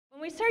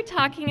started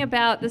talking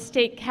about the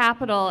state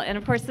capitol, and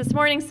of course this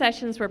morning's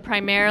sessions were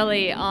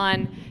primarily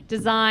on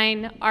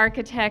design,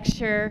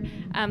 architecture,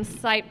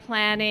 site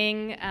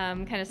planning,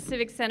 kind of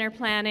civic center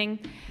planning.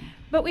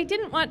 But we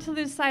didn't want to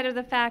lose sight of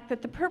the fact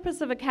that the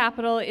purpose of a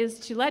capital is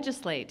to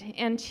legislate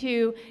and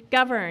to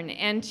govern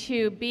and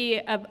to be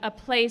a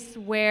place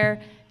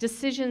where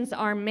decisions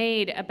are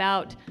made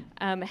about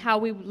how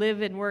we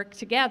live and work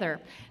together.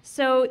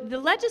 So the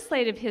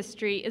legislative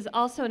history is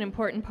also an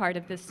important part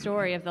of this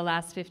story of the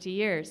last 50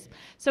 years.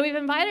 So we've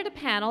invited a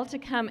panel to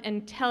come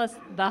and tell us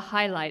the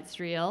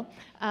highlights reel.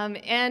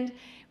 And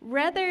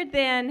rather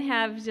than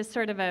have just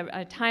sort of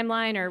a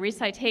timeline or a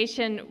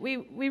recitation,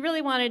 we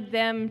really wanted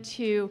them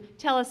to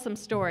tell us some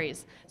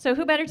stories. So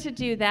who better to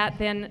do that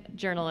than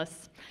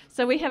journalists?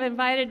 So we have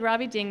invited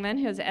Robbie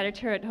Dingman, who is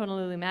editor at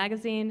Honolulu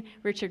Magazine,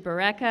 Richard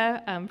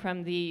Barreca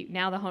from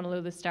now the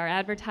Honolulu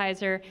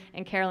Star-Advertiser,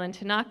 and Carolyn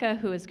Tanaka,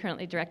 who is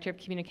currently Director of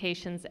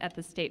Communications at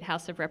the State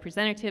House of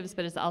Representatives,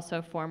 but is also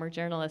a former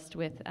journalist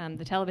with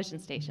the television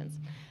stations.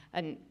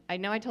 And I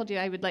know I told you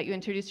I would let you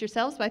introduce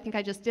yourselves, but I think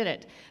I just did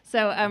it.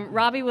 So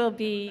Robbie will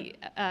be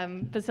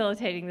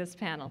facilitating this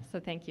panel, so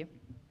thank you.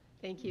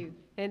 Thank you,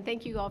 and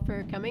thank you all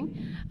for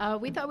coming.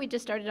 We thought we'd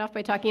just start it off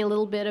by talking a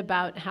little bit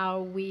about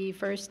how we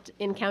first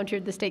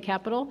encountered the state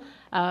capitol.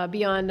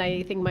 Beyond,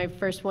 I think my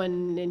first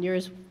one, and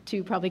yours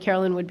too, probably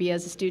Carolyn, would be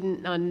as a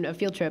student on a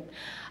field trip.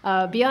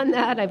 Beyond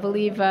that, I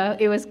believe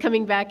it was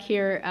coming back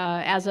here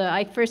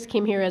I first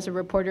came here as a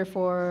reporter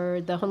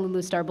for the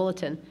Honolulu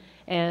Star-Bulletin.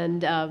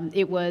 And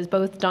it was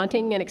both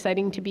daunting and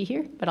exciting to be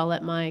here, but I'll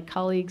let my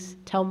colleagues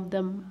tell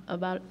them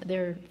about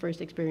their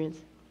first experience.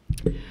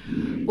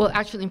 Well,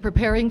 actually, in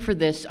preparing for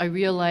this, I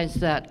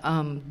realized that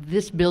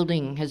this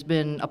building has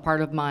been a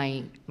part of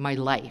my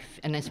life,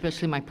 and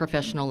especially my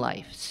professional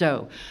life.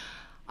 So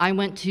I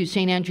went to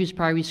St. Andrew's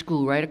Priory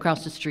School right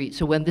across the street.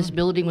 So when this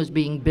building was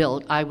being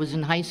built, I was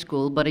in high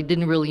school, but I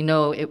didn't really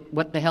know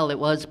what the hell it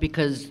was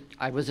because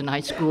I was in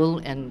high school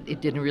and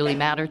it didn't really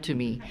matter to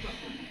me.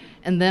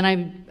 And then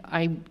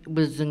I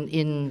was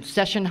in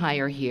session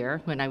hire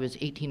here when I was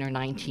 18 or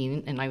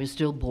 19, and I was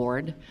still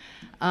bored.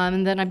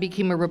 And then I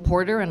became a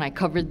reporter, and I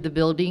covered the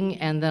building,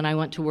 and then I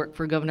went to work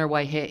for Governor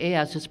Waihe'e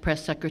as his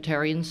press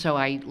secretary, and so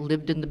I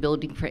lived in the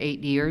building for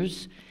 8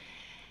 years.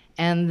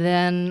 And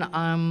then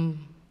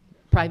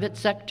private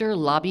sector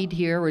lobbied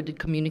here, or did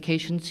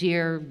communications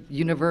here,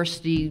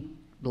 university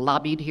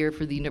lobbied here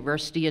for the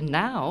university, and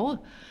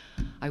now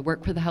I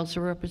work for the House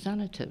of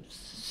Representatives.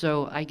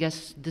 So I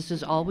guess this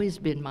has always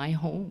been my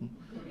home.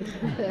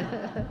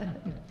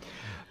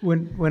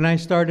 When I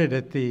started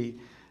at the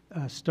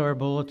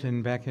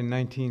Star-Bulletin back in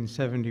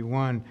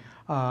 1971,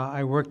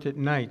 I worked at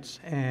nights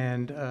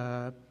and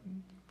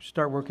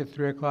start work at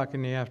 3 o'clock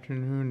in the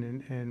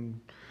afternoon and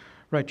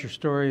write your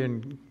story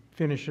and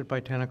finish it by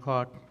 10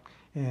 o'clock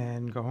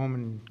and go home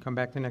and come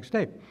back the next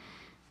day.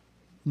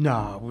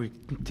 No,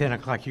 10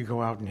 o'clock you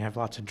go out and have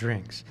lots of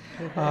drinks.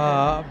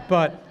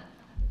 But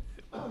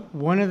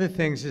one of the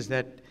things is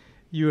that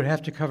you would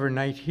have to cover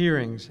night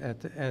hearings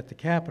at the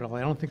Capitol. I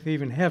don't think they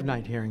even have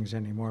night hearings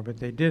anymore, but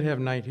they did have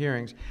night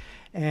hearings.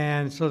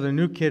 And so the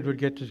new kid would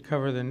get to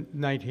cover the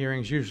night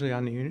hearings, usually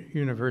on the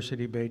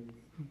university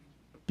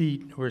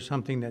beat or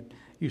something that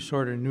you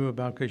sort of knew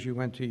about because you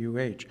went to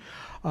UH.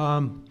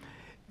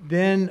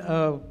 Then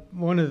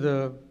one of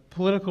the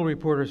political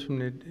reporters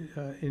from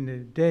in the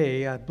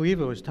day, I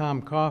believe it was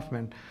Tom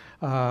Kaufman,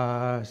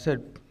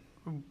 said,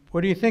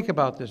 "What do you think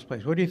about this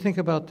place? What do you think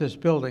about this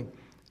building?"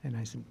 And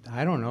I said,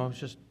 "I don't know,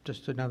 it's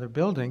just another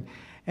building."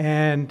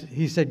 And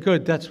he said,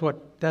 "Good, that's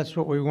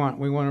what we want.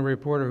 We want a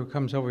reporter who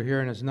comes over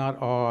here and is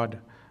not awed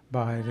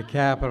by the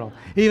Capitol."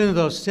 Even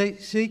though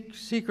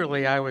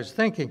secretly I was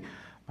thinking,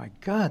 my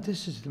God,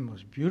 this is the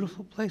most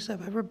beautiful place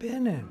I've ever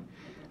been in.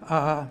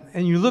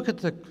 And you look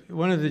at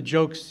one of the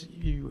jokes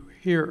you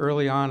hear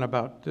early on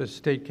about the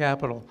state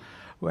capitol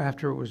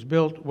after it was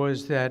built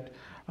was that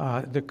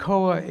the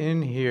COA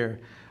in here,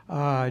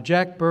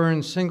 Jack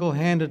Burns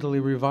single-handedly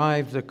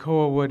revived the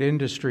COA wood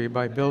industry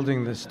by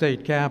building the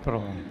state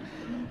capitol.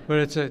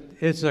 But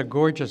it's a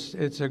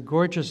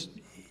gorgeous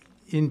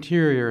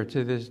interior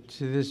to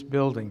this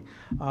building.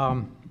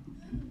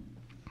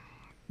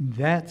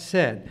 That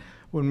said,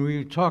 when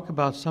we talk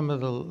about some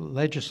of the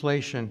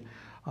legislation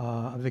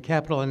of the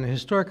Capitol, and the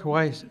Historic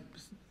Hawaii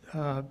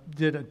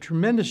did a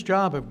tremendous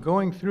job of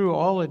going through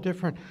all the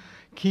different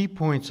key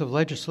points of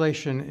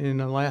legislation in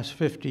the last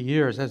 50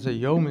 years. That's a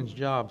yeoman's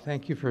job.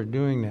 Thank you for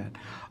doing that,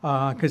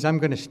 because I'm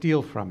going to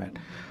steal from it.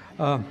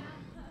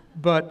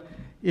 But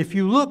if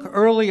you look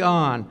early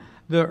on,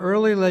 the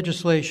early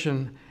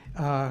legislation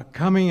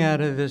coming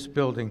out of this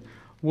building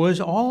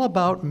was all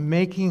about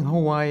making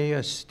Hawaii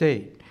a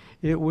state.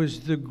 It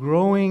was the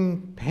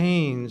growing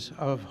pains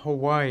of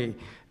Hawaii.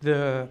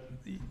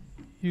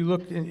 You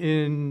looked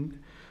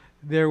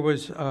there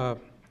was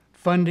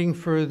funding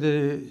for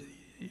the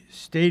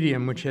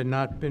stadium, which had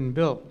not been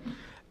built.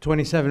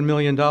 $27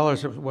 million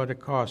of what it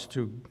cost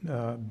to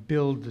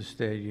build the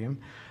stadium.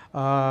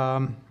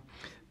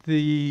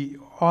 the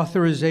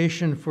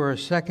authorization for a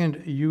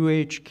second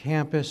UH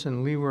campus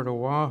in Leeward,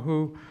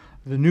 Oahu.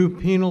 The new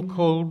penal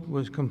code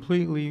was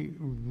completely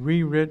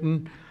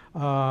rewritten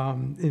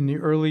in the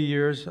early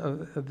years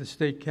of the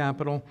state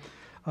capitol.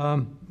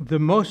 The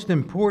most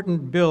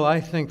important bill I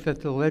think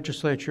that the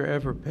legislature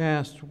ever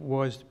passed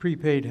was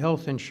prepaid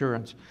health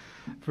insurance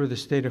for the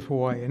state of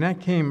Hawaii. And that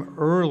came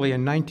early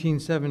in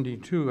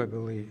 1972, I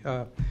believe,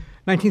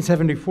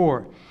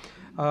 1974.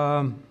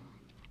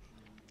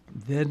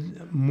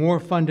 Then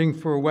more funding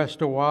for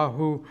West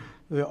Oahu.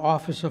 The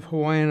Office of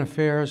Hawaiian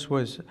Affairs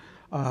was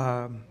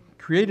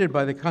created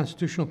by the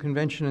Constitutional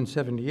Convention in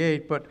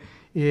 '78, but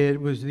it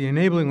was the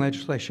enabling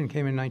legislation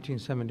came in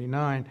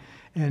 1979,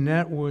 and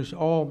that was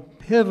all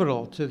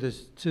pivotal to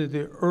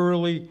the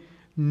early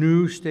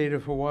new state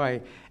of Hawaii.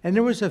 And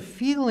there was a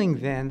feeling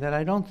then that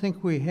I don't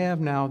think we have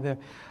now that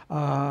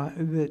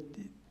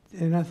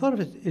and I thought of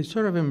it, it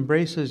sort of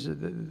embraces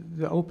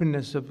the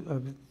openness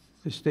of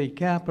the state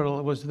capitol.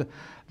 It was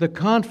the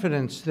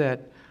confidence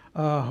that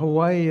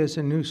Hawaii as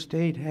a new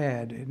state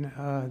had in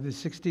the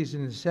 60s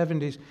and the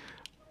 70s.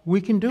 We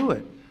can do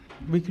it.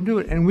 We can do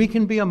it. And we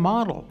can be a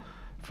model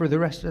for the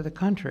rest of the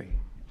country.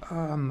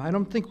 I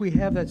don't think we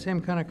have that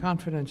same kind of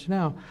confidence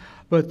now.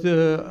 But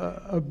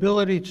the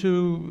ability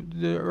to,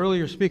 the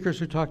earlier speakers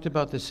who talked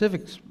about the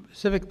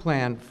civic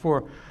plan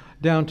for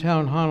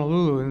downtown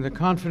Honolulu and the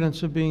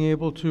confidence of being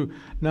able to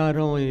not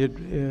only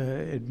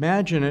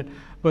imagine it,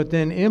 but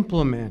then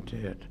implement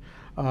it.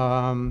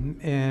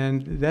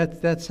 And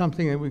that's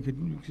something that we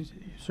could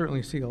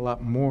certainly see a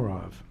lot more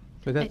of.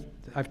 But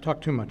I've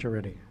talked too much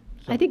already.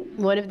 So. I think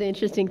one of the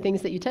interesting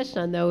things that you touched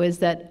on, though, is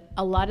that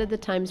a lot of the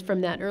times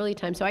from that early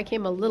time, so I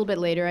came a little bit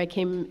later. I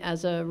came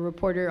as a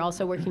reporter,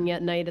 also working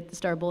at night at the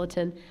Star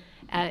Bulletin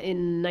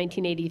in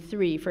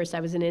 1983. First,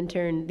 I was an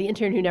intern, the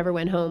intern who never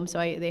went home, so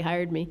they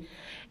hired me.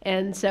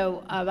 And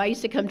so I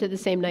used to come to the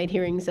same night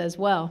hearings as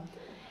well.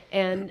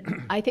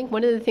 And I think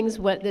one of the things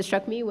that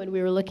struck me when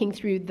we were looking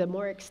through the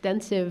more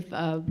extensive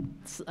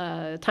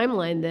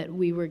timeline that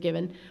we were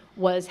given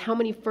was how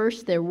many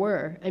firsts there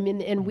were. I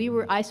mean, and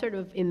I sort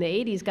of, in the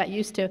 80s, got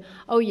used to,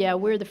 oh yeah,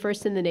 we're the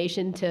first in the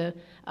nation to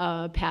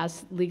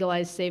pass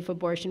legalized safe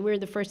abortion. We're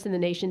the first in the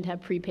nation to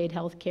have prepaid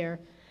health care.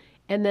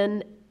 And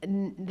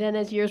then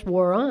as years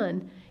wore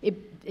on,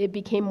 it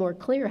became more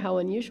clear how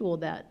unusual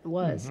that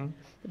was. Mm-hmm.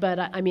 But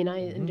I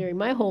mean, during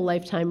my whole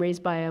lifetime,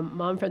 raised by a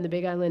mom from the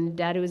Big Island,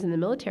 dad who was in the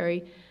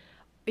military,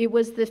 it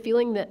was the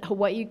feeling that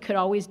Hawaii could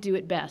always do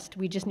it best.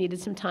 We just needed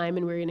some time,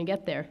 and we were going to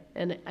get there.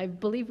 And I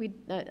believe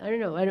I don't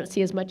know. I don't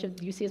see as much of.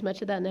 Do you see as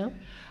much of that now?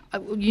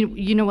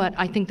 You know what?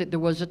 I think that there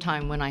was a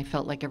time when I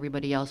felt like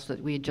everybody else that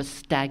we had just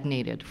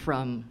stagnated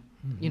from,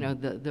 you know,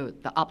 the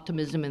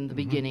optimism in the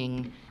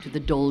beginning to the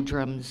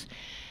doldrums,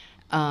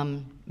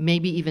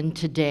 maybe even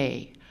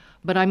today.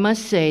 But I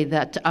must say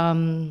that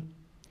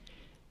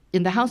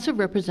in the House of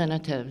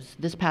Representatives,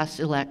 this past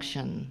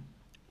election,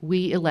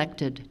 we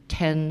elected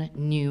 10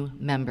 new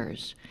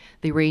members.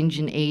 They range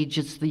in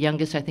ages. The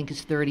youngest, I think,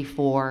 is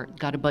 34,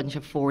 got a bunch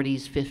of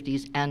 40s,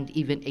 50s, and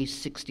even a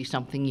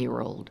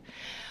 60-something-year-old.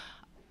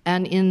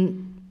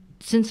 And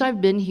since I've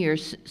been here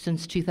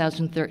since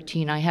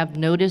 2013, I have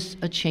noticed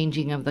a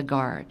changing of the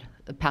guard,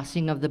 the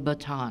passing of the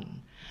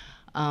baton.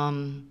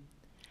 And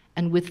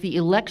with the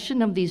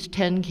election of these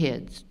 10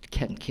 kids,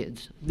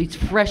 these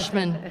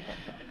freshmen,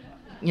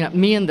 you know,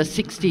 me and the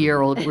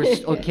 60-year-old were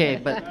okay,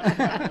 but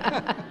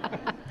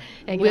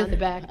hanging on the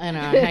back. I know,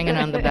 hanging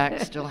on the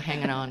back, still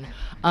hanging on.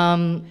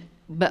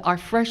 But our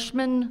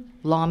freshman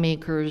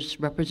lawmakers,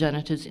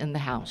 representatives in the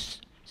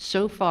House,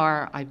 so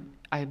far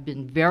I've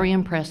been very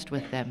impressed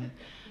with them,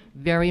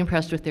 very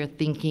impressed with their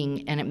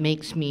thinking, and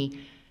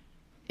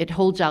it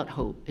holds out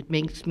hope. It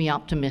makes me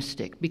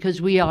optimistic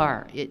because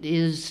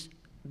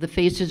the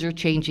faces are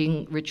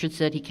changing. Richard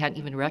said he can't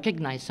even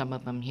recognize some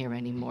of them here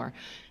anymore,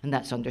 and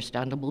that's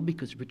understandable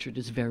because Richard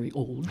is very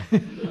old.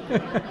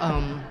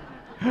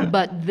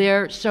 But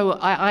so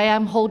I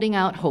am holding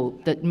out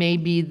hope that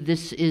maybe the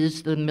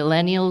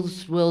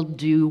millennials will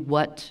do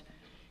what,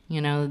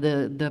 you know,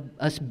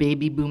 us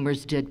baby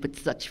boomers did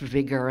with such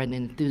vigor and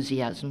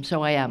enthusiasm.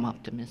 So I am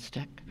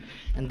optimistic,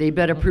 and they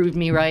better prove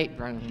me right,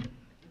 Brian.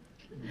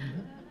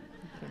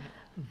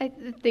 I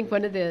think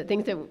one of the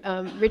things that,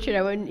 Richard,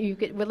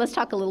 let's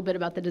talk a little bit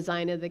about the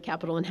design of the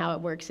Capitol and how it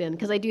works in,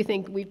 because I do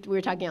think we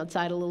were talking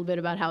outside a little bit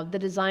about how the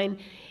design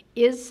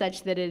is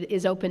such that it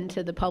is open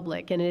to the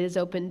public and it is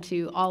open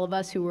to all of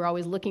us who were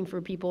always looking for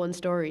people and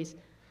stories.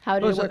 How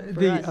did it work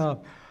for us?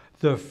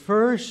 The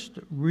first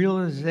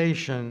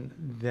realization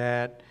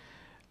that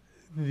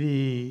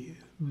the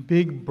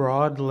big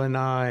broad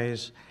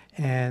lanais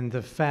and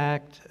the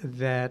fact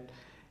that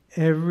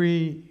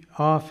every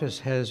office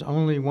has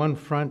only one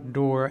front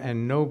door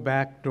and no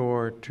back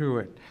door to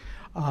it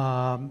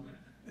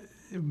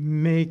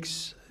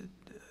makes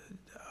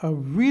a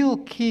real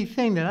key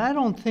thing that I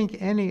don't think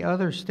any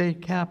other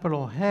state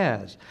capital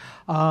has.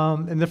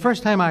 And the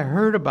first time I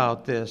heard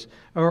about this,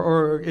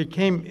 or it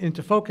came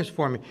into focus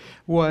for me,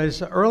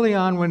 was early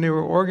on when they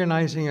were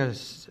organizing a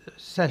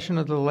session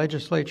of the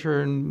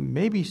legislature in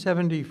maybe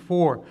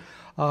 '74.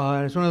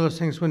 It's one of those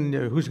things when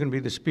who's going to be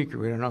the speaker?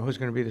 We don't know who's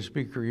going to be the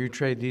speaker. You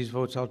trade these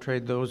votes, I'll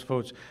trade those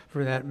votes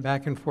for that,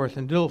 back and forth.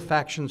 And little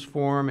factions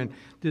form and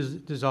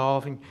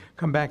dissolve and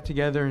come back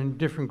together in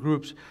different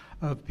groups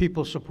of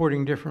people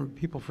supporting different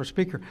people for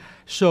speaker.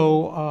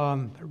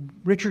 So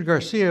Richard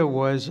Garcia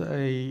was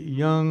a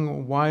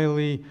young,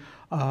 wily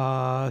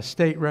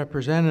state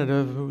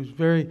representative who was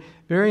very,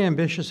 very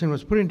ambitious and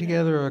was putting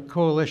together a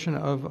coalition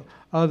of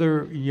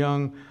other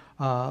young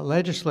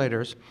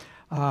legislators.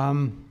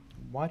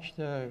 Watch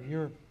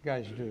your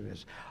guys do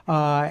this.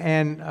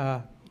 And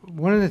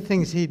one of the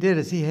things he did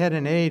is he had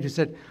an aide who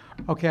said,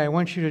 okay, I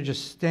want you to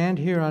just stand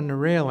here on the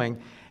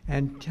railing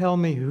and tell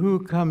me who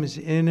comes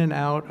in and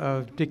out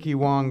of Dickie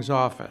Wong's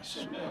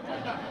office.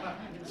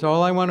 That's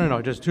all I want to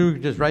know.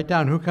 Just write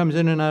down who comes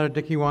in and out of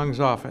Dickie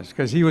Wong's office,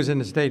 because he was in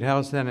the State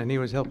House then and he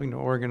was helping to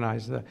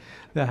organize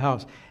the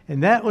House.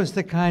 And that was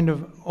the kind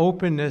of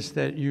openness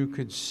that you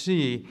could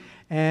see.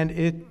 And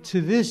it, to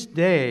this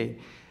day,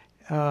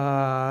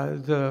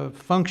 the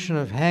function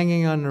of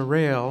hanging on the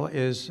rail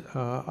is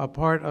a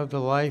part of the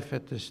life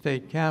at the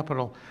state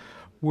capitol,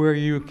 where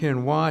you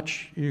can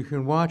watch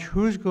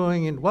who's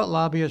going in, what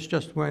lobbyists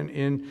just went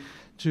in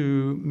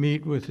to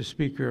meet with the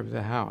Speaker of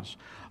the House,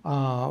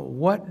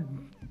 what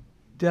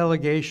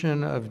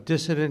delegation of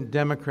dissident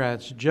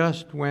Democrats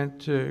just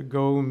went to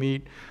go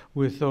meet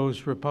with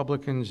those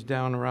Republicans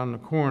down around the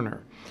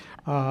corner.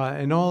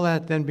 And all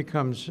that then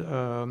becomes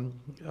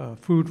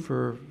food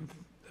for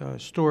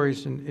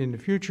stories in the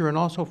future, and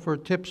also for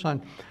tips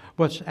on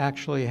what's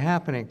actually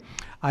happening.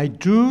 I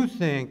do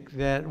think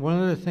that one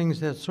of the things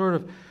that sort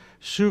of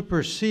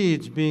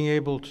supersedes being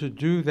able to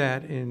do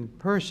that in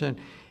person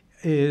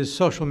is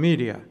social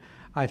media.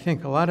 I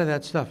think a lot of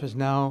that stuff is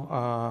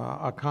now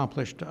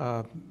accomplished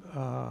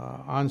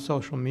on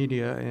social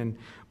media and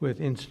with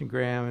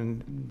Instagram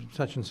and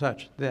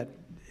such, that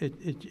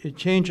it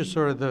changes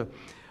sort of the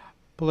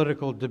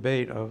political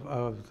debate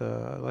of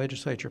the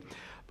legislature.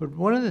 But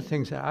one of the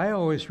things that I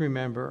always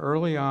remember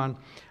early on,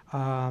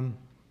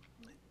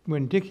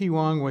 when Dickie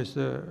Wong was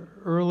the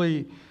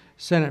early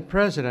Senate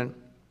president,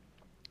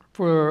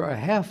 for a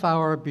half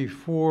hour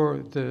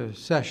before the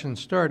session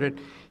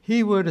started,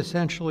 he would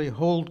essentially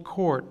hold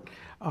court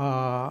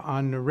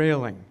on the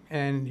railing.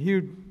 And he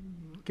would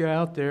get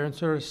out there and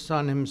sort of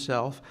sun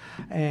himself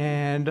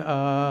and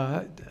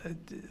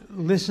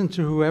listen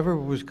to whoever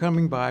was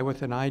coming by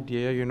with an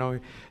idea. You know,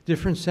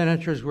 different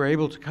senators were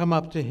able to come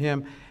up to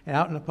him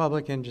out in the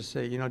public and just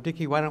say, you know,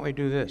 Dickie, why don't we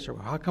do this? Or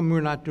how come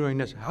we're not doing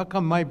this? How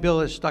come my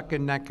bill is stuck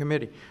in that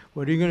committee?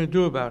 What are you going to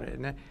do about it?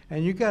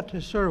 And you got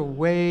to sort of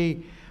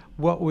weigh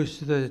what was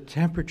the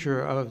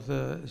temperature of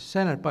the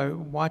Senate by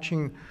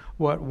watching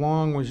what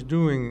Wong was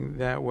doing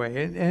that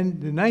way. And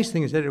the nice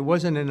thing is that it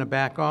wasn't in a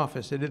back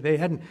office. They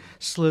hadn't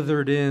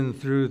slithered in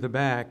through the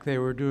back. They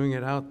were doing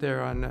it out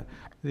there on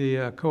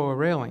the COA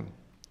railing.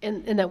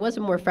 And that was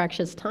a more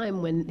fractious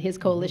time when his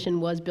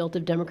coalition was built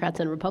of Democrats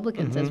and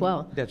Republicans as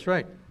well. That's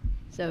right.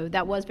 So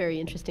that was very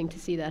interesting to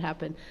see that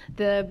happen.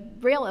 The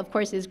rail, of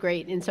course, is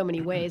great in so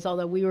many ways,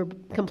 although we were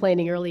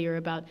complaining earlier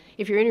about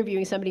if you're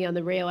interviewing somebody on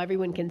the rail,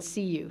 everyone can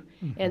see you.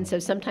 And so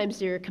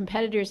sometimes your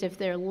competitors, if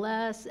they're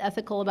less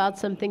ethical about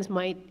some things,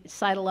 might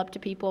sidle up to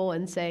people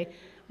and say,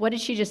 what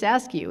did she just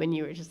ask you? And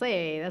you were just like,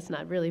 hey, that's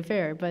not really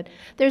fair. But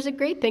there's a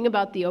great thing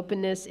about the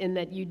openness in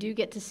that you do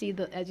get to see,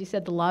 as you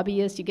said, the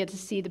lobbyists, you get to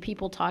see the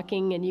people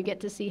talking, and you get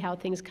to see how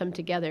things come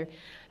together.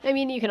 I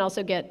mean, you can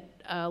also get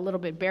a little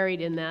bit buried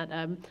in that.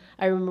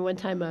 I remember one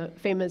time a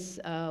famous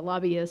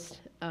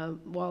lobbyist,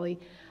 Wally,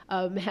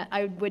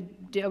 I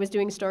was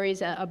doing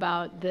stories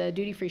about the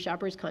duty-free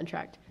shoppers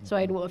contract. So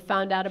I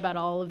found out about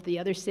all of the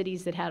other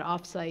cities that had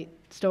off-site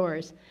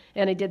stores,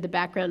 and I did the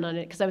background on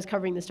it because I was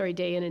covering the story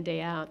day in and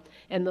day out.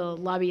 And the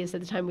lobbyist at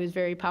the time, who was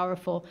very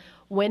powerful,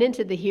 went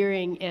into the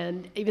hearing,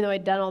 and even though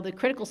I'd done all the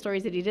critical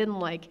stories that he didn't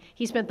like,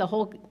 he spent the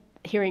whole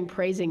hearing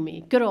praising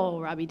me. Good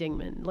old Robbie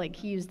Dingman. Like,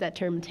 he used that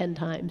term 10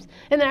 times.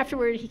 And then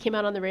afterward, he came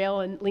out on the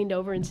rail and leaned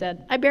over and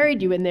said, I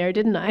buried you in there,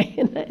 didn't I?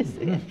 And I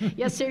said,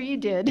 yes, sir, you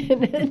did.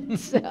 And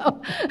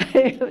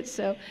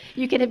so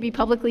you can be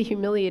publicly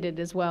humiliated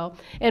as well.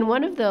 And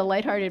one of the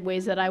lighthearted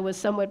ways that I was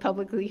somewhat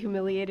publicly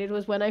humiliated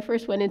was when I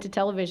first went into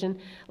television.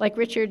 Like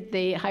Richard,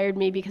 they hired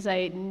me because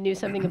I knew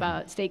something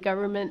about state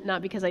government,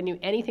 not because I knew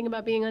anything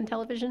about being on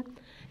television.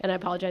 And I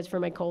apologize for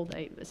my cold.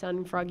 I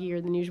sound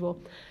froggier than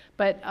usual.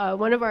 But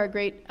one of our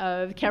great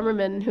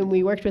cameramen whom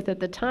we worked with at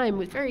the time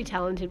was very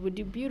talented, would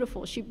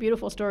shoot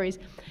beautiful stories.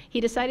 He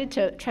decided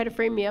to try to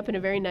frame me up in a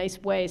very nice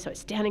way. So I was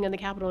standing on the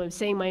Capitol and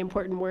saying my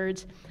important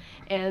words.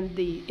 And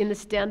in the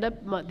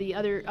stand-up, the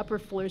other upper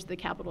floors of the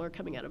Capitol are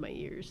coming out of my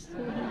ears.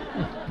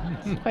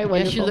 It's quite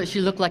wonderful. Yeah,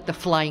 she looked like the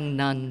flying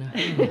nun.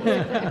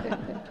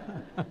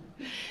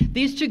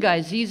 These two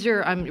guys,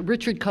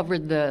 Richard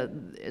covered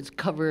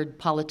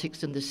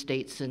politics in the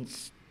state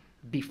since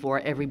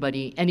before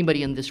anybody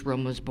in this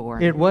room was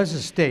born. It was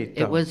a state,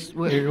 though.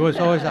 It was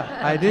always,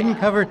 I didn't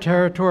cover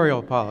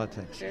territorial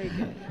politics. Very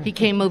good. He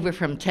came over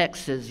from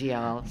Texas,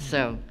 y'all,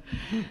 so.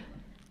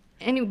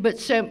 Anyway, but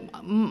so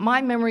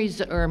my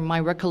memories or my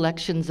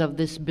recollections of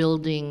this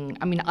building,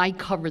 I mean, I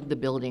covered the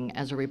building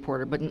as a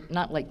reporter, but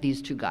not like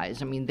these two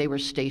guys. I mean, they were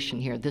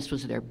stationed here. This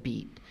was their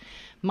beat.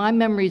 My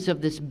memories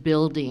of this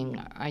building,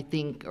 I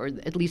think, or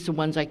at least the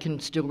ones I can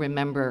still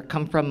remember,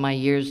 come from my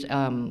years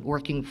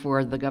working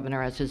for the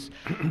governor as his,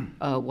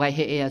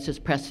 Waihe'e as his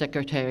press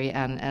secretary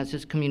and as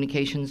his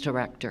communications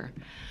director.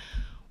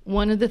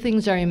 One of the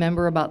things I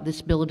remember about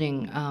this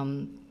building,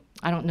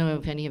 I don't know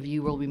if any of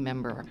you will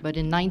remember, but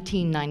in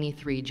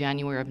 1993,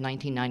 January of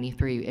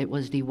 1993, it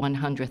was the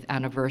 100th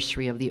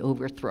anniversary of the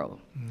overthrow.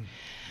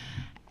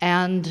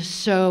 And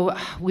so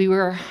we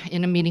were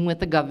in a meeting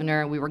with the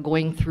governor. We were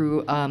going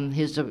through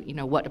his,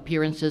 what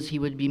appearances he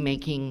would be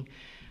making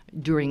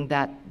during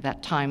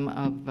that time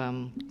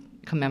of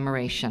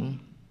commemoration.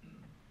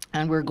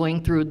 And we're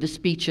going through the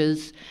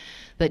speeches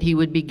that he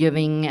would be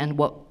giving and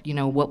what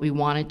we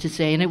wanted to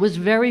say. And it was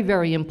very,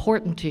 very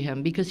important to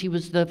him because he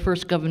was the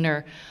first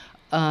governor,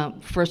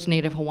 first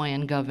Native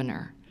Hawaiian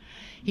governor.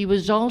 He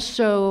was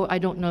also, I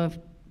don't know if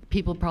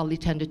people probably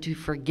tended to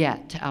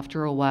forget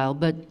after a while,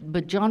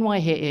 but John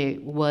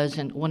Waihe'e was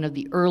one of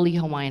the early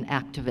Hawaiian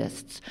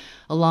activists,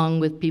 along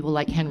with people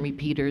like Henry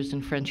Peters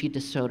and Frenchie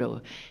DeSoto.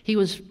 He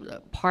was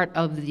part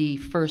of the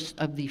first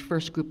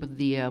group of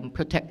the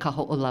Protect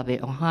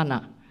Kaho'olawe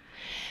Ohana.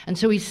 And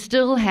so he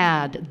still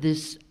had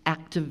this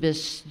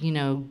activist,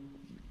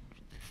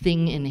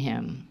 thing in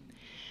him.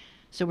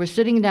 So we're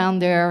sitting down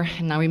there,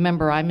 and I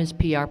remember I'm his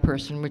PR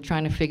person. We're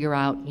trying to figure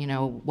out,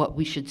 what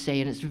we should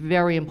say, and it's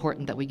very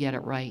important that we get it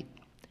right.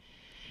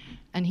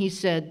 And he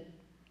said,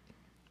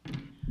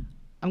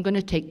 I'm going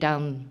to take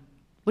down,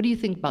 what do you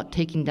think about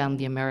taking down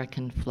the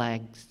American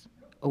flags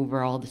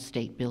over all the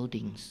state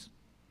buildings?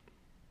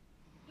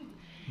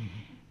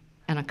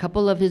 And a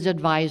couple of his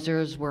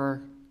advisors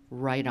were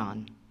right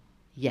on.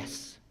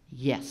 Yes,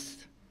 yes.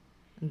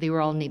 They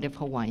were all Native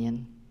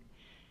Hawaiian.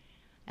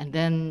 And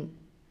then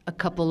a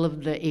couple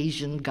of the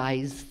Asian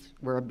guys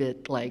were a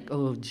bit like,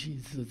 oh,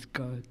 Jesus,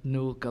 God,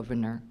 no,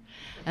 Governor.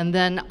 And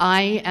then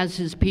I, as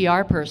his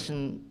PR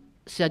person,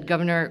 said,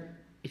 Governor,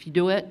 if you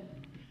do it,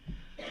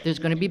 there's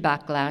going to be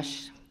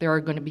backlash. There are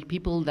going to be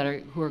people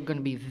who are going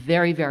to be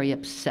very, very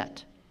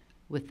upset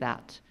with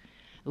that.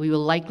 We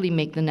will likely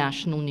make the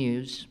national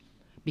news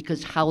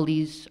because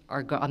Haoles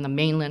on the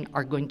mainland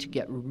are going to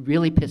get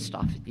really pissed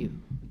off at you.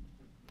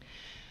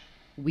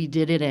 We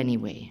did it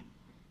anyway.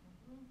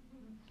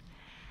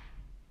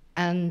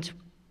 And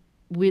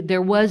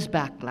there was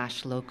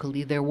backlash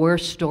locally. There were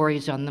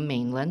stories on the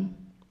mainland.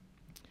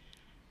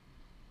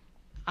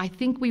 I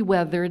think we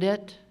weathered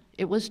it.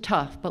 It was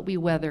tough, but we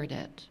weathered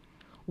it.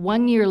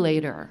 1 year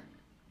later,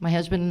 my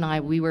husband and I,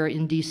 we were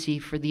in D.C.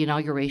 for the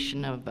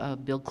inauguration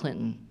of Bill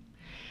Clinton.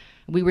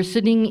 We were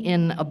sitting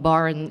in a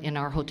bar in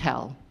our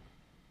hotel,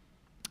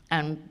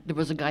 and there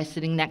was a guy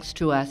sitting next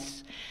to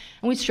us,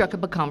 and we struck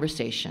up a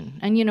conversation.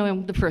 And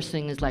the first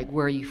thing is like,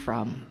 where are you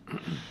from?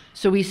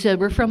 So we said,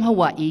 we're from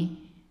Hawaii.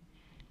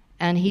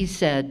 And he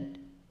said,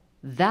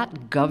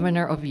 that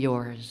governor of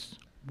yours,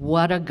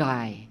 what a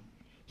guy.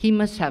 He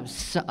must have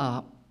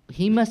some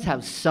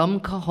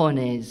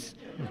cojones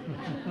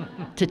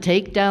to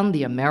take down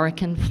the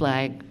American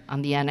flag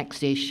on the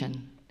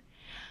annexation.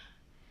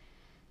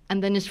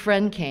 And then his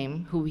friend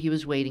came, who he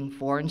was waiting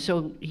for, and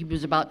so he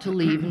was about to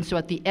leave. And so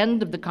at the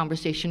end of the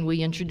conversation,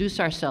 we introduced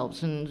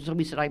ourselves. And so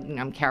we said,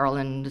 I'm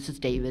Carolyn, this is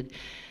David.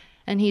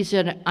 And he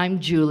said, I'm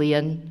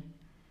Julian.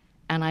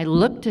 And I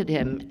looked at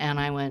him and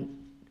I went,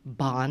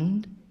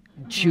 Bond?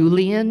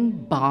 Julian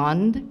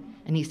Bond?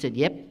 And he said,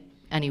 yep.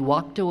 And he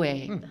walked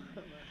away.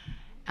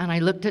 And I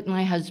looked at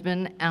my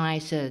husband and I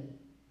said,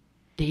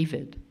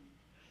 David,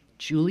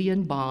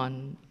 Julian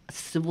Bond, a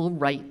civil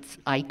rights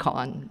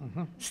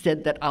icon,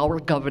 said that our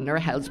governor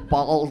has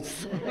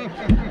balls.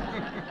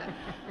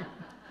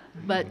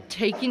 But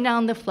taking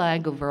down the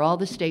flag over all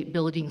the state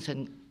buildings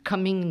and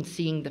coming and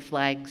seeing the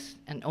flags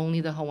and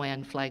only the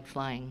Hawaiian flag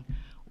flying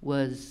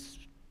was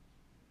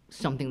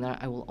something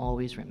that I will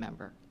always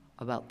remember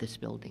about this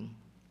building.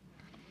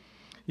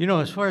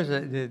 As far as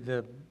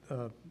the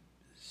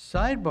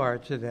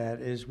sidebar to that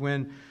is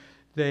when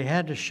they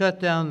had to shut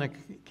down the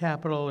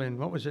Capitol in,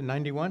 what was it,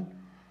 91? I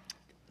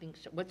think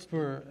so.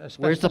 For asbestos.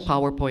 Where's the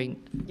PowerPoint?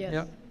 Yes.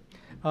 Yep.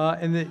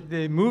 And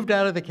they moved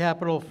out of the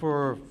Capitol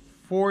for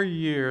 4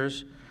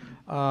 years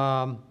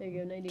There you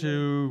go, 91.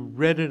 to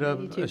rid it of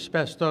 92.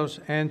 asbestos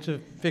and to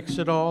fix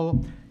it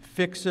all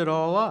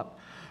up.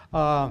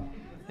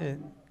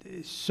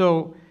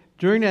 So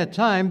during that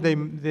time,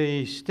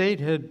 the state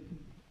had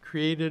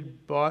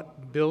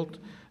built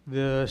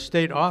the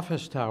state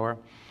office tower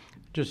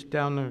just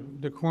down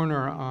the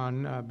corner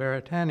on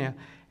Beretania,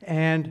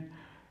 and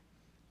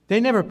they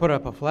never put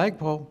up a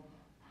flagpole.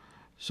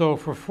 So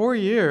for 4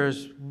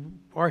 years,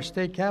 our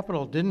state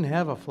capitol didn't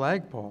have a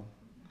flagpole.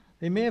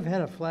 They may have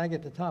had a flag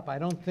at the top. I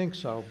don't think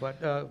so,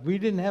 but we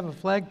didn't have a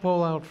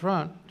flagpole out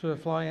front to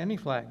fly any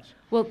flags.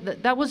 Well,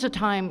 that was a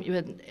time,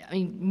 I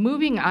mean,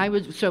 moving,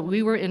 so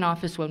we were in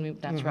office when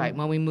that's right,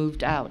 when we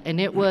moved out.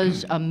 And it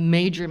was a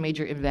major,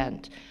 major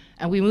event.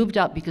 And we moved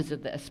out because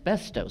of the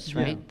asbestos,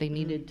 right? Yeah. They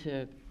needed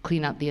to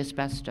clean out the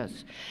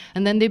asbestos.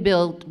 And then they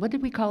built, what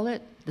did we call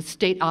it? The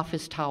State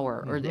Office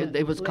Tower, or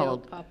it was Leo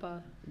called.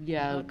 Papa.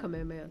 Yeah,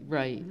 Kamehameha.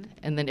 right.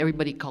 And then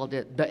everybody called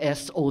it the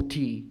SOT.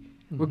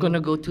 We're going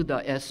to go to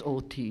the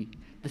SOT,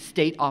 the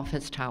State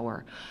Office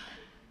Tower.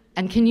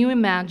 And can you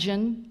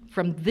imagine,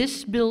 from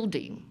this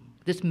building,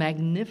 this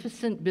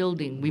magnificent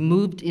building, we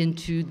moved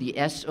into the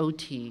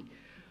SOT,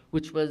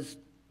 which was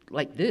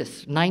like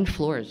this, 9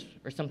 floors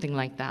or something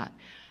like that.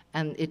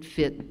 And it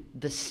fit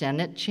the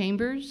Senate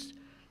chambers,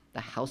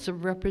 the House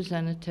of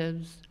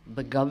Representatives,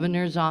 the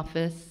governor's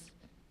office.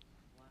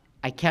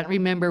 I can't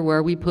remember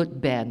where we put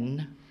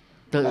Ben,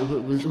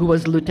 who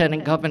was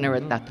lieutenant governor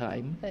at that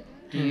time.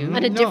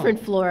 On a different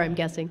floor, I'm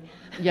guessing.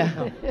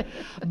 Yeah.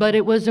 But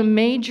it was a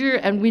major,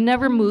 and we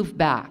never moved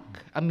back.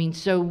 I mean,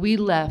 so we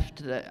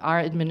left,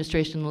 our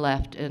administration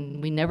left,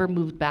 and we never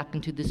moved back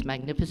into this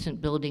magnificent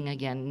building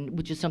again,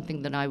 which is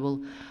something that I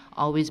will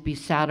always be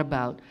sad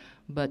about.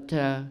 But,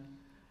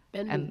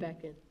 Ben moved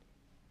back in.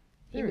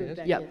 He There he moved is.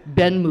 back yeah, in.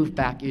 Ben moved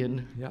back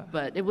in. Yeah.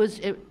 But it was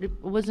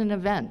an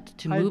event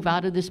to move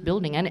out of this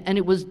building, and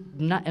it was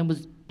not, and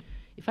was,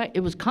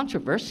 it was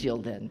controversial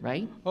then,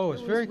 right? Oh,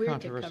 it's It was very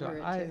weird to controversial.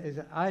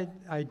 cover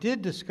I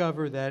did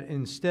discover that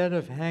instead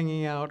of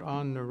hanging out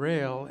on the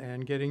rail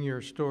and getting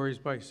your stories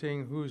by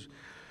seeing who's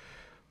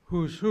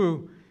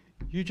who,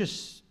 you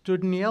just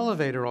stood in the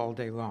elevator all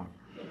day long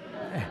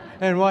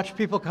and watched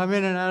people come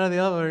in and out of the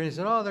elevator. And you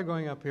said, oh, they're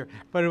going up here.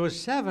 But it was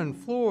 7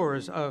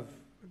 floors of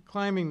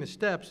climbing the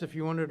steps if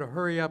you wanted to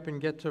hurry up and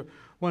get to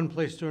one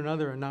place to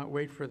another and not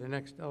wait for the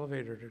next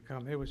elevator to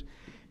come. It was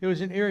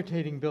an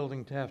irritating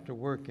building to have to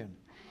work in.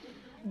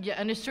 Yeah,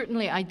 and it's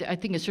certainly, I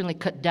think it certainly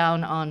cut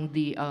down on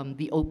the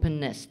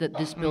openness that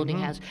this building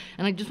has.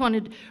 And I just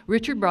wanted,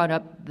 Richard brought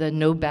up the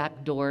no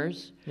back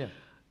doors. Yeah.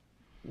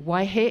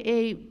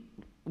 Waihe'e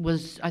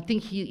was, I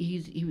think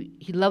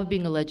he loved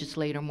being a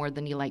legislator more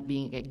than he liked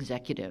being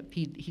executive.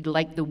 He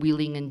liked the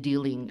wheeling and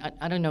dealing.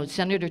 I don't know,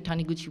 Senator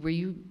Taniguchi, were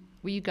you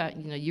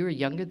you were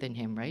younger than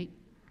him, right?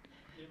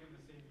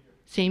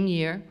 Same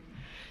year.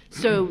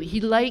 So he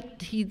liked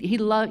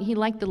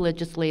the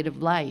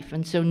legislative life,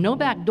 and so no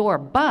back door.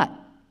 But,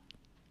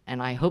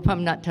 and I hope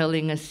I'm not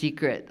telling a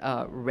secret,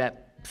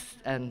 reps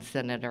and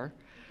senator.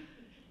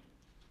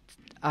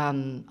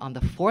 On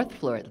the 4th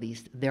floor, at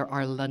least, there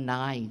are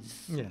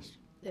lanais. Yes.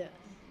 Yeah.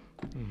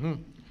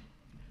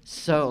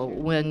 So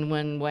when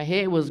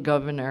Waihe'e was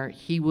governor,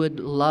 he would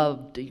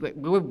love to.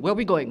 Where are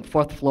we going?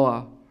 4th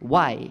floor.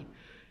 Why?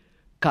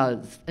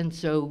 'Cause.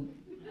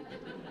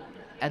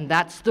 And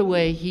that's the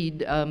way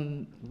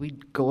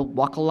we'd go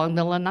walk along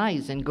the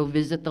lanais and go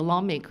visit the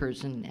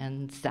lawmakers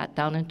and sat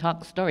down and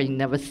talk story. You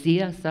never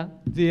see us, huh?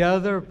 The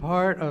other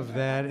part of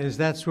that is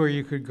that's where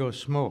you could go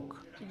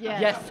smoke.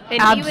 Yes,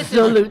 And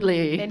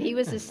absolutely. And he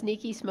was a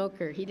sneaky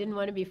smoker. He didn't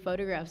want to be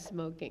photographed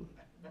smoking.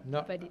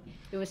 No. But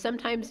it was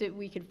sometimes that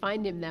we could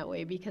find him that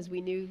way because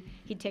we knew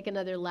he'd take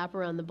another lap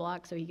around the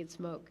block so he could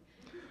smoke.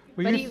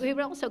 Well, But you he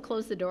would also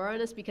close the door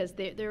on us because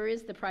there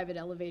is the private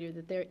elevator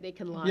that they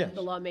can lock, Yes.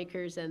 the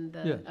lawmakers and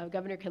the Yes.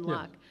 governor can Yes.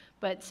 lock.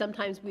 But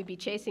sometimes we'd be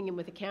chasing him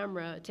with a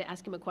camera to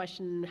ask him a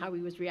question, how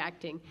he was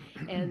reacting.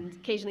 And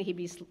occasionally he'd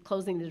be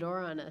closing the door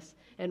on us.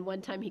 And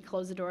one time he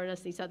closed the door on us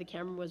and he saw the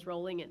camera was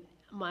rolling and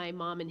my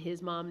mom and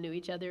his mom knew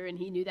each other and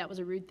he knew that was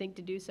a rude thing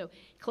to do. So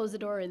he closed the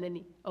door and then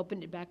he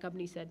opened it back up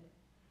and he said,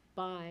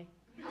 bye.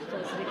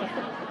 Closed it again.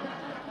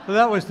 Well,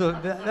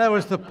 that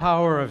was the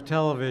power of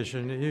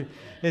television.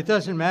 It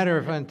doesn't matter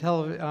if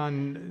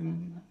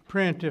on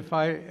print if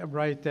I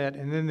write that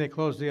and then they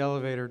close the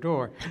elevator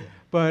door,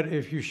 but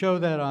if you show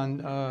that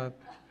on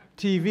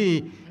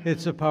TV,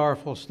 it's a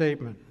powerful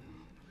statement,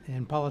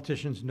 and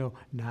politicians know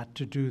not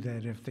to do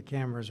that if the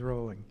camera's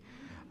rolling.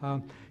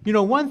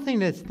 One thing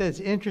that's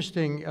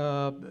interesting.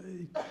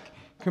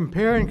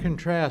 Compare and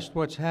contrast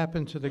what's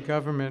happened to the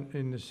government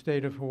in the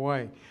state of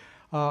Hawaii.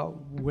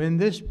 When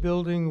this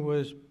building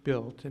was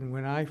built and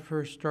when I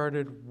first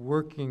started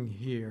working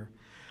here,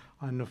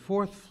 on the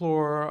 4th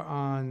floor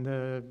on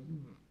the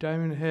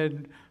Diamond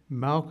Head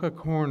Malka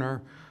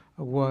corner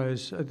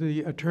was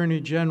the Attorney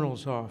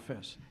General's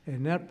office.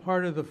 And that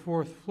part of the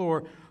 4th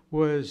floor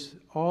was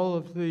all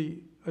of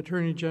the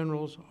Attorney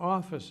General's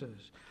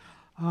offices.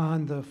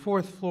 On the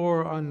 4th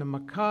floor on the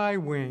Mackay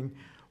wing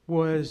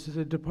was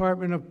the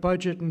Department of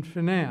Budget and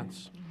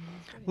Finance.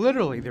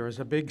 Literally, there was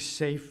a big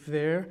safe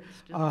there.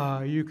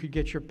 You could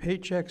get your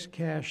paychecks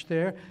cashed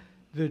there.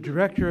 The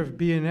director of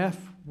B&F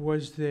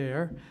was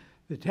there.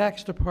 The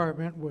tax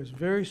department was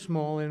very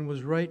small and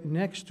was right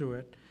next to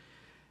it.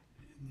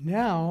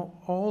 Now,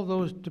 all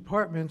those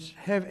departments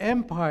have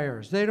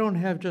empires. They don't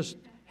have just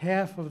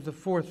half of the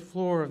 4th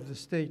floor of the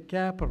state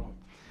capitol.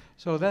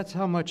 So that's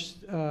how much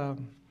the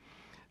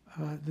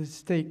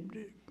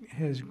state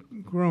has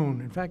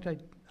grown. In fact,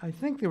 I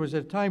think there was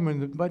a time when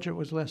the budget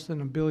was less than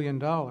 $1 billion.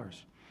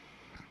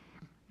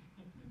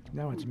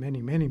 Now it's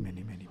many, many,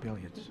 many, many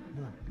billions.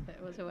 Yeah.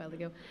 That was a while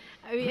ago.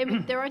 I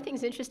mean, there are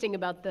things interesting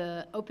about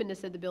the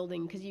openness of the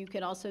building, because you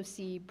could also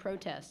see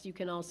protests. You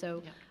can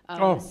also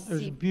Oh, it's a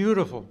see.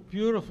 beautiful,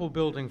 beautiful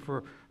building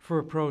for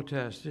a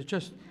protest. It's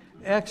just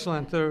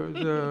excellent.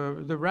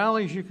 The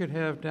rallies you could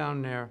have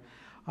down there,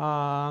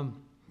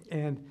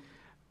 and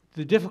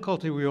the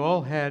difficulty we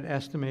all had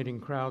estimating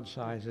crowd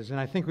sizes, and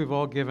I think we've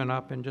all given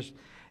up and just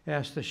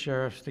asked the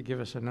sheriffs to give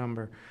us a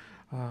number.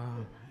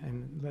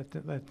 And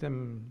let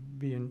them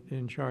be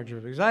in charge of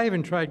it. Because I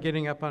even tried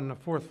getting up on the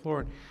 4th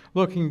floor, and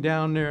looking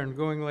down there and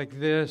going like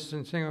this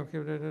and saying,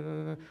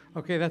 okay,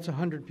 okay, that's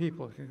 100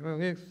 people.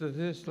 Okay,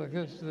 this, like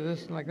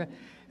this, like that.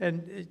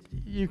 And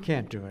you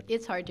can't do it.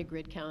 It's hard to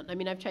grid count. I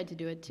mean, I've tried to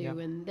do it too, Yeah.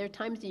 and there are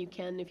times that you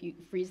can if you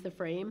freeze the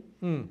frame,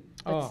 Mm.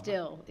 but Oh.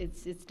 still,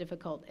 it's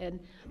difficult.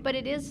 But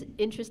it is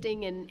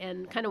interesting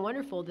and kind of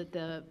wonderful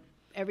that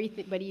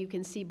everybody you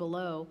can see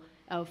below.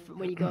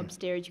 When you go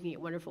upstairs, you can get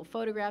wonderful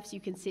photographs. You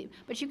can see,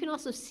 but you can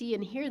also see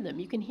and hear them.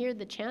 You can hear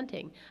the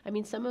chanting. I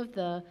mean, some of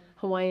the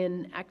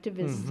Hawaiian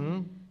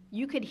activists,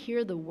 you could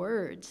hear the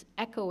words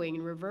echoing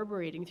and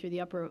reverberating through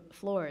the upper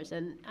floors.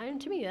 And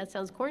to me, that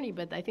sounds corny,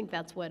 but I think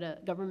that's what a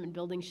government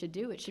building should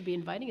do. It should be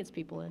inviting its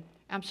people in.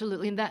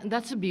 Absolutely, and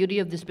that's the beauty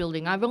of this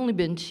building. I've only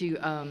been to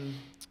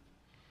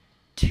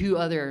 2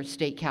 other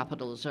state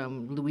capitals,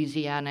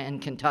 Louisiana and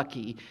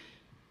Kentucky,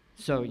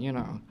 so you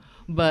know.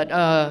 But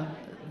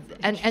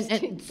and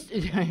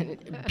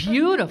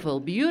beautiful,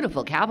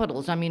 beautiful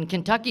capitals. I mean,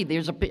 Kentucky,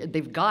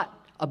 they've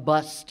got a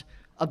bust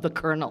of the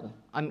colonel.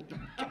 And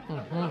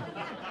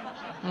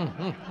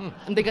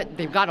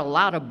they've got a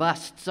lot of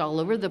busts all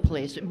over the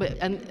place.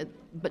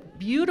 But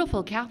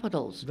beautiful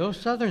capitals. Those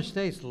southern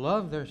states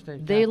love their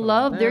state They capitals.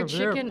 love their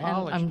They're chicken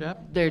polished, and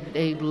yep.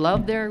 they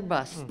love their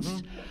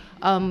busts.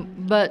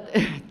 But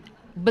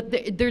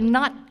they're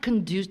not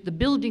conducive. The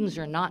buildings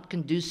are not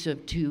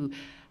conducive to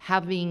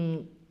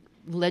having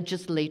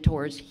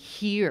legislators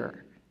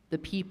hear the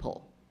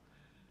people.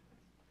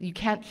 You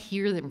can't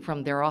hear them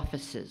from their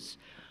offices.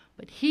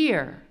 But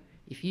here,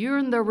 if you're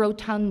in the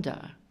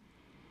rotunda,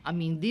 I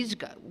mean, these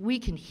guys, we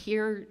can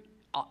hear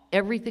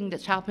everything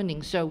that's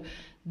happening. So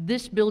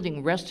this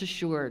building, rest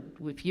assured,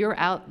 if you're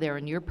out there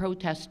and you're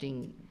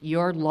protesting,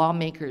 your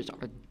lawmakers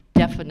are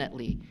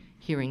definitely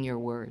hearing your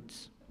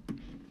words.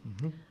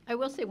 I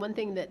will say one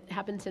thing that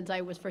happened since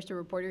I was first a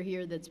reporter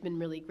here that's been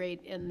really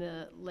great, and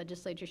the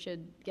legislature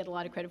should get a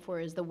lot of credit for,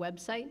 is the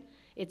website.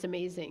 It's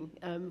amazing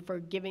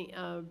for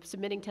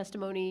submitting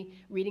testimony,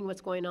 reading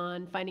what's going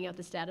on, finding out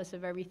the status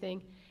of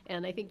everything.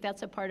 And I think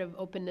that's a part of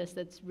openness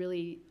that's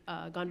really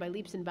gone by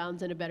leaps and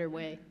bounds in a better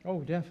way.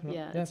 Oh, definitely.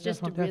 Yeah, it's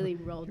just really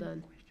well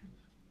done.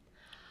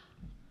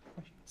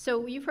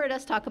 So you've heard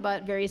us talk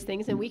about various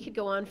things, and we could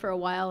go on for a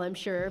while, I'm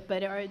sure.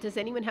 But does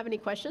anyone have any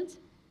questions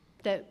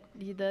that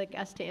you'd like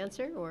us to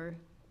answer? Or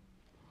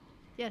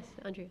yes,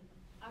 Andrea.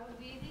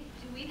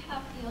 Do we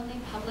have the only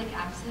public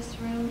access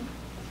room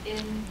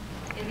in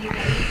the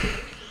United States?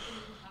 Can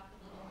you talk a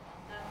little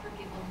about that for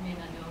people who may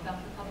not know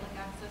about the public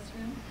access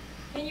room?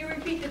 Can you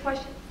repeat the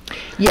question?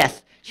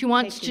 Yes, she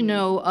wants to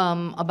know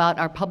about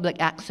our public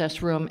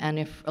access room and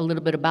if a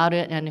little bit about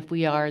it, and if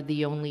we are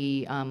the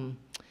only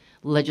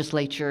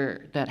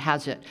legislature that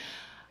has it.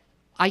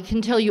 I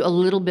can tell you a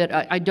little bit.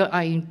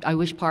 I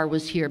wish Par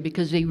was here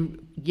because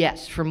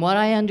yes, from what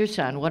I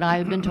understand, what I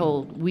have been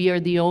told, we are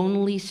the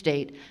only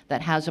state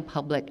that has a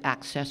public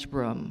access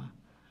room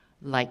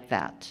like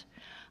that.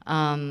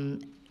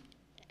 And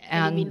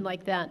you mean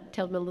like that?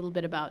 Tell them a little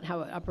bit about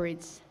how it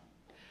operates.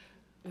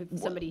 If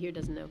somebody here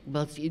doesn't know.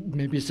 Well,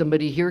 maybe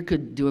somebody here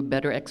could do a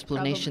better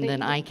explanation Probably.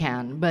 than I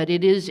can, but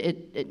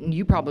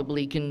you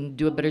probably can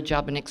do a better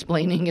job in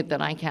explaining it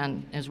than I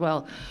can as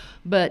well.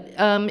 But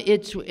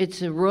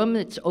it's a room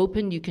that's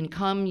open. You can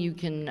come, you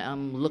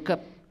can look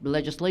up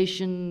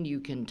legislation,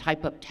 you can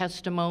type up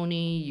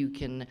testimony, you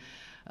can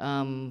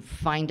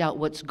find out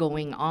what's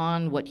going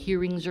on, what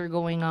hearings are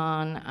going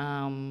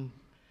on.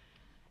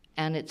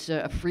 And it's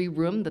a free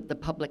room that the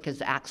public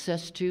has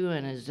access to,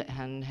 and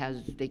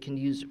they can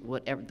use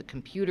whatever the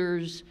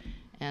computers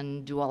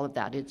and do all of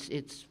that. It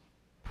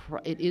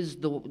is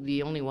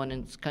the only one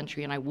in this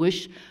country, and I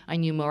wish I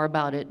knew more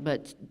about it.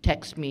 But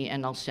text me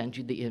and I'll send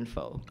you the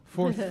info.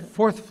 Fourth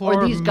floor.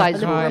 Or these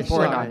guys will Mackay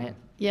report side. on it.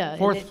 Yeah.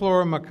 Fourth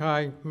floor,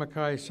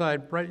 Mackay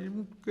side, right,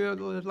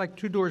 like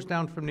 2 doors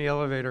down from the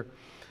elevator.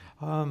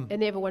 And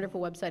they have a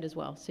wonderful website as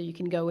well, so you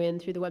can go in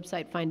through the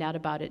website, find out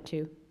about it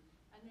too.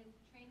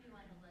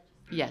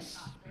 Yes.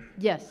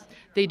 Yes.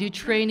 They do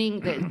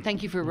training.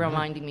 Thank you for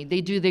reminding me.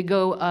 They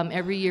go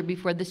every year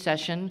before the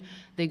session.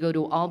 They go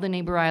to all the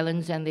neighbor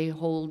islands and they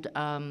hold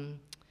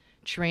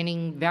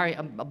training,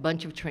 a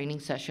bunch of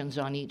training sessions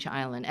on each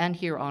island and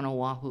here on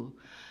Oahu.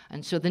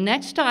 And so the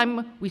next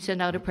time we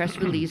send out a press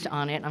release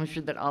on it, I'm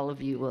sure that all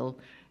of you will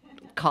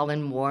call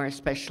in more.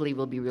 Especially,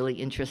 will be really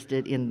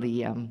interested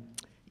in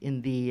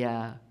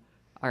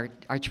our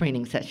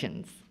training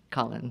sessions.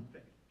 Colin,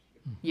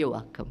 you're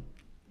welcome.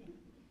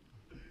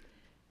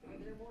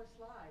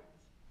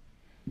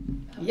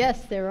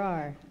 Yes, there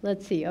are.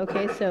 Let's see.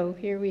 Okay, so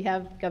here we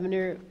have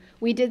Governor.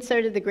 We did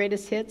sort of the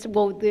greatest hits.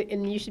 Well,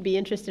 and you should be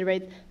interested,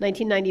 right?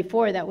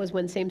 1994. That was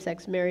when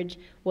same-sex marriage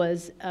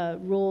was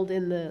ruled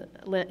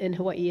in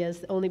Hawaii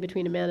as only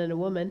between a man and a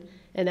woman,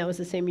 and that was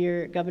the same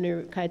year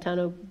Governor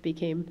Cayetano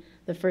became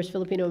the first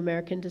Filipino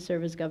American to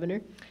serve as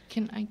governor.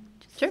 Can I?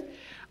 Sure.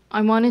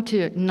 I wanted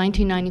to.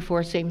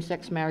 1994,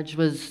 same-sex marriage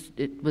was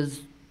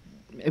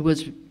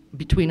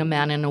between a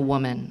man and a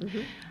woman.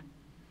 Mm-hmm.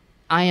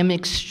 I am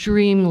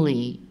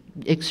extremely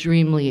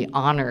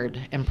honored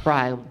and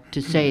proud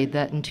to say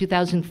that in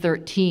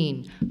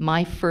 2013,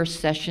 my first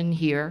session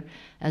here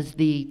as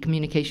the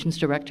communications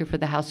director for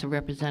the House of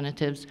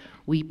Representatives,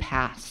 we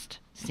passed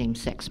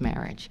same-sex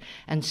marriage.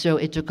 And so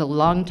it took a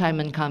long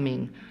time in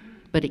coming,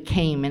 but it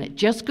came, and it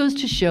just goes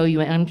to show you,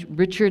 and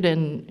Richard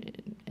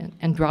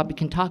and Robbie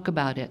can talk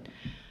about it,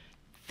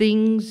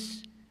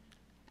 things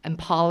and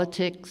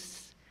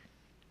politics,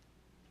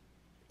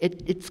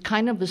 it's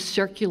kind of a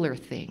circular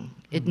thing.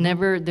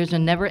 There's a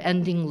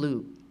never-ending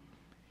loop.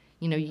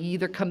 You know, you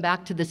either come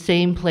back to the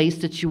same place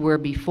that you were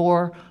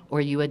before,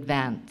 or you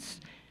advance.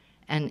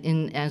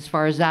 And as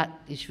far as that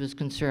issue is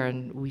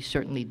concerned, we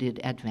certainly did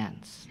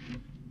advance.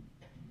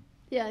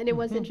 Yeah, and it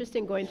was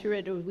interesting going through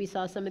it. We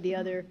saw some of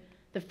the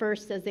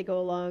first as they go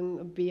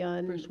along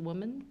beyond. First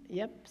woman?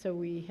 Yep, so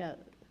we have.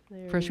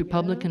 First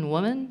Republican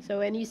woman?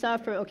 So, and you saw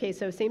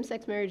so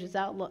same-sex marriage is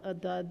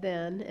outlawed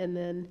then, and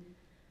then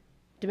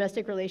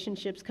domestic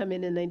relationships come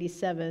in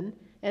 97.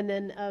 And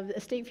then a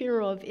state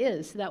funeral of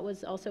that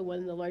was also one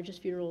of the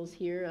largest funerals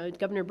here.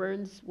 Governor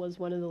Burns was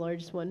one of the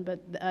largest one,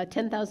 but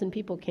 10,000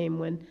 people came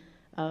when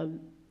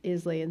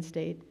lay in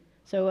state.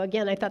 So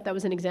again, I thought that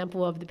was an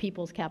example of the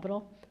people's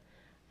capital.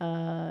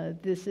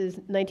 This is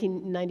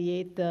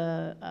 1998,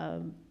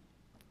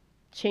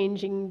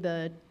 changing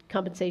the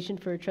compensation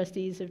for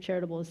trustees of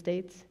charitable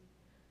estates.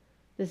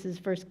 This is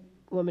first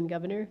woman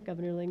governor,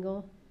 Governor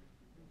Lingle.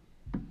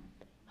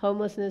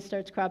 Homelessness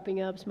starts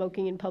cropping up.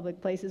 Smoking in public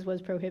places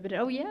was prohibited.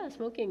 Oh yeah,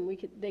 smoking.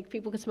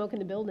 People could smoke in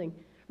the building.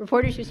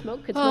 Reporters who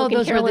smoke could smoke in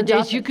those were the Carolyn's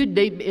days.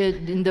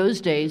 office. In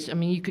those days, I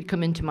mean, you could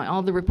come into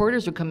all the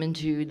reporters would come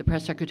into the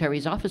press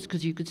secretary's office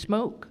because you could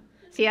smoke.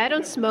 See, I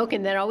don't smoke,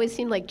 and that always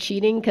seemed like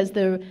cheating because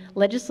the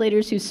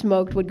legislators who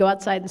smoked would go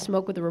outside and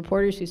smoke with the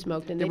reporters who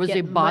smoked, and they'd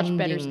get much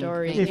better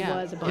stories. Thing. It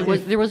was a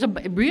bonding. It was a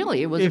bonding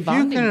If you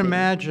can thing.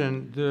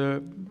 imagine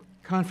the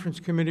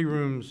conference committee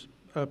rooms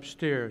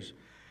upstairs,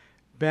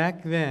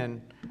 back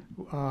then,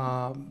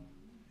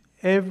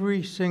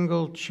 every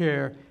single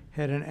chair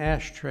had an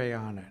ashtray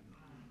on it,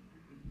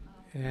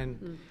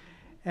 and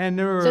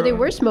there were. So they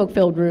were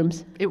smoke-filled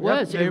rooms. It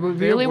was. they It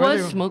really were.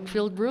 was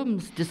smoke-filled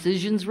rooms.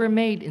 Decisions were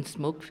made in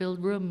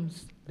smoke-filled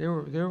rooms. There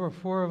were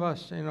 4 of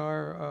us in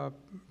our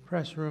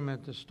press room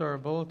at the Star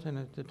Bulletin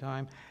at the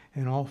time,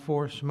 and all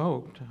 4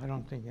 smoked. I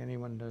don't think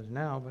anyone does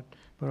now,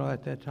 but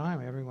at that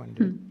time, everyone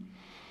did.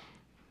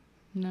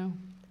 No.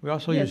 We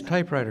also Yes. used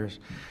typewriters.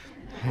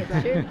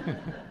 That's true.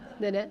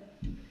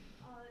 Nanette?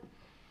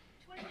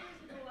 20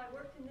 years ago, I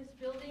worked in this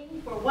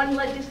building for one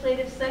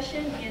legislative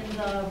session in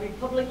the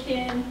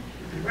Republican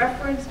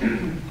Reference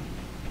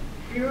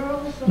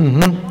Bureau.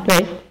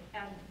 Right.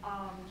 And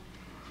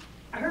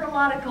I heard a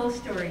lot of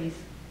ghost stories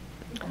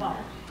about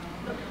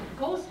the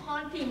ghosts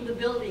haunting the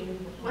building.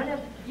 What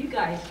have you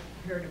guys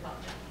heard about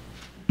that?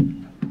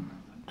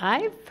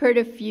 I've heard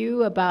a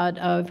few about,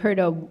 I've heard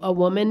a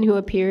woman who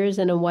appears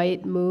in a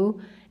white moo,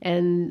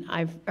 and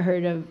I've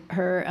heard of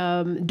her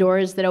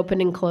doors that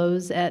open and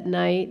close at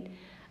night.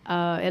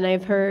 And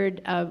I've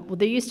heard, well,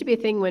 there used to be a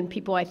thing when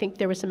people, I think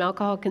there was some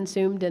alcohol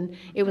consumed and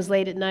it was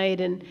late at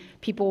night and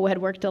people had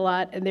worked a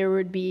lot, and there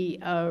would be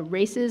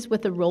races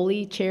with the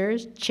rolly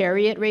chairs,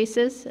 chariot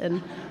races,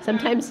 and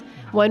sometimes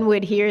one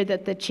would hear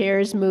that the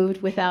chairs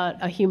moved without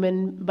a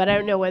human, but I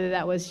don't know whether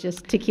that was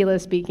just tequila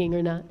speaking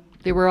or not.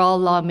 They were all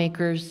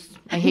lawmakers.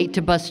 I hate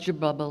to bust your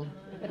bubble.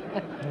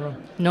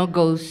 No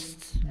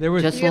ghosts, just Do you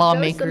have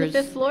lawmakers. ghosts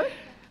on the 5th floor?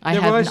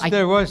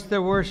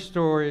 There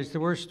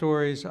were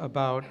stories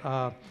about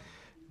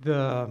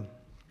the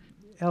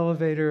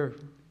elevator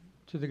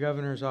to the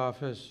governor's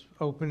office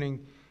opening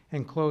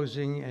and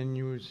closing, and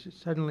you would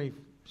suddenly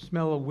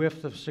smell a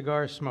whiff of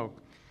cigar smoke.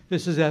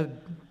 This is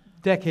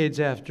decades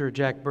after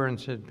Jack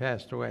Burns had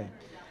passed away.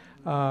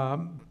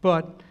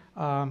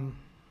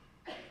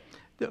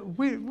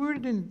 We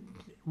didn't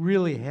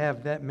really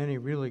have that many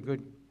really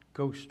good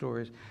ghost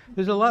stories.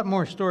 There's a lot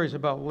more stories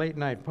about late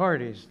night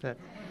parties that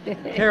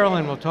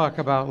Carolyn will talk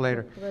about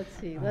later. Let's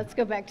see. Let's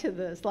go back to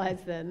the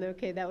slides then.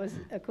 Okay, that was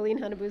Colleen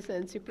Hanabusa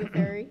and Super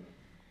Ferry.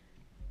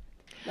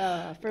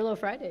 Furlough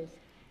Fridays.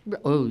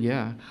 Oh,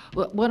 yeah.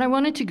 What I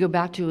wanted to go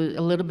back to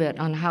a little bit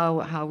on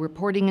how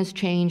reporting has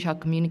changed, how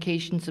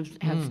communications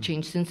have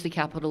changed since the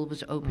Capitol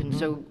was open.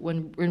 So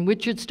when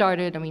Richard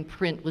started, I mean,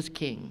 print was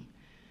king.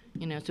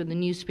 You know, so the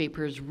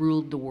newspapers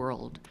ruled the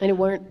world. And it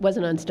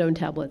wasn't on stone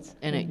tablets.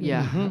 And it,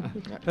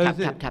 tap,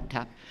 tap, tap,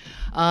 tap.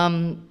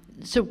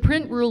 So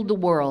print ruled the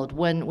world.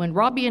 When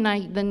Robbie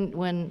and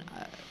when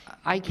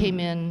I came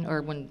in,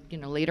 or when,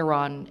 later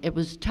on, it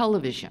was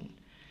television.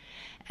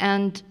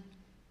 And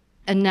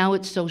And now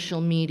it's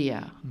social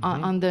media.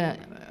 On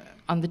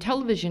the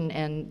television,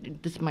 and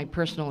this is my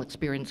personal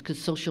experience, because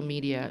social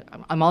media,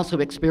 I'm also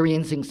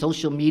experiencing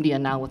social media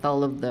now with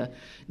all of the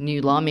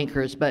new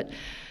lawmakers, but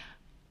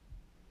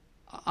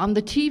on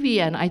the TV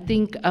end, I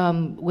think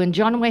when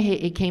John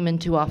Waihee came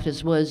into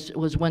office was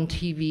when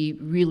TV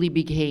really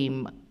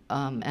became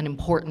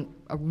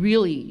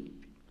really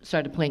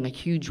started playing a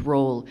huge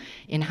role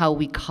in how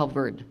we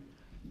covered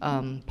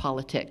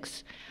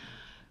politics.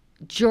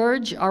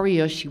 George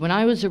Ariyoshi, when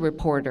I was a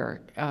reporter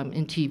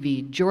in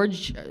TV,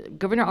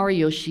 Governor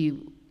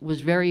Ariyoshi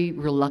was very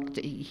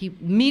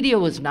reluctant. Media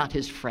was not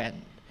his friend.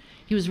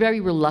 He was very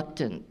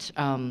reluctant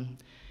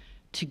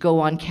to go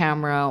on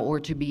camera or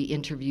to be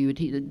interviewed.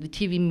 The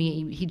TV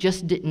media, he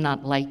just did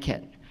not like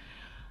it.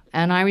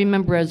 And I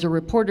remember as a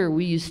reporter,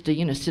 we used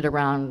to, sit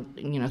around,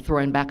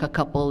 throwing back a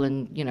couple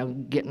and,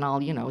 getting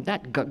all,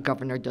 that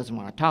governor doesn't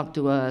want to talk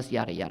to us,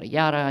 yada, yada,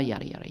 yada,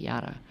 yada, yada,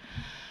 yada.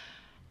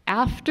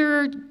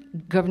 After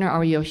Governor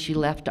Ariyoshi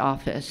left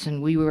office,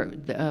 and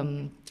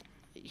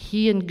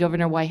he and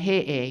Governor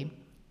Waihee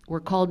were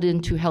called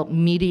in to help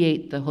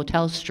mediate the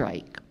hotel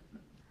strike.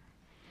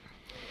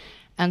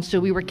 And so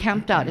we were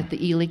camped out at the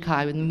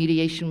Ilikai when the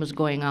mediation was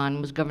going on.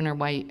 It was Governor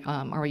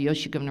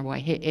Ariyoshi, Governor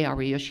Waihee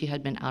Ariyoshi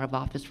had been out of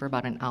office for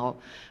about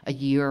a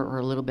year or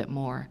a little bit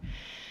more.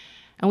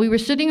 And we were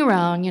sitting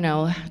around,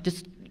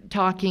 just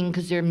talking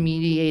because they're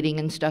mediating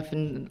and stuff,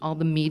 and all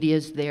the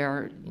media's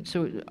there,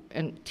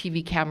 and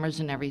TV cameras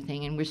and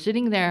everything. And we're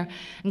sitting there,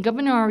 and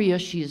Governor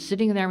Ariyoshi is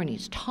sitting there, and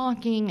he's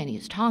talking, and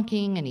he's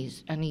talking, and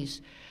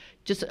he's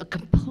just a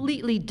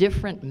completely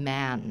different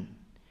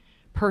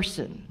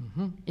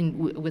person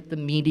with the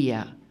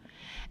media.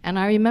 And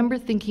I remember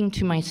thinking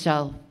to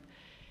myself,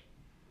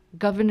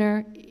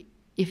 Governor,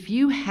 if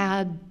you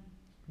had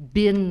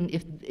been,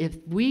 if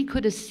we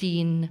could have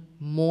seen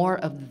more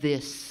of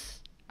this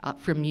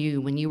from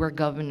you when you were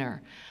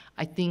governor,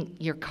 I think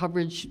your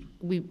coverage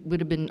would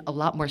have been a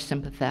lot more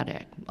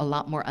sympathetic, a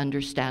lot more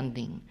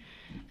understanding.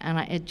 And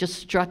it just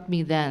struck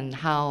me then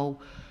how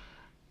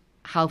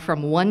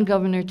from one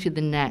governor to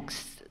the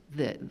next,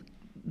 the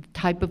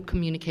type of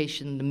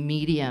communication, the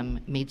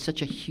medium made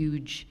such a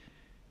huge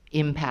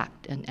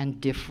impact and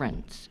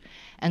difference.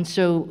 And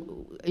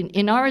so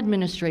in our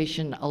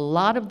administration, a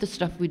lot of the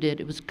stuff we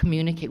did, it was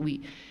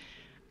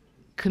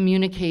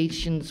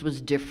communications was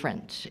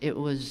different. It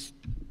was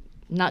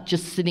not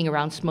just sitting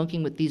around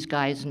smoking with these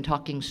guys and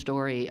talking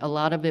story. A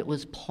lot of it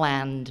was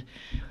planned,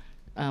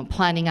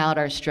 planning out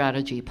our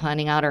strategy,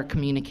 planning out our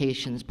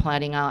communications,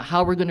 planning out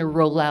how we're going to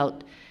roll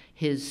out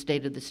his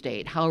state of the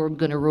state, how are we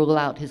going to roll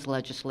out his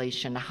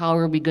legislation, how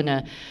are we going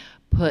to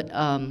put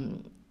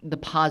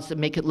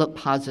make it look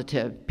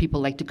positive.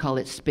 People like to call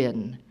it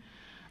spin.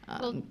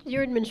 Well,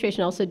 your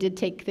administration also did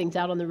take things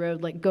out on the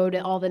road, like go to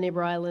all the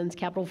neighbor islands,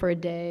 capital for a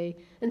day,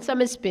 and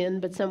some is spin,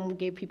 but some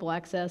gave people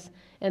access.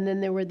 And then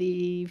there were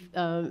the,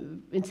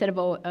 instead of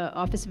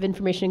Office of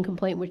Information and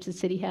Complaint, which the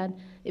city had,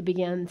 it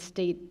began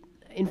state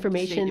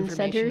information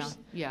centers,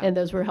 and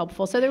those were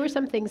helpful. So there were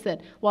some things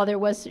that, while there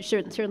was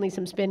certainly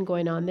some spin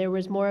going on, there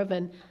was more of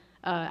an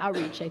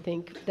outreach, I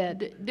think,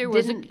 that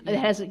it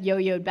has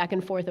yo-yoed back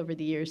and forth over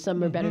the years.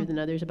 Some are better than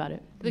others about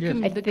it.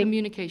 The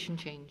communication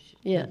changed.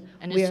 Yeah.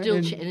 And it's still,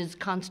 it is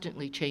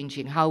constantly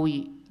changing. How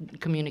we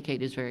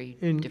communicate is very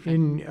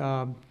different.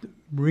 In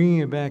bringing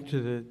it back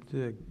to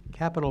the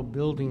Capitol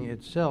building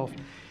itself,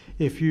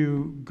 if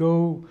you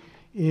go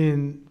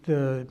in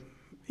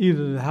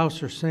either the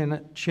House or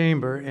Senate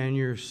chamber and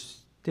you're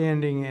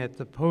standing at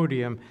the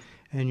podium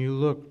and you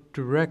look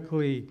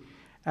directly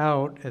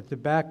out at the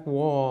back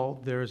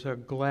wall, there's a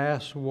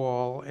glass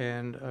wall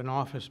and an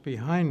office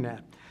behind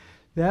that.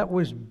 That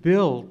was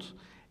built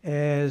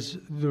as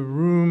the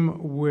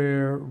room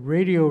where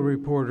radio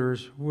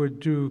reporters would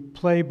do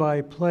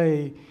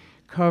play-by-play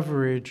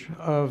coverage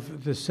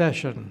of the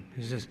session.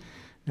 He says,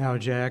 now,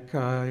 Jack,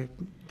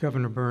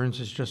 Governor Burns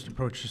has just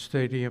approached the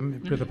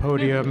stadium to the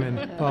podium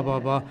and blah, blah,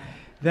 blah.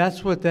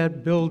 That's what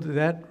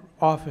that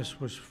office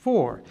was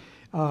for.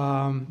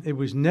 It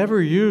was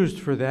never used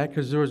for that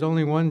because there was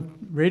only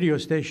one radio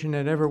station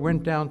that ever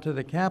went down to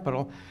the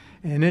Capitol,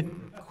 and it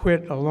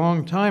quit a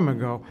long time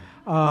ago.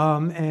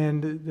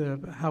 And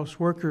the House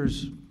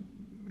workers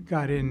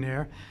got in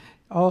there.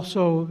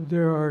 Also,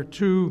 there are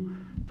two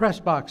press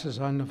boxes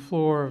on the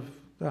floor of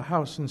the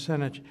House and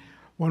Senate.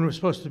 One was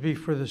supposed to be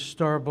for the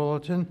Star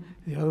Bulletin.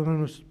 The other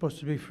one was supposed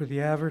to be for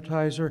the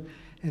advertiser.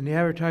 And the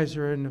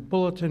advertiser and the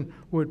bulletin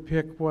would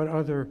pick what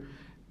other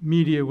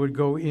media would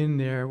go in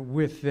there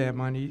with them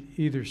on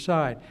either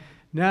side.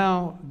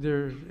 Now,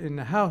 in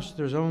the House,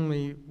 there's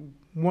only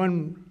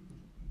one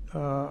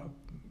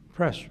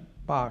press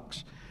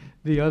box.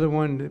 The other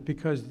one,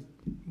 because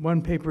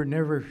one paper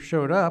never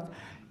showed up,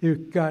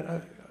 it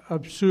got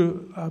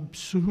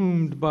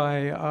subsumed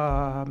by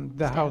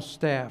the House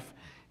staff.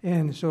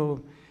 And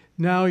so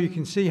now you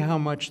can see how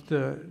much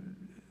the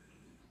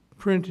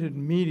printed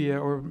media,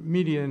 or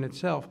media in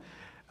itself,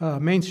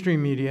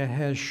 mainstream media,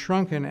 has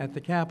shrunken at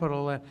the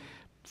Capitol.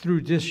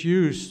 Through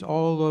disuse,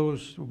 all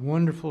those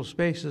wonderful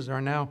spaces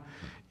are now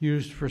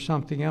used for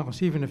something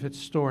else, even if it's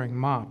storing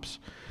mops.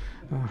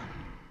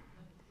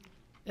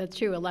 That's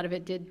true. A lot of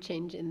it did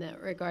change in that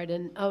regard.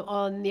 And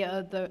on the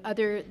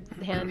other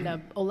hand,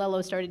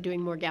 Olelo started doing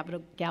more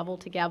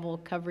gavel-to-gavel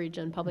coverage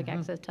on public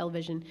access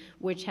television,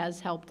 which has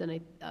helped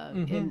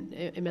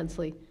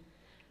immensely.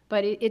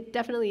 But it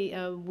definitely,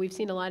 we've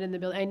seen a lot in the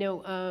building. I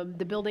know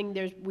the building,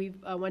 we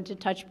want to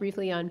touch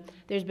briefly on,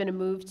 there's been a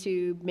move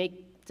to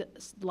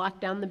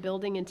lock down the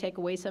building and take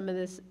away some of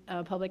this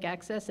public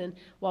access. And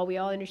while we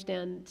all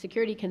understand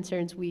security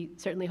concerns, we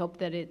certainly hope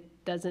that it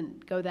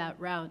doesn't go that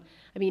route.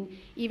 I mean,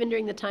 even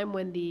during the time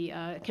when the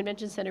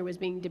convention center was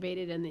being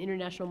debated and the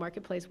international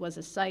marketplace was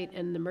a site,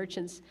 and the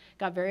merchants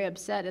got very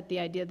upset at the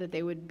idea that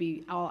they would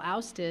be all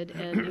ousted,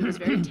 and it was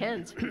very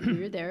tense. We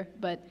were there,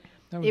 but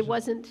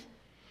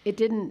it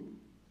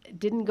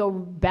didn't go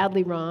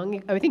badly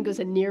wrong. I think it was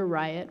a near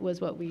riot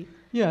was what we.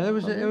 Yeah, it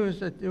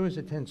was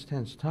a tense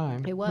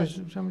time. It was.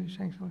 Somebody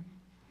saying something?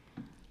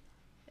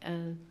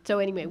 So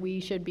anyway, we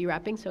should be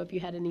wrapping. So if you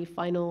had any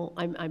final,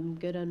 I'm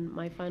good on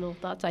my final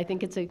thoughts. I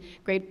think it's a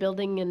great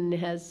building and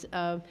has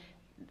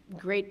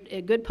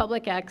good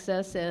public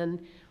access, and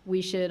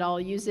we should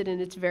all use it in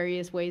its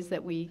various ways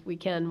that we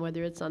can,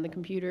 whether it's on the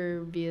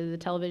computer, via the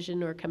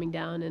television, or coming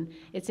down. And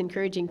it's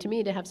encouraging to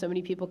me to have so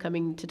many people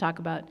coming to talk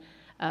about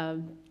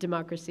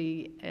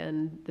democracy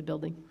and the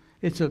building.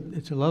 It's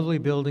a lovely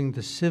building.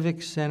 The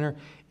Civic Center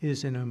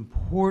is an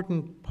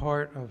important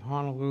part of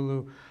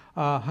Honolulu.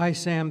 Hi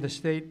Sam, the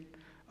State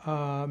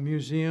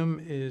Museum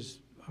is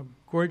a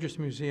gorgeous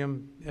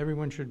museum.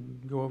 Everyone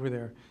should go over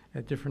there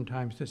at different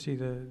times to see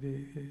the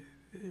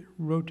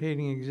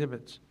rotating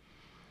exhibits.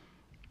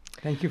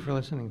 Thank you for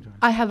listening to us.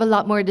 I have a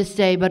lot more to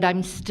say, but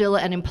I'm still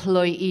an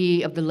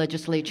employee of the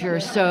legislature,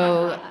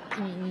 so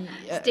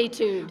stay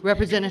tuned.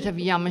 Representative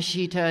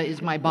Yamashita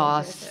is my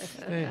boss.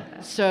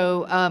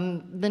 So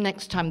the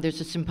next time there's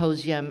a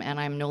symposium and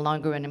I'm no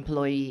longer an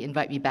employee,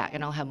 invite me back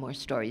and I'll have more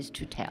stories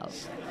to tell.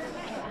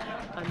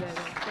 Thank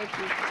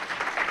you.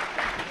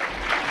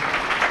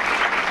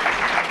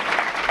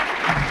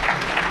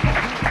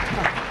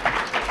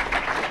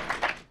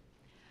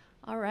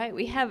 All right,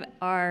 we have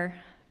our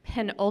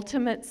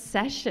penultimate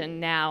session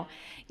now.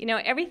 You know,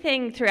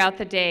 everything throughout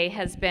the day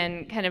has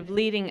been kind of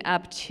leading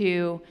up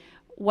to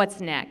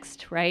what's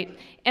next, right?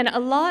 And a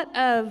lot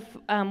of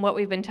what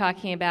we've been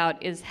talking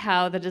about is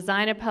how the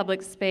design of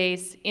public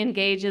space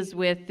engages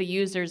with the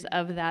users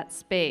of that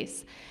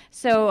space.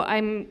 So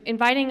I'm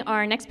inviting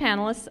our next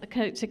panelists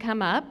to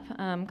come up,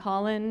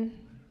 Colin,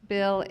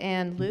 Bill,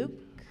 and Luke,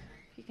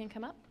 if you can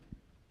come up.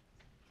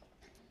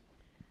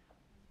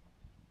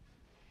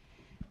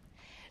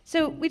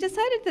 So we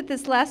decided that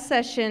this last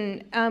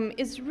session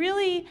is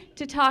really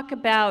to talk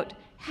about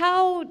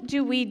how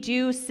do we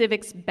do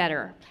civics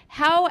better?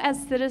 How,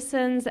 as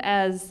citizens,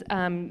 as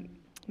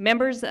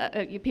members,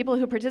 people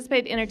who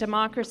participate in a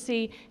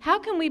democracy, how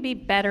can we be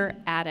better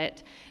at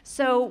it?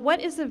 So what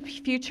is the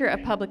future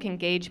of public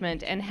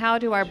engagement, and how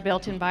do our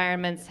built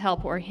environments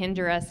help or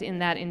hinder us in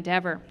that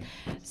endeavor?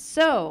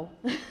 So,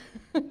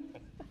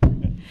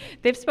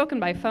 they've spoken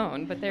by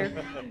phone, but they're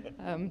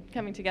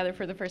coming together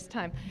for the first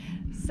time.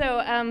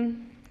 So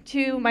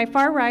to my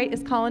far right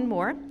is Colin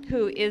Moore,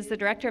 who is the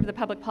director of the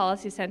Public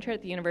Policy Center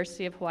at the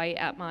University of Hawaii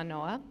at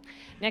Manoa.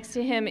 Next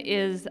to him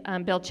is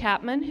Bill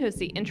Chapman, who is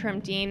the interim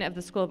dean of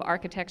the School of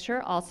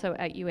Architecture, also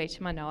at UH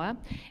Manoa.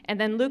 And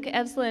then Luke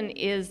Evslin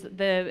is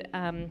the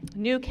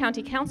new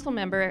county council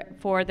member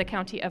for the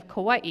county of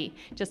Kauai,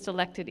 just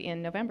elected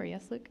in November.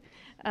 Yes, Luke?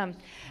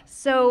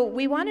 So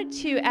we wanted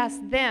to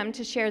ask them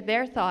to share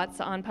their thoughts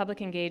on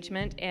public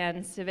engagement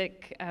and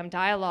civic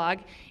dialogue,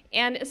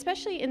 and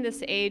especially in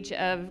this age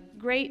of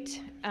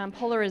great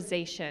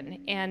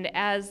polarization, and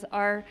as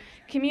our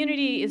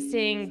community is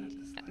seeing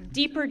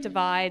deeper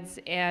divides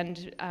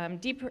and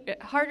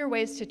harder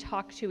ways to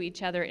talk to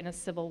each other in a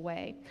civil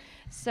way.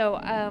 So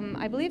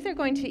I believe they're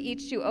going to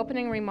each do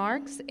opening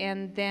remarks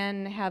and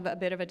then have a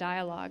bit of a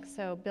dialogue.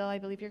 So Bill, I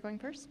believe you're going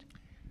first.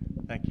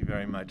 Thank you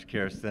very much,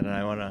 Kirsten.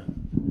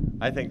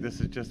 And I think this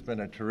has just been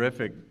a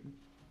terrific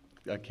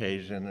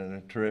occasion and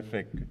a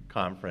terrific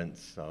conference.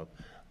 So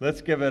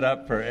let's give it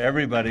up for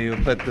everybody who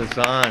put this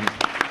on.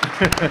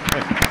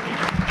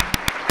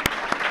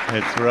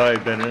 It's really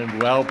been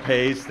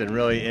well-paced and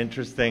really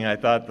interesting. I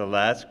thought the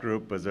last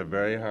group was a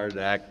very hard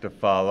act to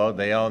follow.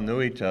 They all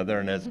knew each other,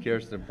 and as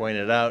Kirsten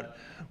pointed out,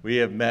 we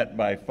have met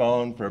by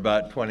phone for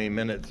about 20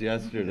 minutes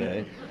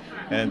yesterday.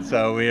 And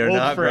so we are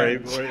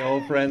we're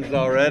old friends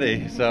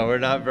already, so we're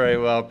not very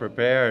well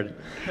prepared.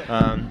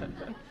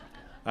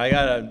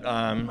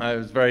 I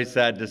was very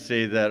sad to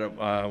see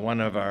that one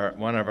of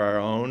our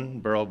own,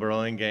 Burl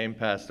Burlingame,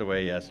 passed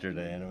away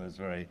yesterday, and I was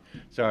very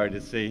sorry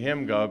to see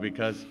him go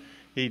because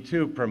he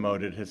too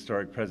promoted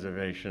historic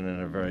preservation in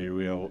a very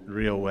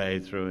real way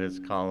through his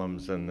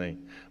columns in the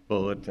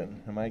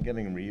bulletin. Am I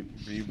getting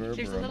reverb?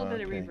 There's a little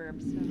bit of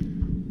reverb.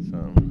 So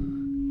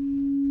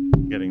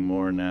getting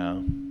more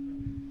now.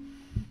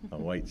 A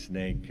White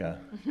Snake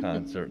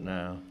concert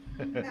now.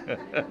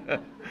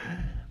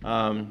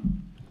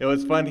 It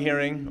was fun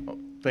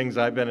hearing things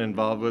I've been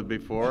involved with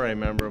before. I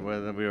remember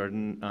when we were,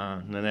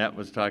 Nanette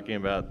was talking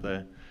about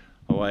the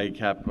Hawaii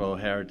Capital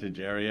Heritage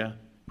Area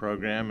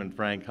program, and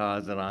Frank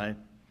Haas and I,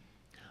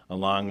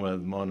 along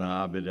with Mona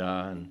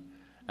Abida and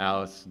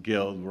Alice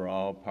Guild, were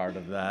all part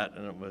of that,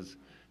 and it was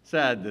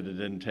sad that it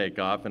didn't take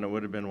off, and it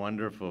would have been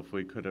wonderful if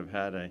we could have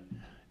had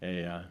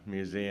a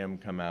museum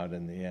come out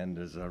in the end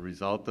as a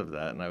result of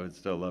that, and I would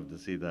still love to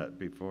see that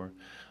before.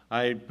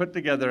 I put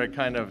together a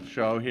kind of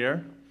show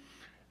here.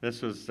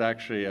 This was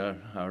actually a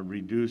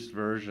reduced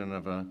version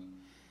of a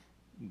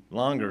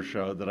longer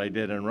show that I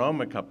did in Rome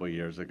a couple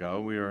years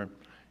ago. It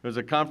was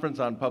a conference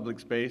on public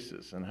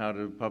spaces and how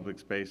do public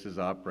spaces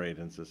operate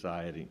in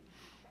society.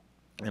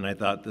 And I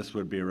thought this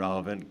would be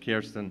relevant.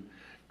 Kirsten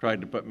tried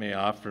to put me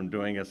off from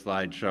doing a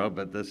slideshow,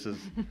 but this is,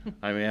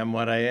 I am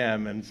what I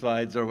am, and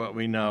slides are what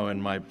we know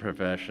in my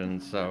profession.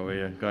 So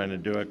we are going to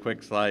do a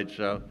quick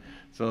slideshow.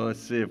 So let's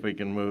see if we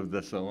can move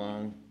this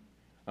along.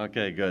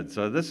 Okay, good.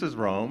 So this is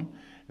Rome,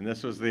 and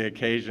this was the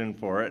occasion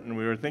for it, and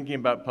we were thinking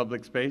about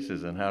public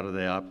spaces and how do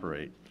they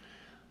operate.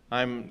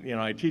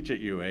 I teach at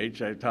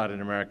UH. I taught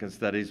in American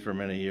Studies for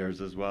many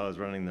years, as well as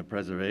running the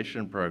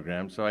preservation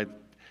program. So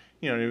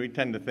we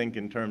tend to think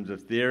in terms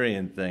of theory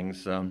and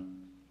things.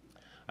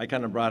 I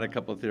kind of brought a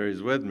couple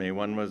theories with me.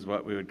 One was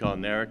what we would call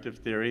narrative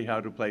theory. How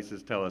do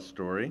places tell a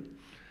story?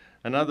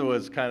 Another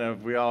was kind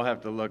of, we all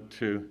have to look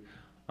to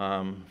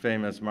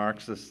famous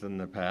Marxists in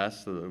the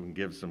past so that we can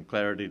give some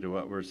clarity to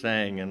what we're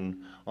saying.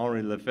 And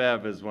Henri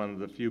Lefebvre is one of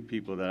the few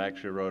people that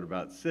actually wrote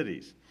about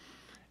cities.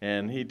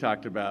 And he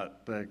talked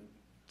about the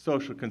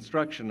social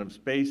construction of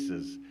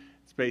spaces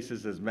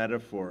as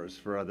metaphors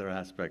for other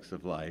aspects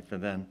of life.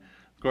 And then,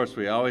 of course,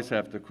 we always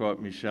have to quote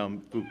Michel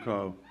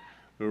Foucault,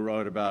 who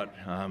wrote about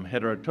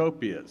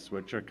heterotopias,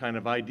 which are kind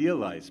of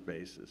idealized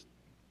spaces,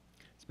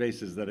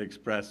 spaces that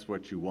express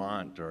what you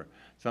want or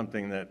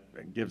something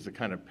that gives a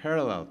kind of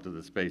parallel to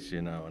the space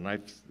you know. And I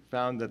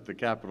found that the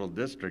Capital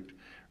District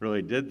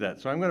really did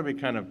that. So I'm going to be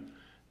kind of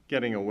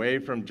getting away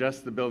from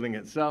just the building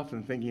itself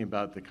and thinking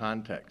about the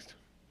context.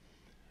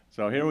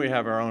 So here we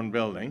have our own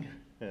building,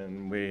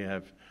 and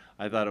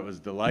I thought it was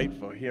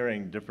delightful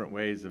hearing different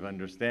ways of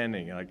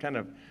understanding. And I kind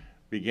of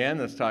began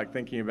this talk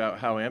thinking about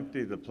how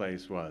empty the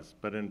place was.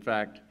 But in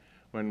fact,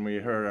 when we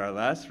heard our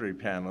last three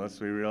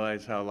panelists, we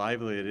realized how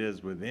lively it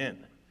is within.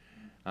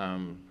 I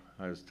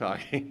was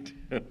talking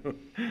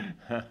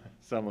to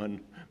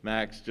someone,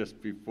 Max,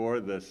 just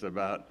before this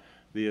about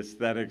the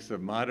aesthetics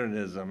of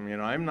modernism.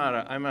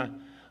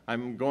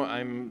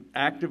 I'm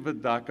active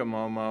with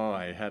Dakamomo.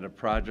 I had a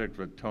project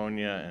with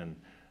Tonya and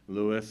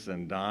Louis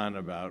and Don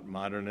about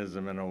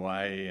modernism in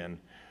Hawaii,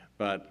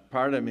 but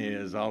part of me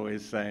is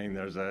always saying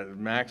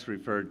Max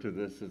referred to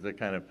this as a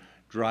kind of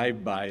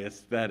drive-by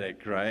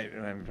aesthetic, right?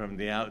 And from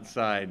the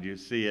outside, you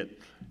see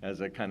it as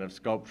a kind of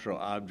sculptural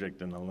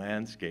object in the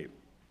landscape,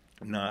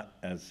 not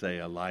as, say,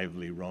 a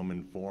lively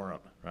Roman forum,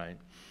 right?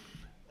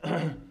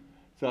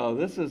 So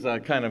this is a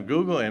kind of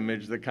Google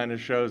image that kind of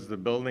shows the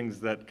buildings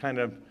that kind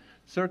of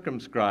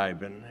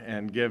circumscribe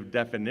and give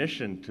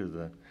definition to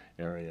the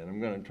area. And I'm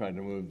going to try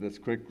to move this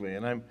quickly.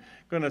 And I'm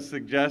going to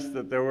suggest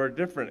that there were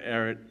different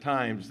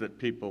times that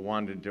people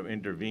wanted to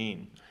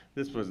intervene.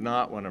 This was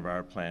not one of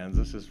our plans.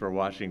 This is for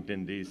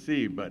Washington,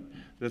 D.C. But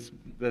this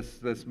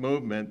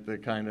movement, the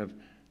kind of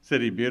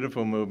City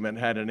Beautiful movement,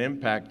 had an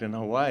impact in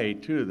Hawaii,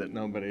 too, that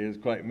nobody has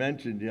quite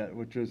mentioned yet,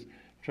 which was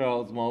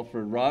Charles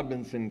Mulford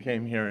Robinson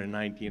came here in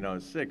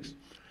 1906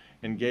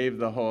 and gave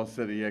the whole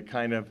city a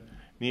kind of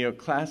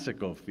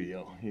neoclassical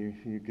feel.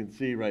 You can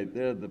see right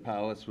there the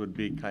palace would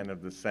be kind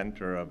of the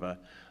center of a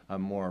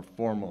more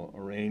formal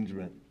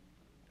arrangement.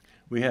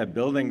 We have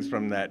buildings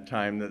from that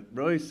time that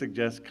really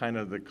suggest kind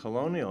of the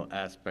colonial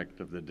aspect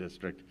of the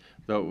district,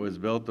 though it was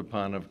built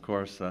upon, of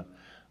course,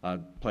 a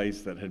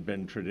place that had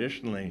been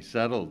traditionally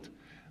settled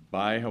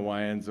by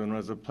Hawaiians and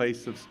was a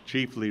place of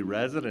chiefly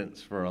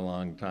residence for a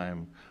long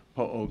time,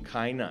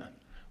 Po'okaina,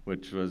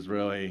 which was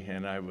really,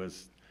 and I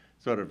was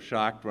sort of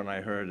shocked when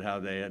I heard how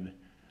they had,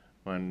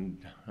 when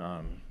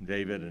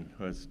David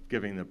was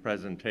giving the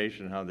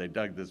presentation, how they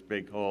dug this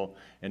big hole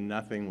and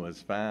nothing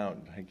was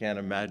found. I can't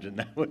imagine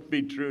that would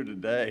be true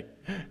today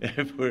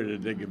if we were to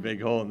dig a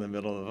big hole in the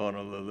middle of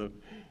Honolulu.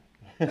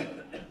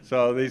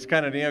 So these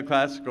kind of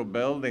neoclassical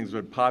buildings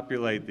would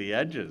populate the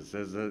edges.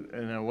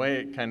 In a way,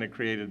 it kind of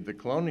created the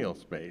colonial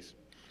space.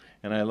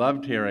 And I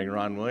loved hearing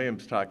Ron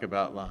Williams talk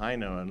about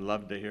Lahaina and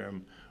loved to hear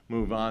him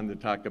move on to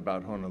talk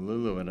about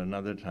Honolulu at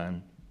another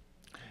time.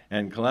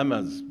 And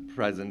Kalema's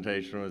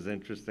presentation was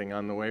interesting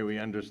on the way we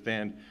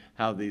understand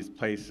how these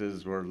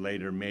places were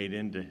later made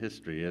into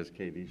history, as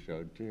Katie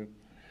showed too.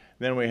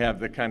 Then we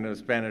have the kind of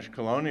Spanish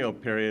colonial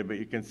period, but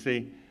you can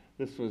see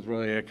this was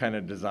really a kind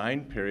of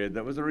design period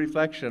that was a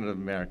reflection of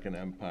American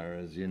empire,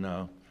 as you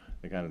know,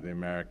 the kind of the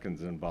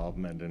Americans'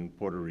 involvement in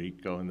Puerto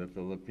Rico and the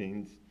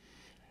Philippines.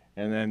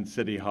 And then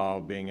City Hall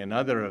being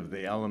another of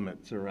the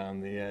elements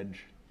around the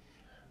edge.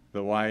 The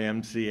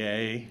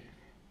YMCA,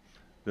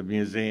 the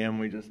museum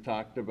we just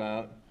talked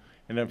about,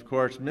 and of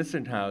course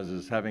mission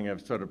houses having a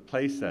sort of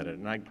place at it.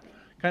 And I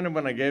kind of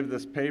when I gave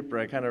this paper,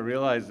 I kind of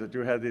realized that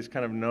you had these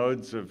kind of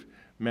nodes of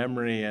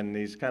memory and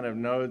these kind of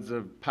nodes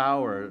of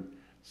power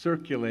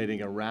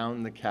circulating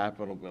around the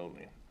Capitol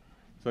building.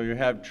 So you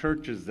have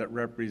churches that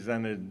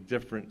represented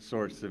different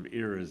sorts of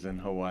eras in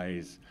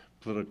Hawaii's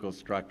political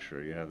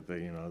structure. You have the,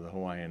 the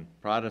Hawaiian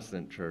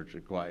Protestant Church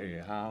at Kauai,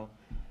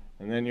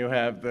 and then you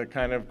have the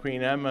kind of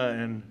Queen Emma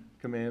and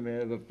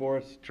Kamehameha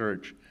IV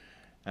Church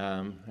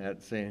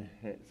at St.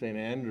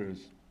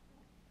 Andrews.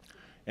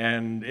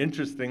 And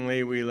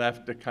interestingly, we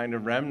left a kind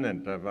of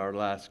remnant of our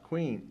last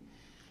queen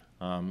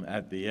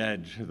at the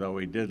edge, though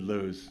we did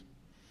lose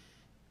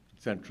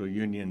Central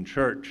Union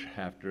Church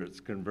after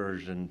its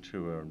conversion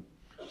to a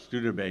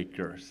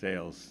Studebaker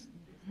sales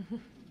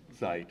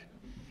site.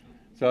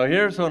 So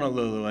here's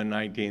Honolulu in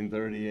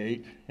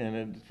 1938, and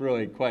it's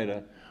really quite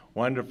a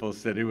wonderful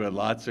city with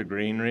lots of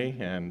greenery,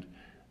 and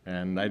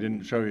I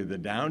didn't show you the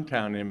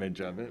downtown image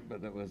of it,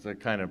 but it was a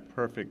kind of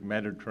perfect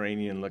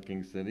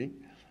Mediterranean-looking city.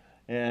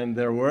 And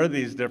there were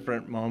these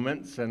different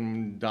moments,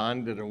 and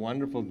Don did a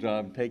wonderful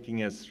job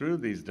taking us through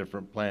these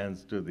different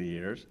plans through the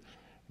years.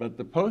 But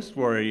the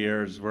post-war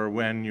years were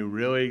when you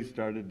really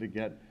started to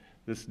get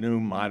this new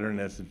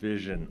modernist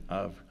vision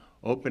of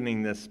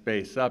opening this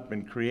space up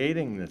and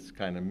creating this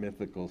kind of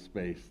mythical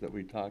space that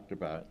we talked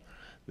about,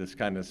 this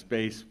kind of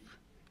space,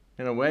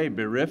 in a way,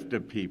 bereft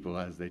of people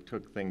as they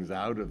took things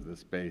out of the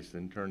space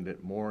and turned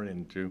it more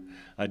into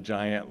a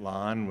giant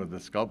lawn with a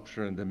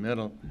sculpture in the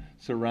middle,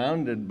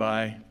 surrounded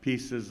by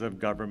pieces of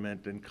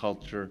government and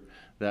culture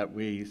that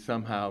we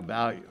somehow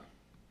value.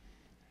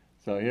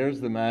 So here's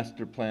the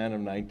master plan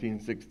of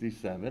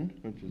 1967,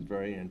 which is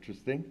very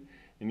interesting.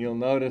 And you'll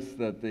notice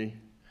that the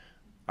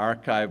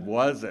archive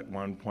was at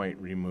one point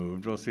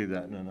removed. We'll see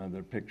that in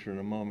another picture in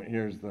a moment.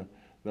 Here's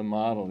the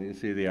model. You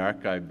see the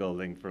archive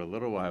building for a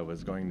little while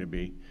was going to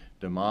be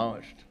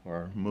demolished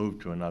or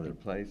moved to another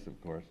place, of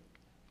course.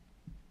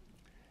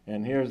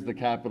 And here's the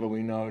Capitol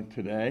we know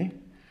today.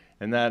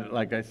 And that,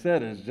 like I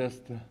said, is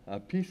just a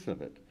piece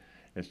of it.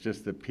 It's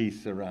just a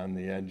piece around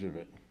the edge of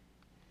it.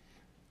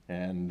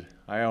 And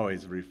I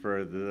always refer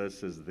to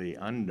this as the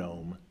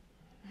undome.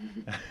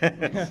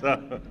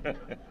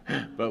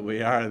 But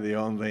we are the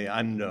only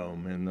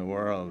undome in the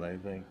world, I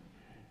think.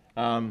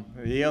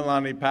 The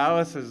Iolani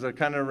Palace is a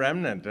kind of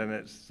remnant, and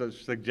it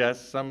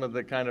suggests some of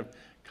the kind of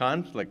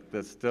conflict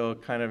that's still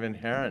kind of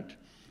inherent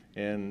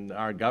in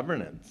our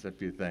governance,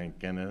 if you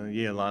think. And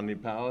the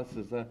Iolani Palace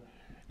is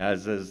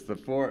as is the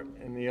fort.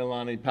 And the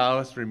Iolani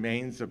Palace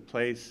remains a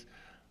place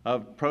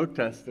of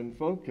protest and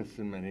focus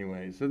in many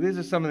ways. So these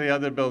are some of the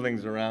other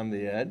buildings around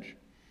the edge.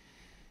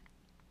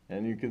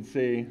 And you can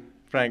see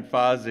Frank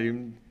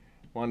Fozzi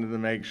wanted to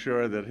make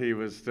sure that he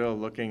was still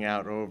looking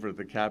out over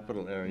the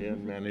Capitol area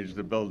and managed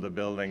to build a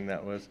building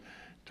that was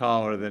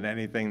taller than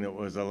anything that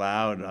was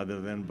allowed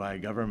other than by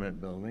government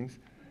buildings.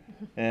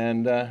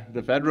 And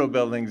the federal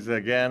buildings,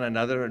 again,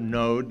 another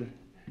node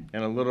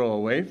and a little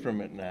away from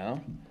it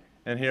now.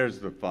 And here's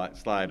the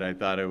slide I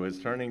thought I was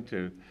turning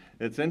to.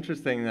 It's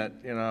interesting that,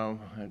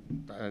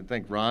 I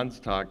think Ron's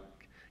talk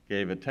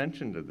gave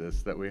attention to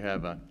this, that we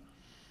have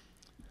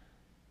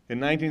in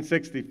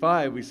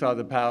 1965, we saw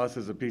the palace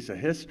as a piece of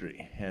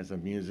history, as a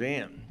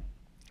museum.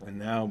 And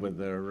now with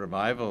the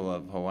revival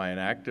of Hawaiian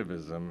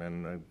activism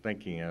and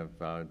thinking of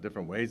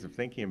different ways of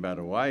thinking about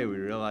Hawaii, we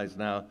realize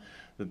now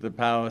that the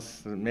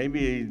palace,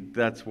 maybe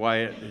that's why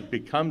it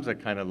becomes a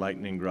kind of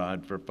lightning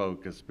rod for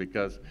focus,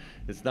 because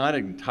it's not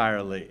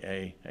entirely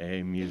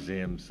a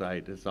museum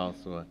site. It's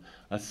also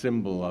a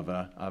symbol of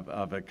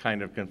a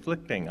kind of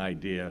conflicting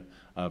idea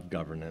of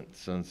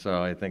governance. And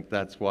so I think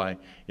that's why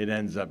it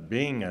ends up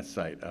being a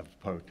site of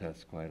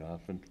protest quite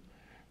often.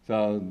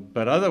 So,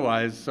 but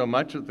otherwise, so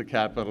much of the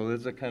Capitol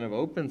is a kind of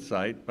open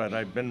site, but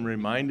I've been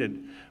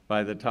reminded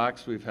by the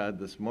talks we've had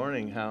this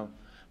morning how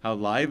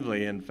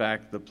lively, in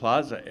fact, the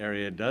plaza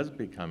area does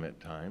become at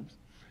times,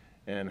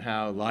 and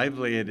how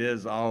lively it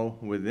is all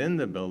within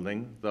the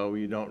building, though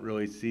you don't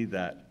really see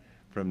that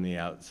from the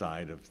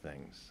outside of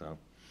things. So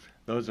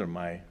those are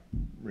my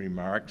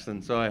remarks,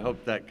 and so I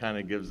hope that kind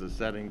of gives a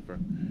setting for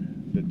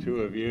the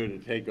two of you to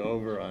take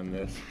over on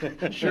this.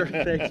 Sure,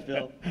 thanks,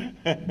 Bill.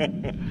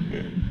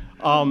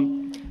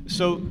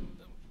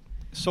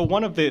 So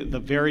one of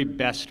the very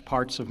best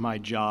parts of my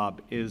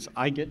job is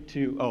I get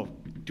to,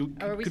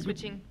 Are we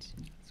switching?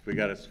 We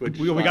got to switch.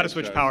 We got to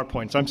switch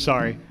PowerPoints. I'm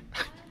sorry.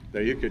 So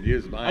you could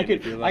use mine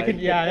if you like.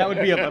 Yeah, that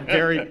would be a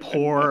very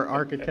poor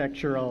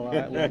architectural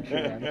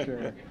lecture, I'm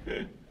sure.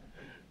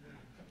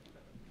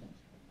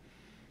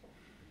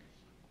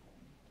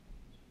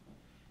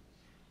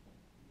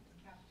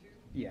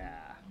 Yeah.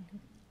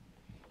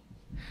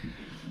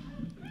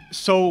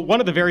 So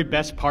one of the very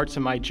best parts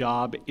of my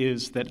job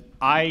is that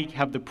I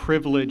have the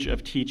privilege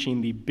of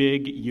teaching the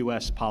big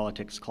U.S.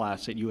 politics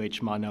class at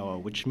UH Manoa,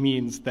 which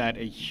means that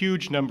a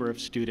huge number of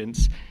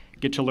students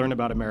get to learn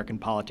about American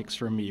politics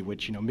from me,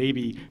 which may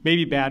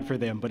be bad for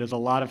them, but is a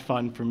lot of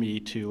fun for me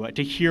to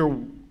hear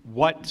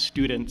what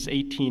students,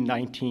 18,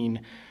 19,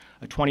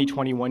 20,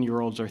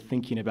 21-year-olds are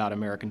thinking about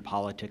American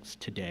politics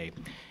today.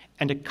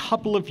 And a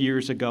couple of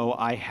years ago,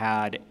 I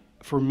had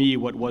for me,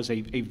 what was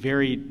a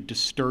very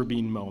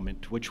disturbing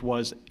moment, which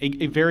was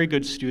a very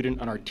good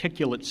student, an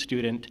articulate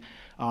student.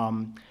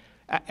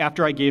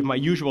 After I gave my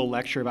usual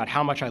lecture about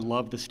how much I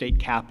love the state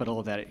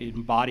capitol, that it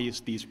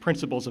embodies these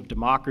principles of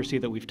democracy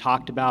that we've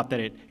talked about, that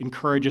it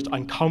encourages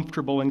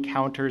uncomfortable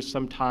encounters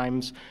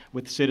sometimes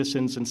with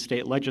citizens and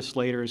state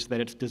legislators, that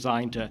it's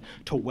designed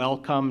to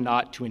welcome,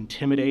 not to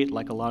intimidate,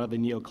 like a lot of the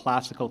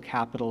neoclassical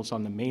capitals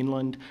on the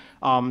mainland,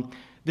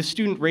 the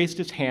student raised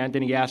his hand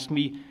and he asked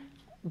me,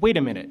 wait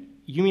a minute,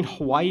 you mean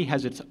Hawaii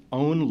has its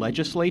own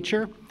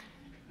legislature?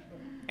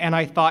 And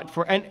I thought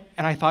for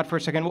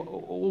a second,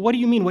 what do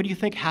you mean? What do you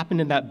think happened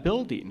in that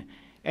building?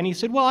 And he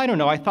said, well, I don't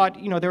know. I thought,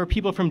 there were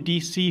people from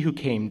DC who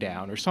came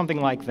down or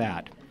something like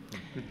that.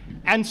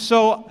 And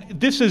so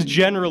this is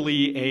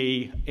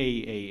generally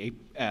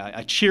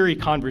a cheery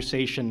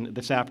conversation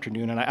this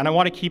afternoon, and I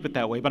want to keep it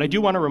that way. But I do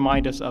want to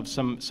remind us of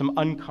some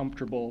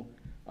uncomfortable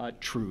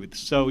truths.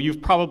 So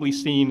you've probably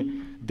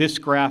seen this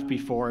graph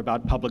before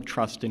about public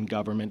trust in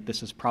government.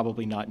 This is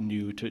probably not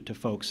new to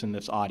folks in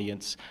this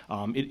audience.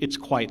 It's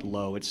quite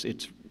low.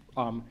 It's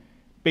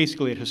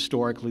basically at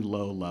historically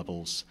low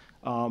levels.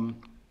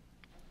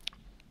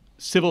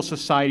 Civil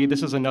society,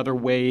 this is another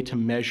way to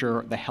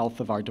measure the health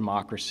of our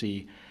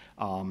democracy.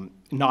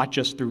 Not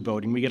just through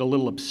voting. We get a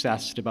little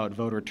obsessed about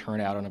voter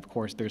turnout, and of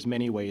course there's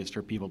many ways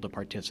for people to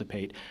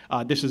participate.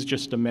 This is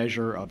just a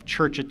measure of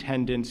church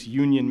attendance,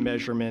 union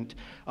measurement,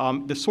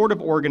 the sort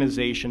of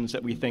organizations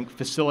that we think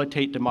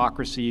facilitate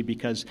democracy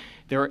because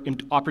there are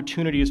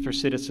opportunities for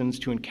citizens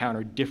to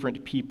encounter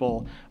different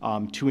people,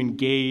 to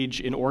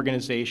engage in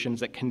organizations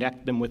that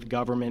connect them with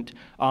government,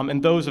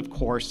 and those of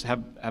course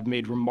have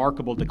made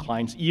remarkable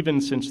declines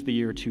even since the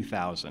year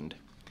 2000.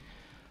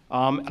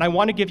 And I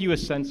want to give you a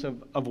sense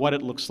of what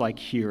it looks like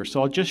here.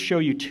 So I'll just show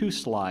you two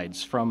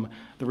slides from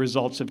the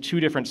results of two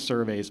different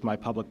surveys my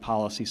Public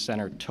Policy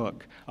Center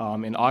took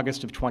in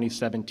August of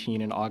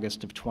 2017 and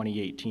August of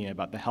 2018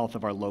 about the health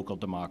of our local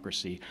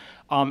democracy.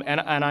 And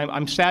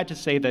I'm sad to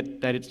say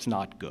that it's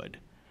not good.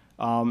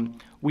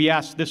 We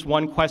asked this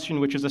one question,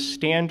 which is a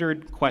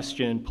standard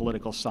question in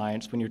political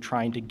science when you're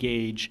trying to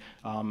gauge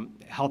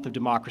health of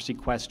democracy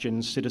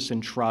questions,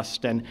 citizen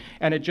trust, and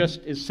it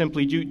just is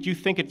simply, do you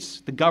think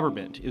it's the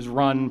government is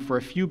run for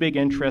a few big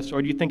interests,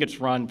 or do you think it's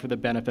run for the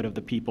benefit of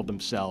the people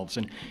themselves?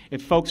 And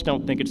if folks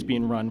don't think it's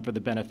being run for the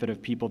benefit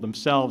of people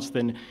themselves,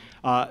 then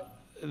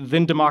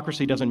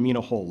democracy doesn't mean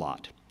a whole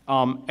lot.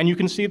 And you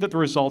can see that the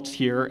results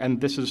here,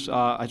 and this is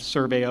a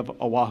survey of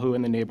Oahu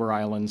and the neighbor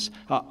islands,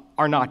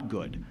 are not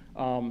good.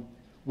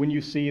 When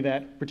you see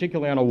that,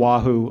 particularly on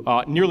Oahu,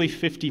 nearly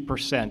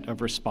 50%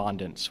 of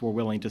respondents were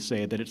willing to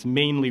say that it's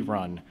mainly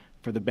run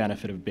for the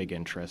benefit of big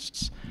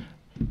interests.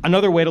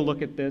 Another way to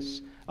look at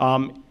this,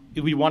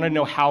 we want to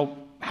know how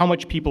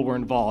much people were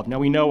involved. Now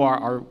we know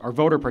our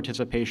voter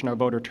participation, our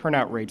voter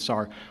turnout rates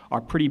are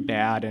pretty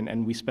bad,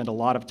 and we spend a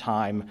lot of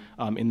time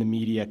in the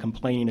media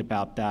complaining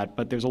about that,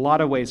 but there's a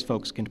lot of ways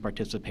folks can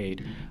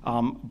participate.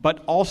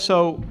 But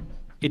also,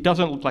 it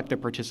doesn't look like they're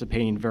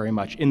participating very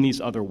much in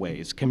these other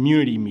ways: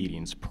 community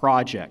meetings,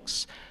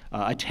 projects,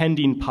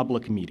 attending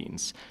public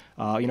meetings.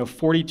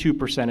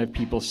 42% of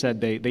people said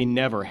they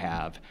never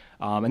have.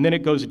 And then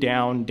it goes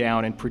down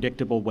in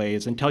predictable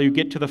ways until you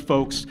get to the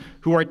folks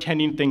who are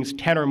attending things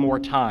 10 or more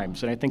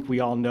times. And I think we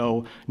all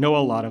know a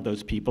lot of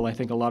those people. I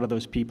think a lot of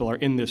those people are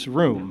in this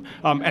room.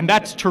 And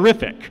that's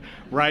terrific,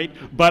 right?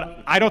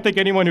 But I don't think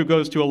anyone who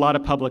goes to a lot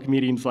of public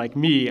meetings like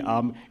me,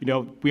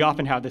 we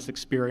often have this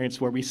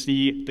experience where we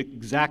see the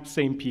exact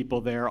same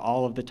people there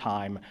all of the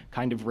time,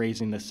 kind of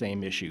raising the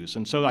same issues.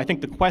 And so I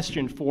think the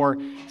question for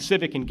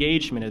civic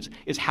engagement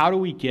is how do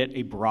we get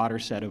a broader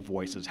set of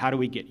voices? How do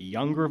we get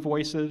younger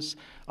voices?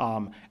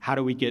 How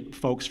do we get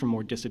folks from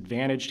more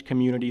disadvantaged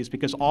communities?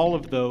 Because all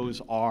of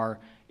those are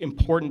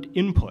important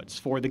inputs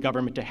for the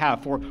government to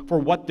have for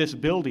what this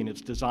building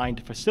is designed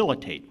to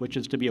facilitate, which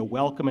is to be a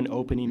welcome and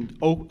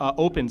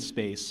open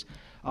space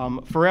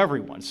for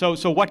everyone.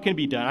 So what can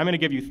be done? I'm going to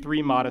give you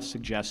three modest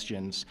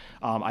suggestions.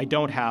 I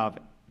don't have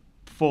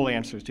full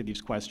answers to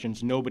these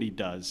questions. Nobody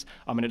does,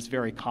 and it's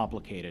very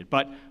complicated.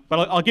 But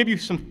I'll give you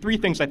three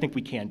things I think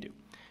we can do.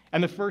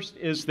 And the first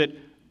is that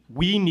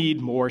we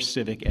need more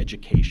civic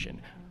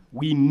education.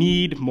 We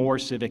need more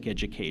civic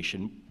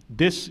education.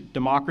 This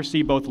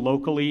democracy, both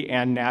locally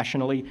and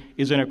nationally,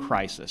 is in a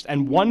crisis.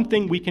 And one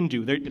thing we can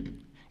do,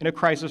 in a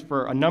crisis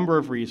for a number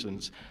of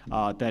reasons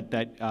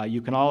that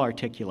you can all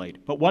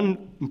articulate, but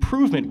one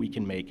improvement we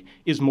can make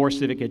is more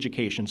civic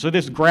education. So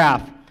this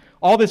graph,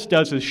 all this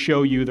does is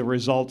show you the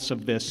results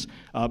of this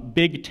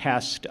big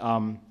test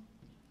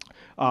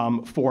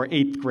for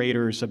 8th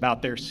graders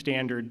about their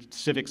standard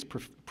civics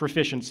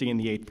proficiency in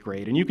the 8th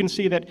grade. And you can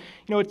see that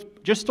it's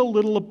just a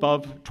little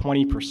above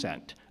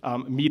 20%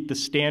 meet the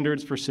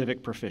standards for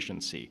civic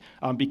proficiency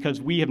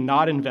because we have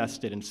not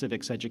invested in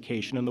civics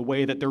education in the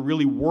way that there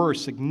really were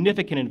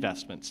significant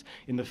investments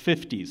in the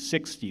 50s,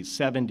 60s,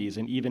 70s,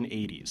 and even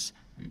 80s.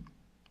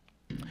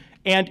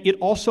 And it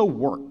also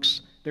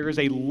works. There is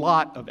a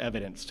lot of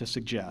evidence to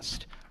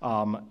suggest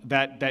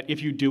that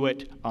if you do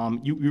it,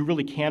 you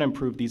really can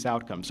improve these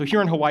outcomes. So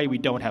here in Hawaii, we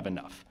don't have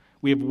enough.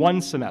 We have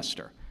 1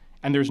 semester,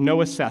 and there's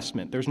no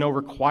assessment. There's no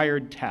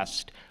required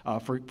test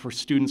for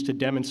students to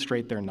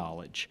demonstrate their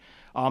knowledge.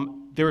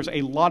 There's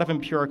a lot of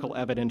empirical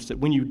evidence that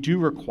when you do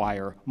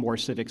require more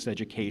civics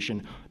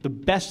education, the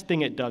best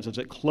thing it does is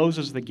it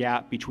closes the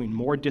gap between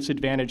more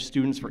disadvantaged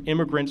students for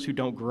immigrants who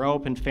don't grow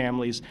up in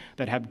families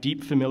that have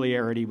deep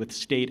familiarity with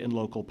state and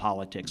local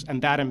politics,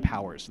 and that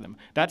empowers them.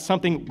 That's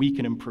something we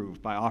can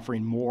improve by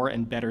offering more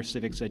and better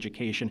civics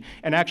education.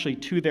 And actually,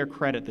 to their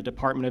credit, the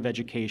Department of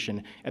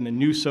Education and the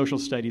new social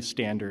studies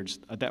standards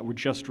that were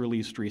just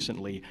released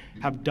recently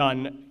have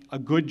done a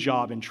good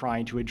job in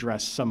trying to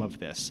address some of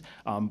this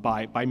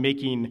by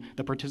making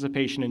the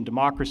participation in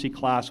democracy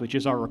class, which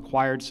is our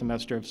required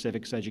semester of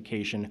civics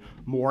education,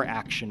 more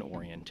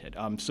action-oriented.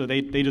 So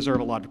they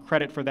deserve a lot of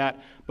credit for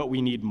that, but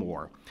we need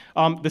more.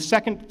 The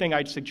second thing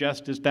I'd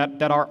suggest is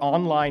that our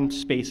online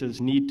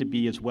spaces need to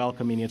be as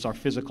welcoming as our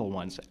physical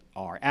ones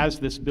are, as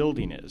this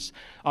building is.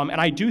 And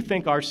I do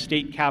think our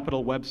state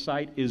capitol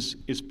website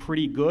is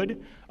pretty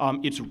good.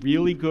 It's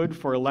really good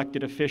for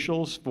elected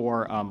officials,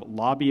 for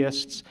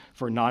lobbyists,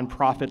 for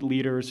nonprofit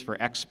leaders, for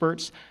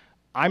experts.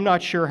 I'm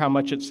not sure how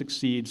much it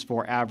succeeds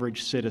for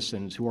average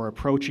citizens who are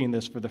approaching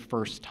this for the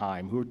first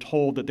time, who are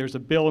told that there's a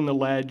bill in the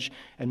ledge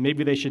and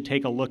maybe they should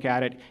take a look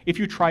at it. If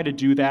you try to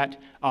do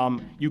that,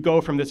 you go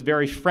from this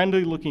very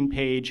friendly-looking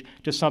page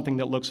to something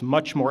that looks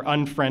much more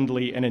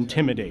unfriendly and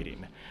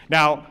intimidating.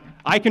 Now,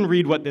 I can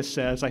read what this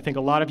says. I think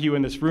a lot of you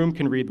in this room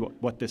can read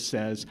what this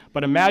says.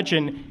 But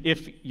imagine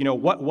if,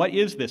 what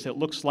is this? It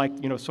looks like,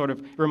 sort of,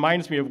 it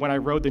reminds me of when I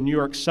rode the New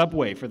York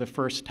subway for the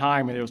first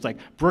time, and it was like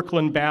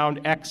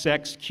Brooklyn-bound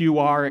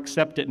XXQR,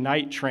 except at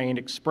night train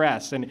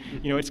express. And,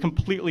 it's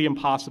completely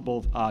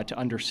impossible to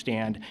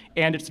understand,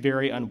 and it's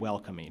very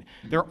unwelcoming.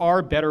 There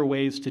are better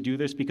ways to do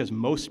this because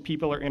most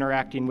people are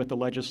interacting with the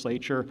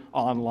legislature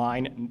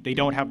online. They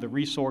don't have the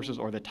resources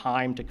or the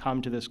time to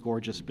come to this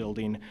gorgeous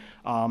building.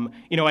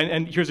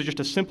 And here's just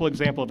a simple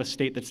example of a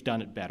state that's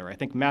done it better. I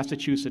think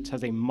Massachusetts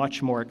has a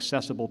much more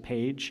accessible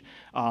page.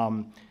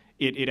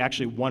 It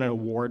actually won an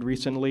award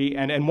recently,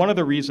 and one of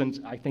the reasons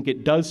I think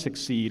it does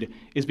succeed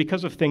is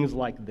because of things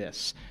like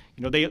this.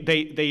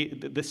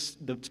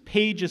 The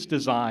page is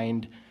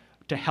designed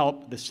to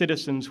help the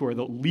citizens who are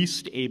the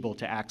least able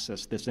to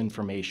access this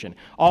information.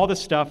 All the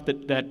stuff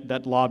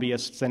that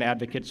lobbyists and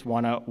advocates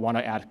want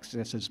to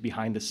access is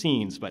behind the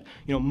scenes, but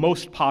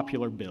most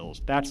popular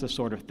bills, that's the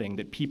sort of thing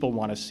that people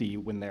want to see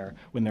when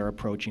they're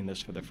approaching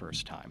this for the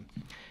first time.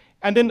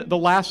 And then the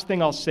last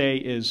thing I'll say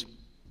is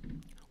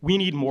we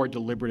need more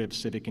deliberative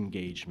civic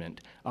engagement.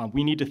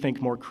 We need to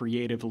think more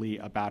creatively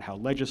about how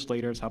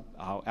legislators,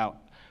 how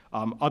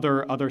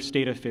other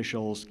state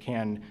officials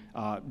can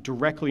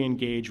directly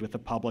engage with the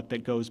public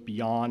that goes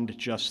beyond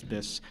just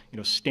this,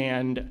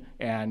 stand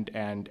and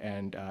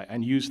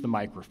use the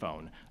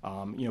microphone,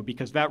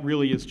 because that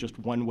really is just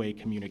one-way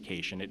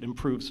communication. It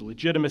improves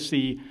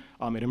legitimacy,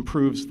 it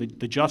improves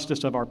the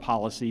justice of our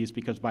policies,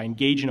 because by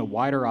engaging a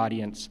wider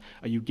audience,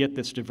 you get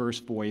this diverse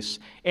voice,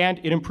 and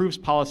it improves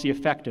policy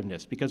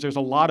effectiveness, because there's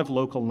a lot of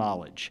local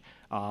knowledge.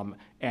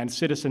 And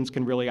citizens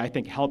can really, I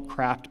think, help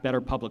craft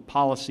better public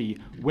policy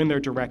when they're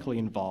directly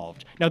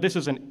involved. Now, this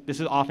is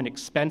often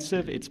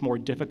expensive. It's more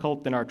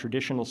difficult than our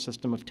traditional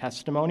system of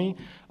testimony.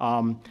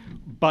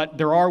 But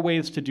there are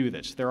ways to do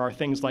this. There are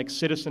things like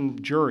citizen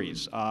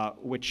juries,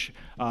 which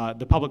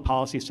the Public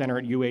Policy Center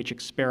at UH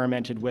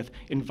experimented with,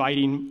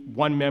 inviting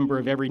one member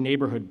of every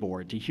neighborhood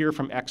board to hear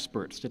from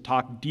experts, to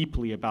talk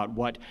deeply about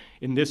what,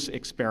 in this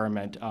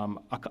experiment,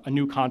 a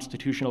new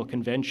constitutional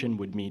convention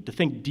would mean, to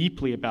think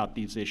deeply about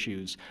these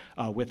issues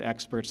with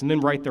experts, and then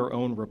write their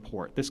own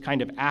report. This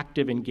kind of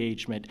active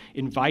engagement,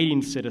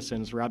 inviting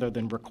citizens rather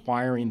than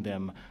requiring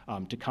them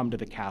to come to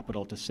the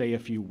Capitol to say a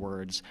few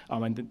words,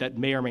 and that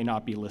may or may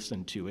not be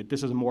listened to.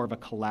 This is more of a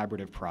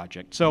collaborative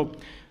project. So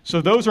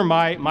those are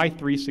my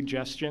 3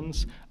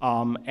 suggestions,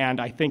 and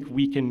I think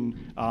we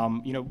can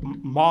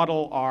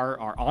model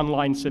our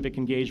online civic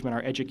engagement,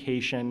 our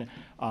education,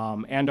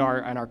 and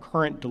our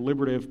current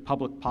deliberative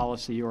public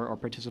policy or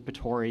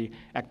participatory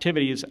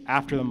activities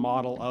after the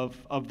model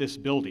of this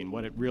building,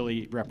 what it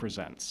really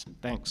represents.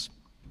 Thanks.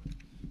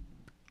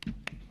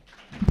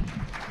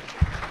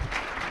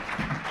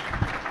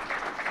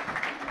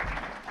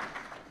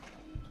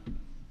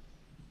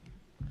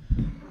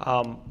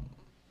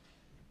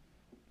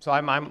 So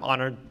I'm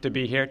honored to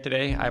be here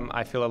today.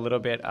 I feel a little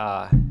bit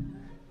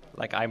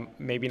like I'm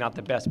maybe not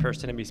the best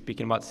person to be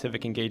speaking about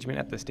civic engagement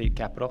at the state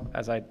capitol,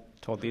 as I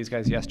told these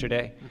guys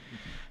yesterday.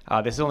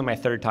 This is only my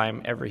 3rd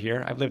time ever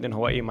here. I've lived in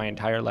Hawaii my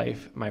entire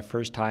life. My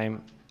first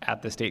time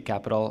at the state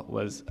capitol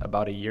was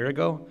about a year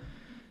ago,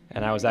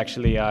 and I was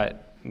actually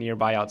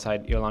nearby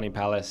outside Iolani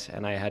Palace,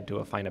 and I had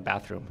to find a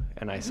bathroom,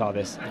 and I saw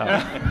this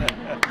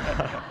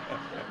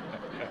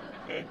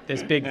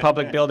this big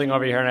public building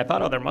over here, and I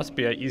thought, oh, there must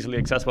be an easily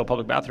accessible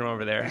public bathroom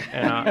over there,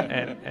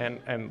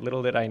 and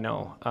little did I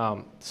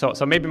know.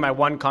 So maybe my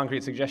one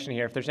concrete suggestion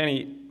here, if there's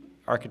any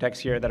architects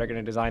here that are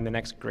going to design the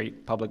next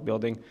great public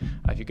building.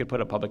 If you could put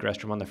a public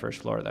restroom on the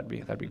first floor, that'd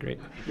be great.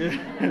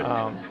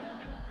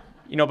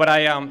 But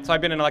so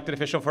I've been an elected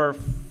official for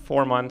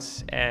 4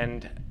 months,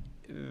 and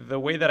the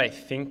way that I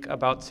think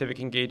about civic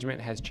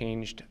engagement has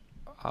changed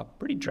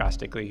pretty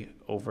drastically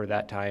over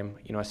that time.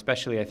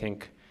 Especially I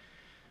think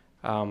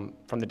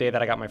from the day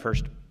that I got my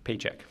first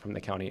paycheck from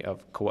the county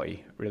of Kauai,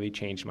 really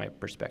changed my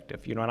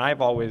perspective. And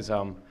I've always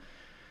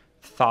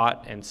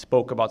thought and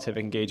spoke about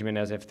civic engagement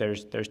as if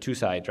there's two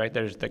sides, right?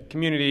 There's the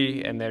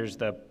community and there's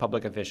the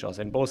public officials,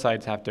 and both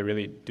sides have to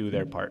really do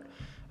their part.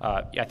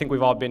 I think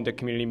we've all been to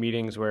community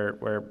meetings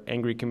where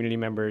angry community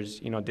members,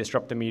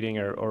 disrupt the meeting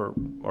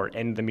or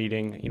end the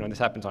meeting. This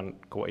happens on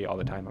Kauai all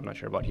the time. I'm not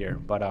sure about here,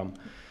 but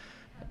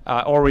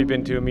or we've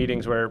been to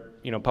meetings where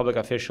public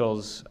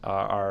officials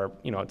are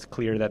it's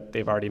clear that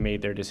they've already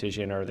made their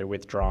decision, or they're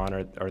withdrawn,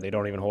 or they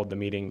don't even hold the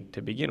meeting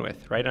to begin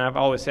with, right? And I've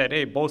always said,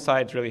 hey, both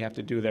sides really have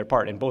to do their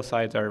part, and both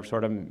sides are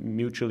sort of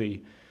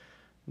mutually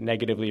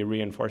negatively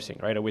reinforcing,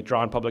 right? A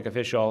withdrawn public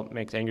official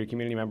makes angry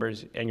community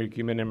members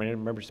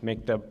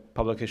make the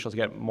public officials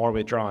get more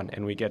withdrawn,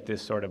 and we get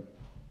this sort of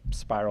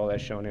spiral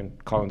as shown in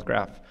Colin's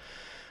graph.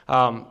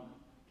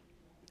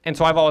 And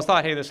so I've always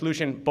thought, hey, the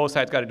solution, both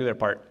sides got to do their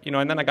part.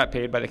 And then I got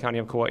paid by the county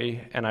of Kauai,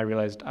 and I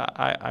realized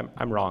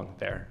I'm wrong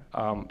there.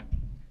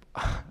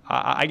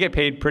 I get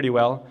paid pretty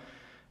well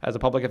as a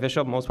public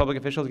official. Most public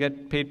officials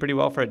get paid pretty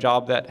well for a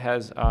job that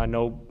has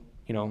no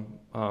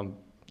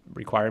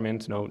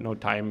requirements, no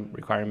time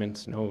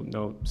requirements,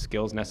 no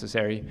skills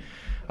necessary.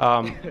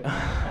 And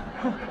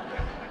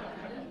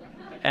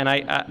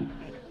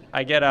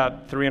I get a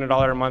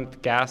 $300 a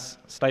month gas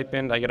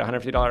stipend. I get a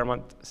 $150 a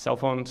month cell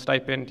phone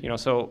stipend.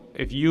 So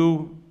if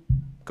you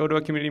go to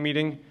a community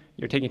meeting,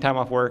 you're taking time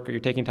off work, or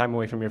you're taking time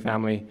away from your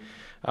family,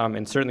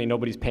 and certainly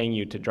nobody's paying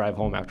you to drive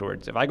home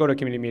afterwards. If I go to a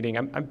community meeting,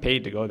 I'm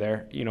paid to go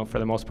there, for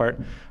the most part,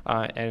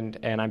 and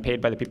I'm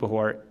paid by the people who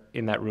are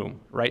in that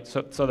room, right?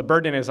 So the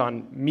burden is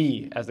on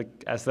me as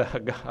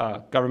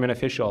the government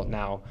official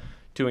now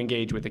to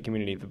engage with the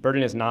community. The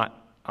burden is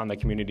not on the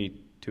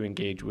community to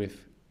engage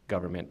with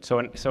government.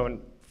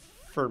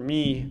 For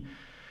me,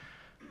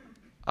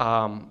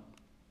 I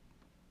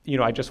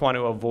just want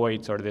to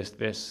avoid sort of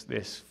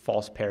this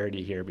false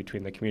parity here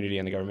between the community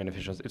and the government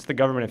officials. It's the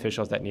government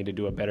officials that need to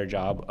do a better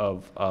job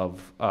of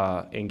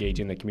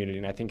engaging the community,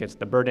 and I think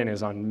the burden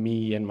is on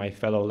me and my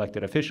fellow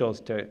elected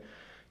officials to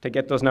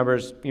get those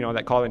numbers,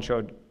 that Colin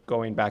showed,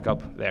 going back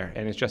up there,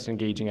 and it's just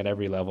engaging at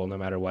every level, no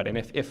matter what. And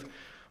if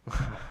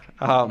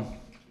thank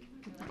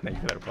you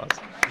for that applause.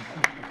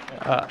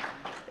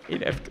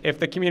 If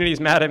the community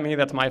is mad at me,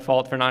 that's my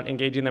fault for not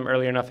engaging them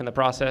early enough in the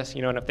process.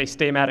 And if they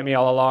stay mad at me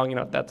all along,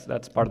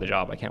 that's part of the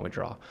job. I can't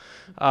withdraw.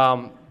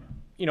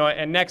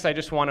 And next, I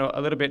just want to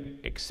a little bit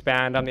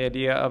expand on the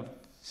idea of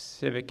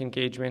civic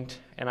engagement.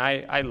 And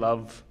I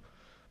love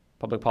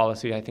public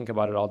policy. I think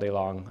about it all day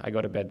long. I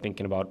go to bed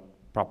thinking about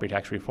property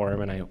tax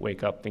reform, and I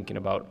wake up thinking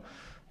about,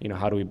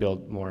 how do we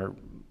build more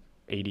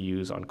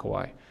ADUs on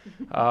Kauai.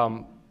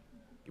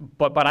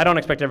 But I don't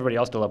expect everybody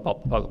else to love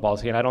public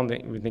policy, and I don't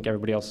even think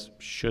everybody else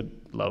should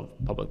love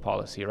public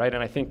policy, right?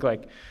 And I think,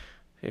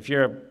 if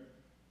you're a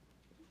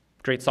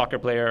great soccer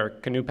player or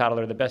canoe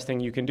paddler, the best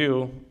thing you can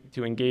do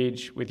to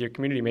engage with your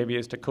community maybe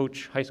is to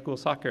coach high school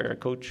soccer or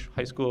coach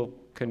high school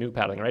canoe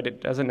paddling, right?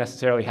 It doesn't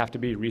necessarily have to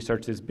be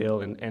research this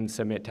bill and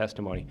submit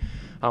testimony.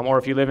 Or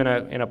if you live in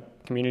a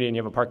community and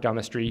you have a park down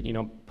the street,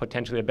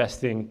 potentially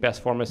the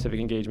best form of civic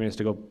engagement is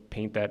to go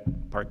paint that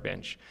park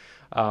bench.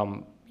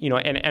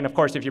 And of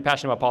course, if you're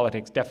passionate about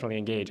politics, definitely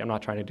engage. I'm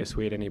not trying to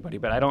dissuade anybody,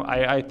 but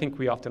I think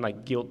we often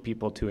guilt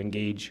people to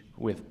engage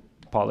with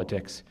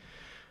politics.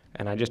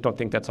 And I just don't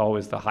think that's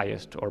always the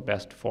highest or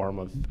best form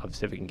of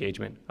civic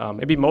engagement.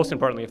 Maybe most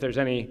importantly, if there's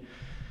any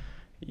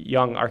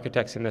young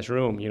architects in this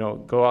room,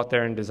 go out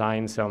there and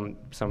design some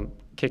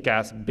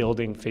kick-ass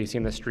building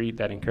facing the street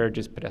that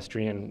encourages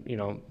pedestrian,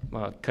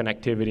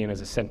 connectivity and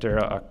as a center,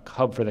 a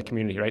hub for the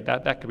community, right?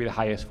 That could be the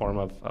highest form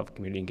of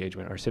community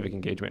engagement or civic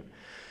engagement.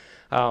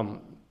 I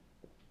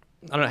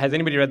don't know, has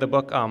anybody read the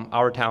book,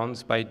 Our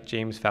Towns by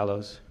James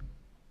Fallows?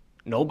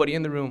 Nobody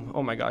in the room?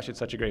 Oh my gosh, it's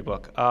such a great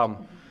book. Did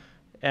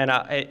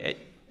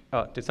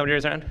somebody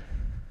raise their hand?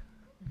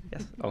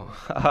 Yes.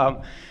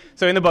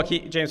 So in the book,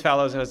 James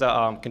Fallows was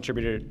a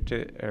contributor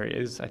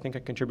is I think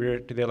a contributor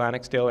to the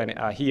Atlantic still, and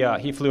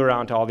he flew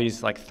around to all these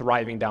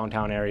thriving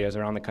downtown areas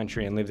around the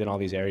country and lived in all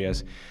these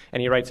areas,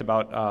 and he writes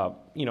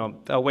about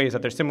the ways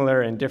that they're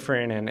similar and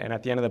different, and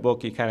at the end of the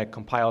book, he kind of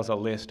compiles a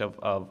list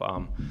of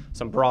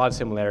some broad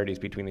similarities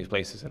between these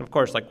places, and of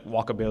course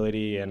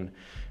walkability and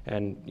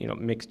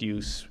mixed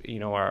use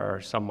are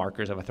some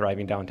markers of a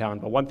thriving downtown.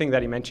 But one thing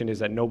that he mentioned is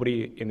that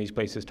nobody in these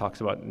places talks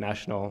about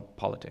national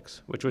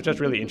politics, which was just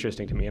really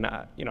interesting to me. And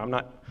I'm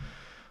not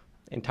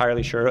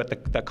entirely sure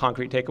what the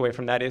concrete takeaway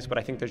from that is, but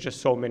I think there's just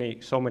so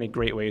many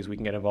great ways we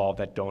can get involved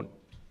that don't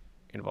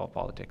involve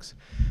politics.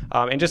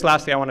 And just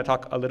lastly, I want to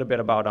talk a little bit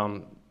about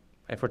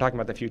if we're talking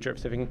about the future of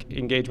civic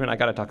engagement, I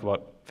got to talk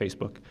about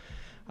Facebook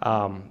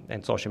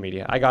and social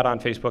media. I got on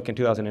Facebook in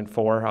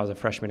 2004. I was a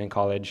freshman in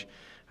college.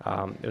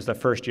 It was the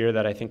first year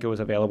that I think it was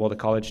available to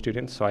college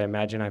students, so I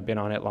imagine I've been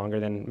on it longer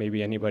than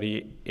maybe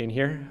anybody in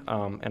here,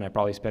 and I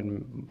probably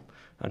spend,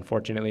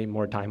 unfortunately,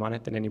 more time on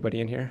it than anybody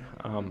in here.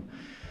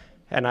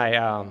 And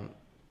I,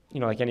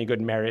 like any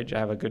good marriage, I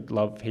have a good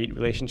love-hate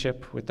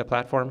relationship with the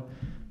platform.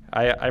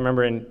 I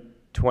remember in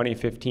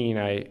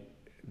 2015,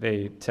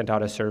 they sent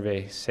out a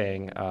survey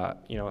saying,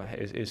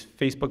 is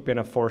Facebook been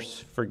a force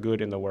for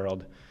good in the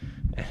world?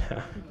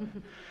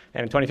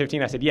 And in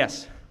 2015, I said,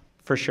 yes,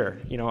 for sure.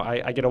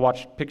 I get to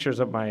watch pictures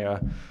of my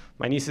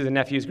nieces and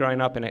nephews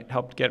growing up, and it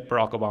helped get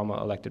Barack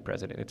Obama elected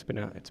president. It's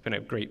been a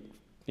great,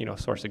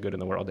 source of good in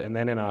the world. And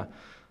then in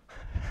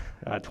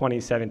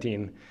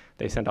 2017,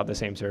 they sent out the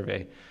same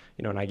survey,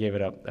 and I gave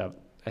it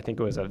I think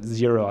it was a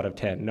 0 out of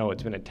 10. No,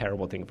 it's been a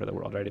terrible thing for the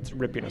world, right? It's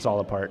ripping us all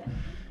apart.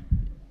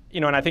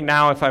 And I think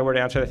now if I were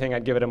to answer the thing,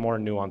 I'd give it a more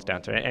nuanced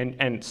answer.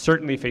 And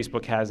certainly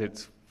Facebook has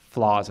its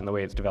flaws in the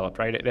way it's developed,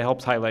 right? It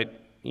helps highlight,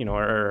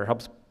 or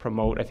helps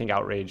promote, I think,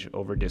 outrage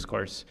over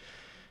discourse.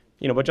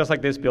 But just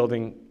like this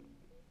building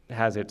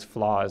has its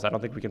flaws, I don't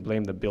think we can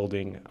blame the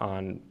building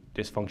on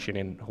dysfunction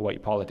in Hawaii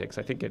politics.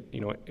 I think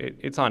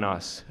it's on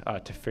us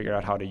to figure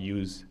out how to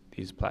use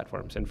these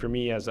platforms. And for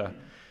me, as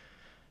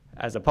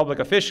a public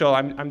official,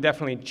 I'm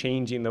definitely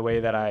changing the way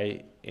that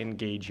I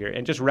engage here,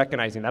 and just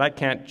recognizing that I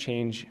can't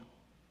change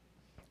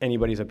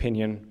anybody's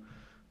opinion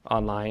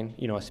online,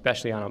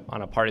 especially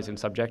on a partisan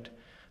subject.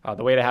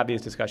 The way to have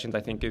these discussions, I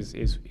think,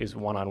 is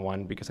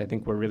one-on-one, because I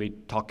think we're really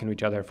talking to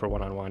each other for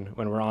one-on-one.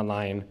 When we're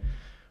online,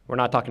 we're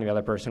not talking to the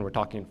other person, we're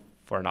talking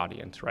for an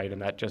audience, right?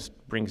 And that just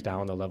brings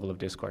down the level of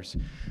discourse.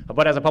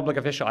 But as a public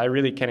official, I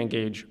really can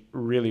engage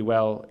really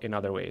well in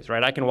other ways,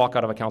 right? I can walk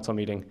out of a council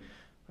meeting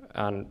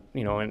and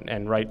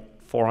write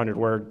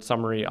 400-word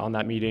summary on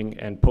that meeting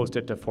and post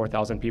it to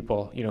 4,000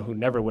 people, who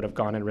never would have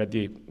gone and read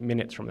the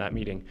minutes from that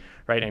meeting,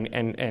 right?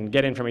 And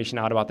get information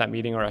out about that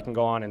meeting, or I can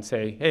go on and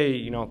say,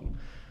 hey,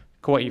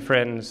 Kauai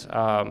friends,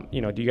 do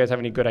you guys have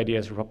any good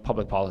ideas for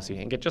public policy?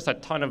 And get just a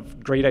ton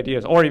of great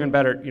ideas, or even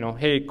better,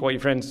 hey, Kauai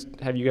friends,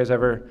 have you guys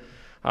ever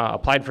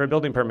applied for a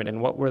building permit,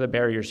 and what were the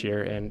barriers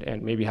here,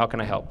 and maybe how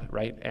can I help,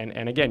 right?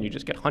 And again, you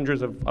just get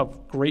hundreds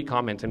of great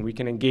comments, and we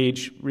can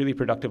engage really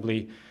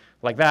productively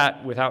like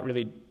that without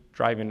really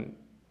driving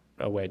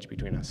a wedge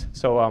between us.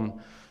 So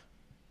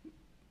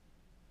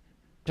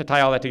to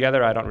tie all that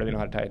together, I don't really know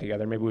how to tie it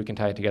together. Maybe we can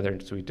tie it together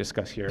so we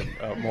discuss here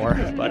more.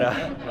 But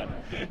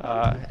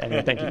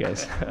anyway, thank you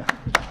guys.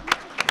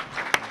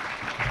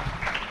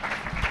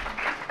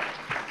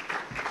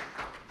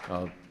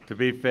 Well, to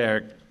be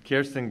fair,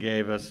 Kirsten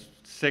gave us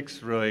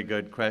 6 really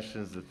good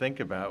questions to think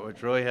about,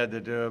 which really had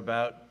to do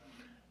about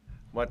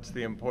what's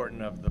the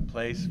importance of the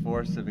place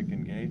for civic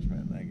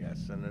engagement, I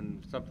guess. And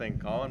then something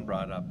Colin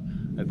brought up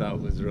I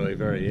thought was really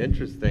very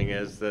interesting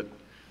is that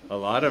a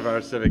lot of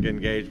our civic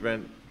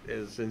engagement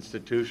is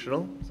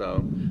institutional,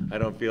 so I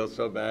don't feel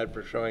so bad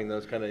for showing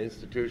those kind of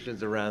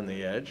institutions around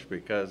the edge,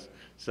 because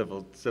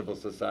civil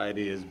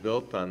society is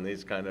built on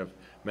these kind of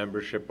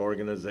membership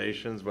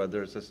organizations,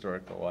 whether it's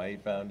Historic Hawaii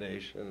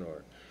Foundation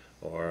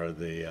or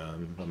the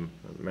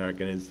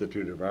American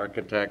Institute of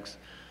Architects.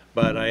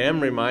 But I am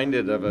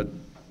reminded of a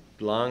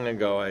long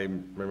ago, I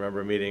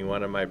remember meeting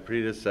one of my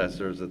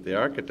predecessors at the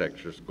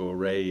architecture school,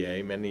 Ray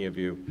Ye. Many of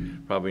you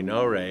probably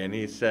know Ray, and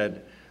he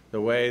said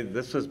the way,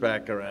 this was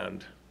back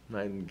around,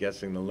 I'm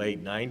guessing the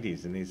late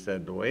 90s, and he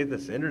said the way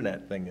this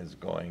internet thing is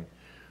going,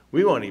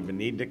 we won't even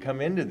need to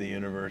come into the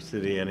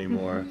university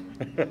anymore.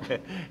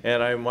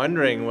 And I'm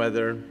wondering what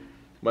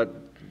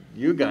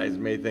you guys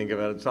may think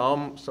about it. It's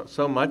all,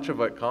 so much of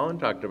what Colin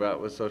talked about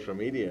was social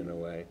media in a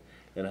way,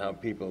 and how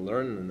people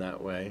learn in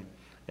that way.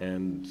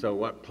 And so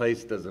what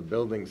place does a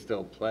building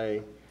still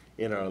play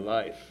in our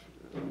life?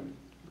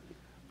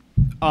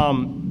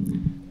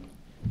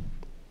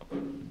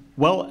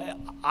 Well,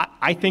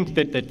 I think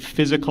that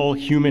physical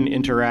human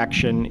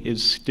interaction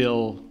is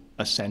still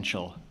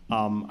essential.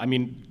 I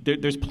mean,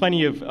 there's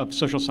plenty of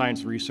social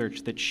science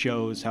research that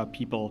shows how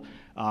people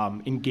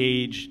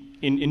engage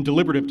in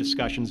deliberative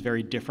discussions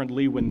very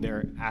differently when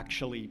they're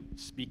actually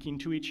speaking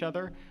to each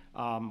other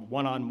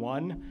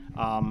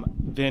one-on-one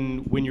than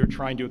when you're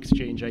trying to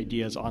exchange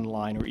ideas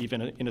online or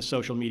even in a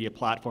social media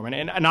platform.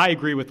 And I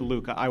agree with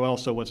Luke. I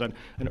also was an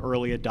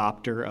early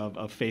adopter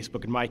of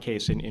Facebook, in my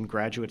case, in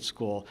graduate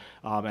school,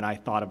 and I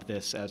thought of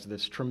this as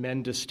this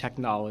tremendous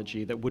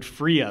technology that would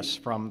free us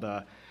from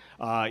the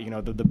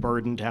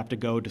burden to have to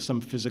go to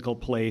some physical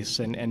place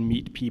and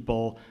meet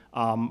people.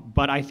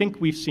 But I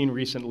think we've seen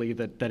recently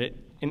that it,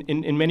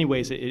 in many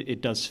ways, it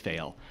does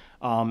fail.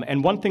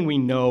 And one thing we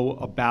know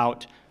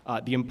about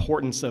the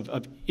importance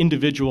of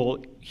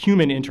individual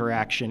human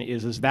interaction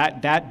is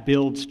that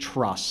builds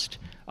trust,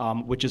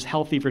 which is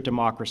healthy for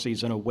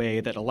democracies in a way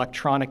that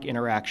electronic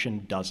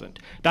interaction doesn't.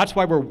 That's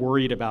why we're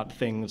worried about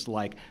things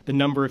like the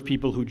number of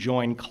people who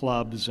join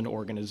clubs and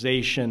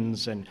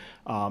organizations and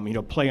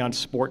play on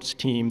sports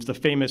teams. The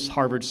famous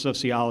Harvard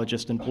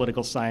sociologist and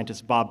political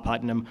scientist Bob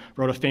Putnam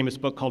wrote a famous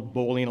book called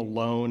Bowling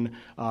Alone,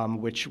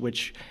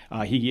 which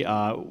he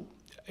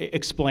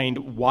explained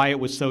why it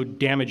was so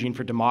damaging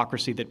for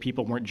democracy that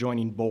people weren't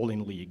joining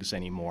bowling leagues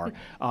anymore,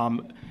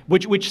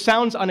 which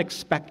sounds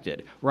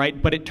unexpected,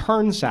 right? But it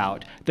turns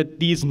out that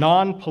these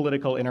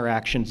non-political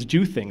interactions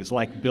do things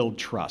like build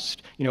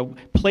trust. You know,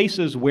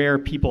 places where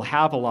people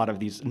have a lot of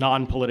these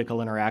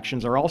non-political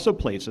interactions are also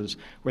places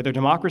where their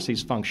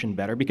democracies function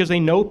better because they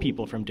know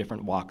people from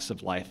different walks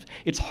of life.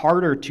 It's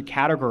harder to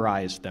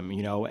categorize them,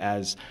 you know,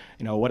 as,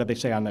 you know, what do they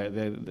say on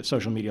the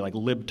social media, like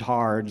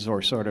libtards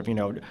or sort of,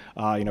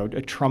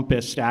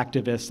 Trumpist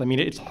activists. I mean,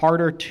 it's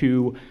harder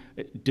to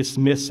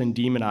dismiss and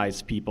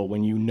demonize people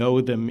when you know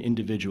them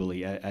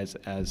individually as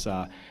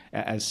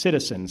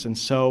citizens, and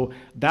so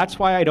that's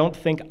why I don't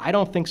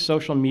think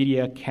social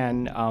media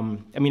can.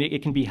 I mean,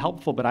 it can be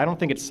helpful, but I don't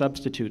think it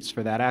substitutes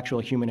for that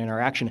actual human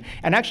interaction.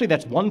 And actually,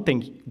 that's one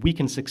thing we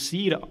can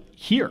succeed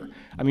here.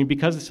 I mean,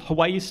 because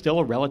Hawaii is still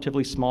a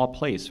relatively small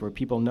place where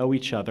people know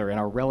each other and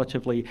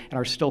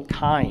are still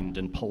kind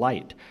and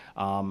polite.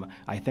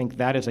 I think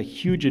that is a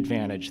huge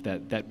advantage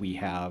that we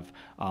have,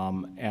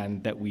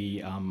 and that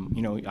we,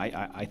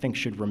 I think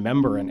should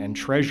remember and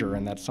treasure,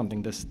 and that's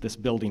something this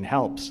building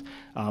helps.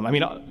 I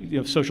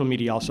mean, social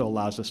media also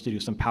allows us to do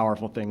some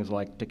powerful things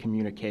like to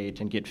communicate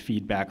and get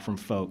feedback from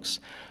folks.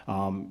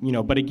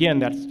 But again,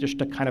 that's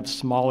just a kind of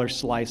smaller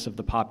slice of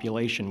the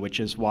population, which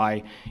is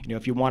why,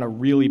 if you want to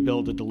really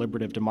build a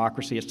deliberative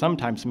democracy, it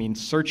sometimes means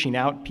searching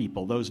out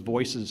people, those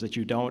voices that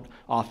you don't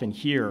often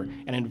hear,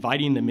 and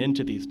inviting them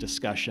into these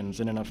discussions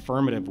in an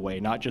affirmative way,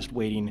 not just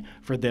waiting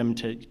for them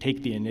to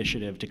take the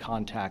initiative to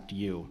contact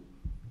you.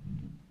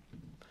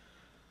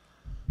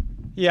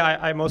 Yeah,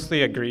 I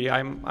mostly agree.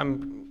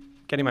 I'm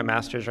getting my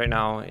master's right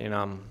now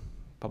in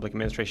public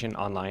administration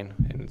online,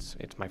 and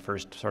it's my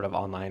first sort of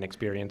online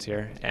experience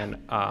here, and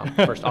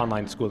first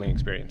online schooling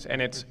experience.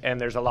 And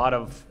there's a lot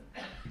of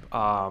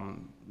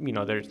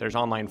there's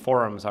online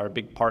forums are a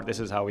big part. This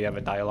is how we have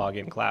a dialogue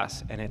in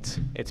class, and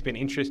it's been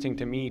interesting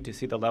to me to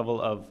see the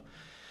level of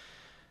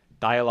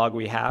dialogue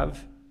we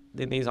have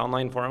in these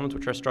online forums,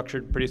 which are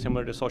structured pretty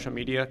similar to social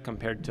media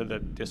compared to the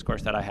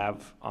discourse that I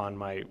have on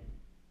my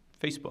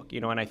Facebook,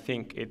 and I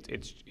think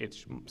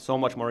it's so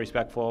much more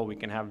respectful. We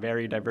can have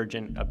very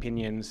divergent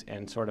opinions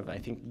and sort of, I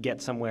think,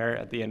 get somewhere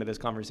at the end of this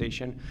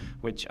conversation,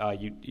 which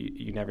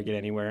you never get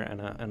anywhere in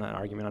an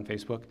argument on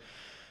Facebook.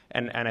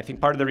 And I think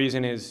part of the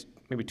reason is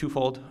maybe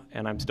twofold,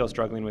 and I'm still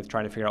struggling with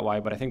trying to figure out why,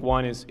 but I think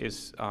one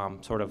is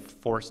sort of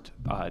forced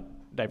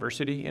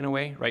diversity in a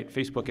way, right?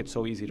 Facebook, it's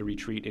so easy to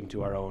retreat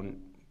into our own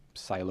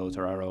silos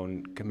or our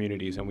own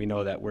communities, and we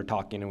know that we're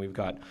talking and we've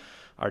got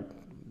our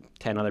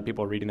 10 other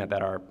people reading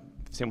that are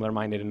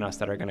similar-minded in us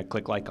that are going to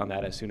click like on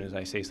that as soon as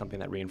I say something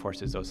that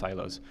reinforces those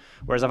silos.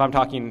 Whereas if I'm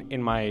talking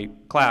in my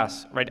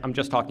class, right, I'm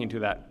just talking to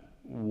that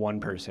one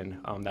person.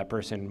 That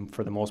person,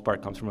 for the most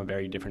part, comes from a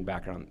very different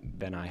background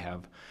than I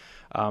have.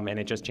 And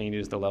it just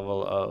changes the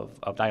level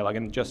of dialogue.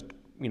 And just,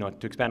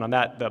 to expand on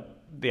that,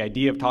 the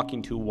idea of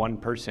talking to one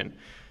person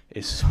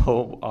is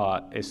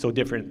so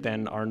different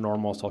than our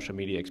normal social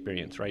media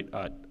experience, right?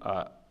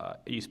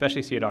 You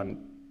especially see it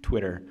on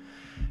Twitter,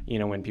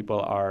 when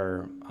people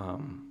are,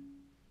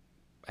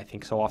 I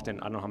think so often,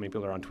 I don't know how many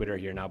people are on Twitter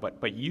here now,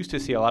 but you used to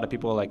see a lot of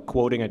people like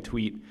quoting a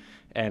tweet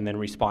and then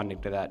responding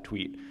to that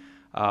tweet,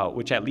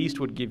 which at least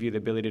would give you the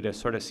ability to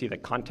sort of see the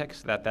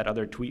context that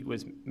other tweet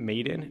was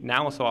made in.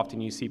 Now, so often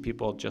you see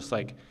people just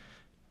like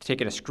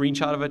taking a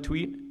screenshot of a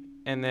tweet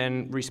and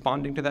then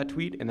responding to that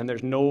tweet, and then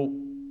there's no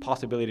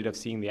possibility of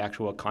seeing the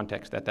actual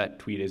context that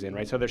tweet is in,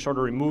 right? So they're sort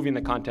of removing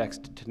the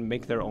context to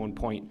make their own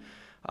point,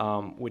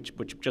 which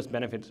just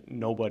benefits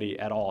nobody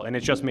at all, and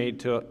it's just made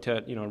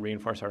to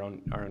reinforce our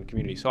own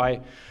community.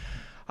 So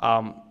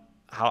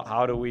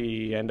how do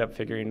we end up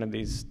figuring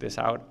this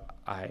out?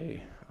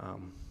 I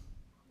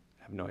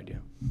have no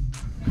idea.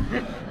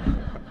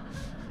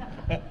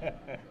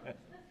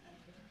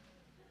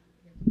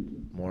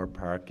 More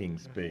parking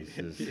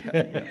spaces.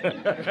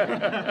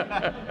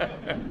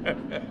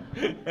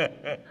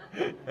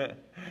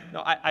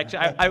 No,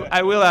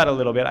 I will add a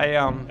little bit.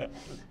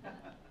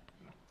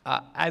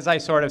 As I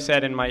sort of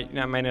said in my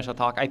initial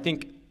talk, I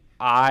think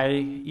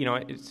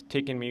it's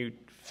taken me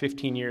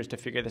 15 years to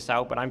figure this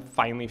out, but I'm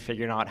finally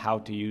figuring out how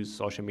to use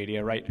social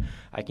media, right?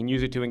 I can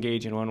use it to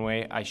engage in one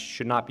way. I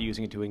should not be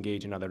using it to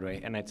engage in another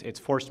way. And it's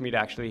forced me to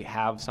actually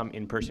have some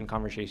in-person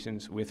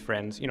conversations with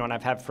friends. And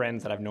I've had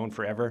friends that I've known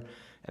forever,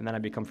 and then I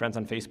become friends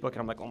on Facebook, and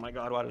I'm like, oh my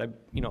God, why did I,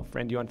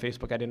 friend you on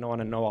Facebook? I didn't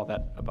want to know all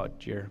that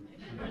about your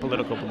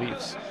political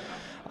beliefs.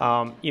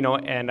 But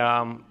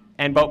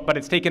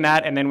it's taken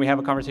that, and then we have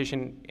a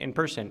conversation in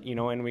person,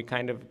 and we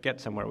kind of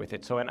get somewhere with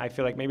it. So, and I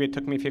feel like maybe it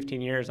took me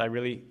 15 years. I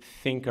really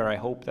think, or I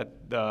hope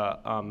that the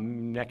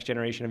next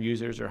generation of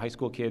users or high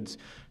school kids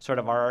sort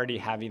of are already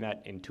having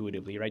that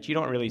intuitively, right? You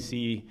don't really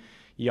see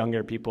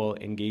younger people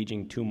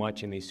engaging too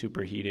much in these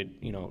super heated,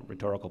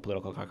 rhetorical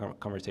political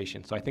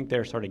conversations. So I think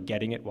they're sort of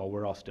getting it while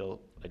we're all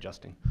still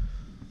adjusting.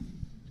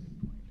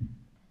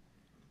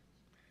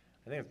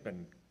 I think it's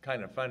been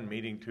kind of fun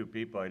meeting two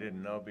people I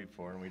didn't know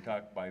before, and we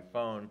talked by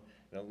phone,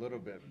 a little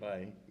bit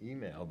by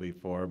email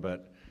before,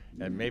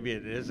 and maybe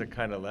it is a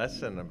kind of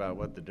lesson about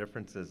what the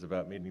difference is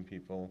about meeting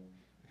people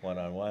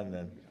one-on-one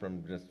than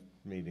from just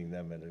meeting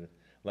them at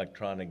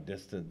electronic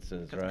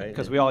distances, right?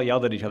 Because we all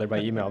yelled at each other by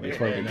email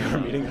before we were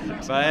meeting.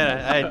 So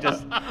I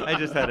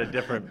just had a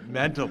different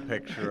mental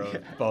picture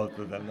of both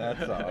of them,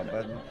 that's all.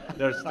 But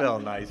they're still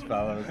nice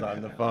fellows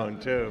on the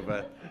phone too,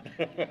 but.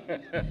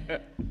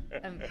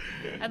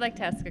 I'd like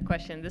to ask a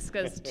question. This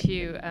goes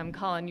to,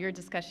 Colin, your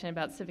discussion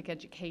about civic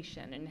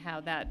education and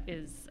how that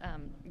is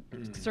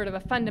sort of a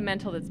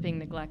fundamental that's being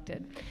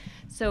neglected.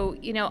 So,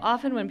 you know,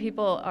 often when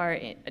people are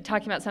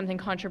talking about something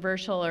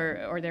controversial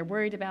or they're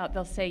worried about,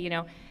 they'll say, you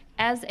know,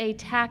 as a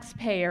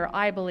taxpayer,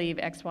 I believe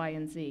X, Y,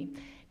 and Z.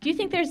 Do you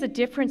think there's a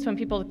difference when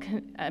people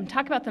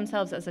talk about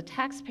themselves as a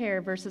taxpayer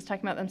versus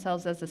talking about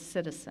themselves as a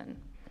citizen?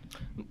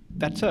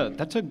 That's a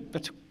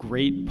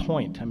great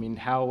point. I mean,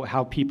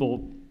 how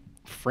people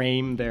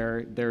frame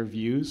their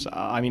views.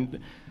 I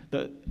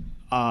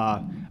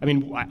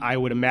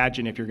would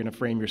imagine if you're going to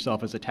frame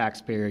yourself as a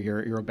taxpayer,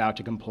 you're about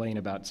to complain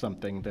about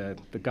something that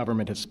the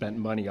government has spent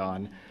money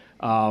on,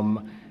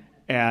 I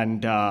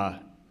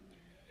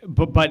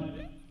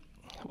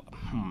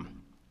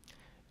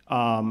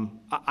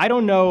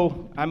don't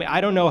know. I mean, I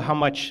don't know how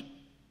much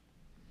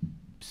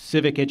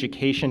civic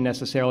education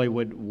necessarily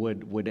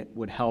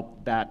would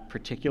help that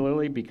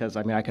particularly, because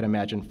I mean, I could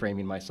imagine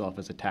framing myself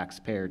as a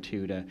taxpayer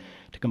too to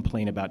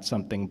complain about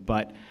something.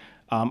 But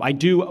I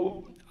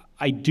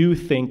do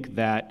think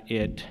that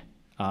it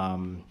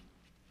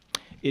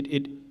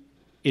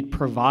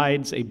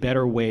provides a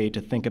better way to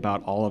think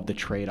about all of the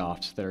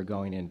trade-offs that are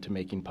going into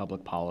making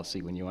public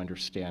policy when you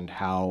understand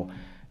how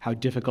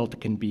difficult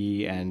it can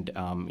be, and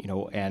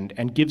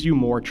and gives you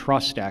more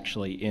trust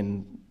actually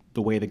in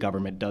the way the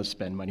government does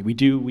spend money. We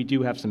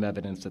do have some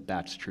evidence that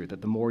that's true,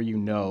 that the more you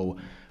know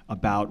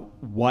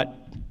about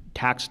what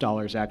tax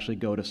dollars actually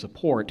go to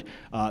support,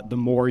 the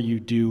more you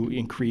do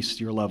increase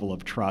your level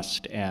of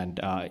trust and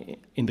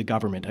in the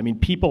government. I mean,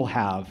 people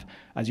have,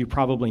 as you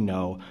probably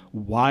know,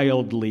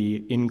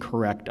 wildly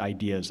incorrect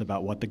ideas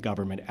about what the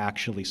government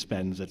actually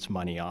spends its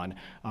money on.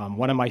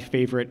 One of my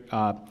favorite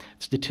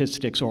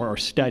statistics or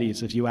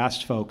studies, if you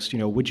asked folks,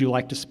 would you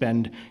like to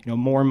spend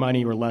more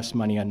money or less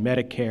money on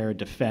Medicare,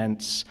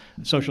 defense,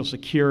 Social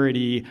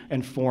Security,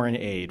 and foreign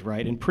aid,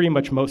 right? And pretty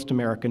much most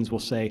Americans will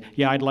say,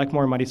 yeah, I'd like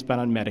more money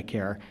spent on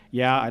Medicare.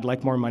 Yeah, I'd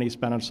like more money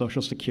spent on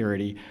Social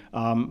Security.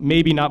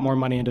 Maybe not more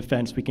money in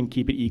defense, we can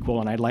keep it equal,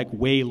 and I'd like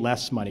way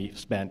less money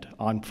spent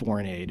on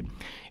foreign aid.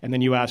 And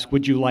then you ask,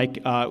 would you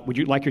like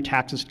your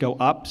taxes to go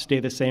up, stay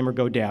the same, or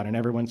go down? And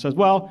everyone says,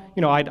 well,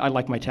 I'd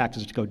like my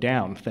taxes to go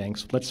down,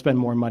 thanks. Let's spend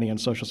more money on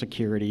Social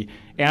Security,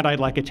 and I'd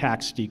like a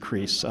tax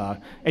decrease.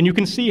 And you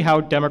can see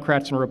how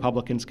Democrats and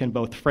Republicans can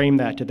both frame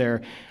that to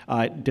their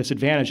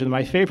disadvantage, and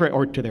my favorite,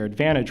 or to their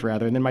advantage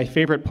rather. And then my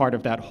favorite part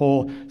of that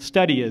whole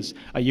study is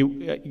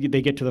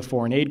they get to the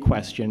foreign aid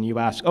question. You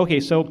ask, okay,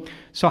 so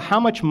how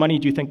much money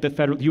do you think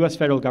the U.S.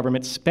 federal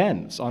government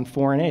spends on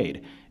foreign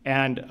aid?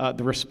 And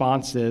the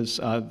response is,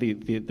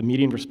 the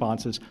median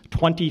response is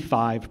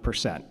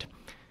 25%.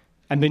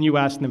 And then you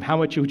ask them, how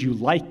much would you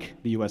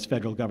like the U.S.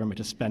 federal government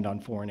to spend on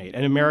foreign aid?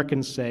 And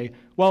Americans say,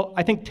 well,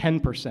 I think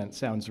 10%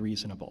 sounds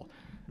reasonable.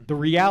 The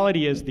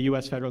reality is the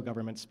U.S. federal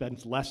government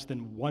spends less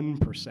than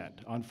 1%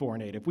 on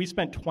foreign aid. If we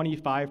spent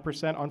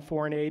 25% on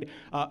foreign aid,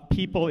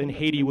 people in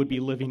Haiti would be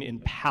living in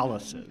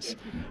palaces.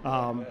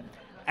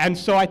 And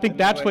so I think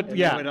that's what,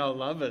 yeah. They would all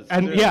love us,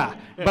 and too. yeah,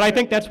 but I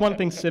think that's one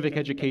thing civic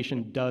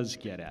education does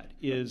get at,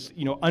 is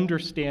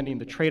understanding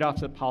the trade-offs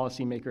that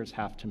policymakers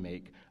have to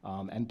make,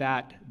 and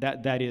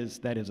that is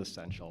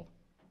essential.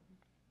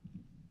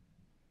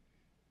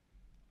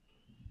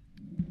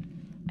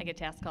 I get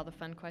to ask all the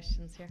fun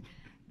questions here.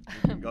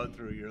 You can go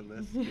through your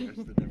list,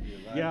 Kirsten, if you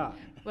like. Yeah.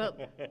 Well,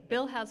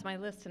 Bill has my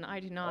list and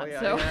I do not. Oh, yeah,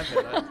 so. I have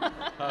it.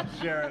 I'll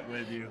share it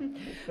with you.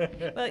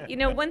 Well,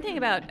 one thing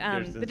about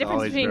the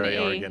difference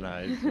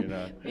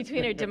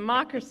between a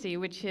democracy,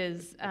 which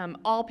is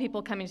all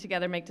people coming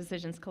together make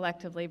decisions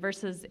collectively,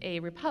 versus a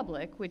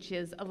republic, which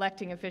is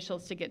electing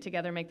officials to get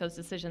together and make those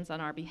decisions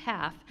on our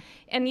behalf.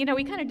 And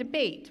we kind of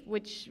debate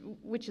which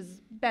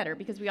is better,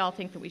 because we all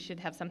think that we should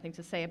have something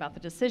to say about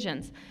the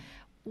decisions.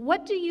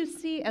 What do you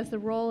see as the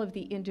role of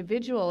the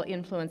individual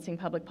influencing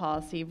public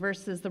policy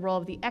versus the role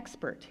of the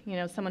expert?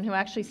 Someone who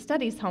actually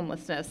studies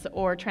homelessness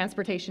or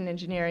transportation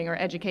engineering or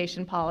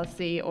education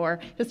policy or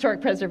historic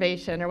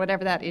preservation or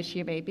whatever that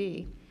issue may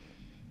be.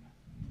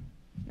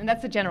 And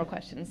that's a general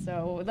question,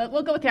 so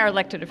we'll go with our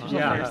elected official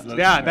first.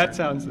 Yeah, that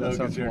sounds your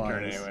wise.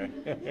 turn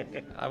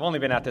anyway. I've only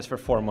been at this for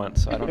 4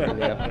 months, so I don't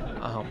really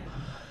have.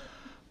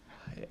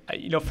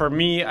 For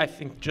me, I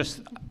think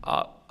just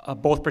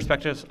both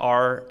perspectives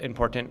are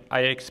important.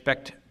 I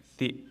expect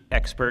the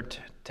expert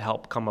to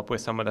help come up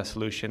with some of the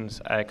solutions.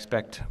 I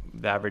expect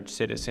the average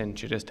citizen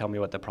to just tell me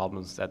what the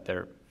problems that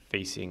they're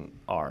facing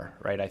are,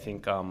 right? I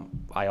think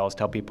I always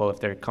tell people if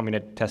they're coming to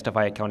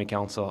testify at county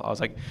council, I was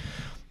like,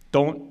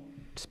 don't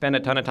spend a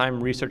ton of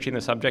time researching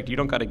the subject. You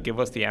don't got to give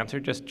us the answer.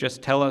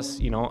 Just tell us,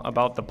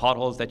 about the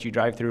potholes that you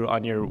drive through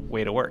on your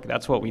way to work.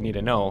 That's what we need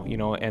to know,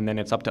 and then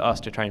it's up to us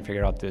to try and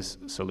figure out this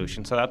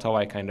solution. So that's how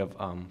I kind of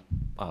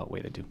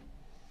weigh the two.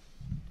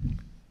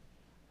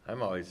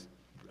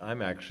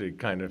 I'm actually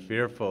kind of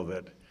fearful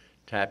that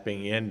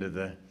tapping into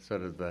the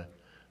sort of the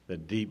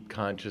deep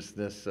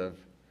consciousness of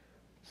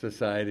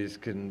societies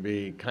can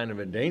be kind of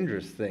a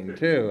dangerous thing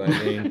too.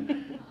 I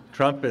mean,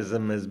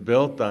 Trumpism is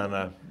built on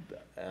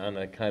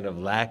a kind of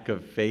lack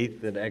of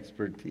faith and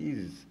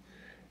expertise,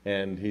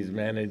 and he's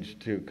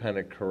managed to kind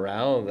of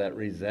corral that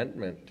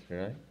resentment,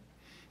 right?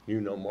 You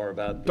know more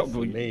about this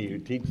than me. You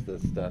teach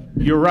this stuff.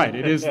 You're right.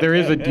 There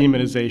is a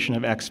demonization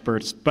of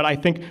experts. But I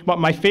think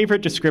my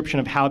favorite description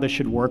of how this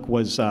should work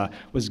was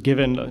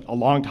given a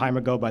long time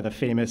ago by the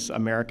famous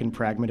American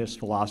pragmatist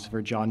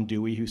philosopher John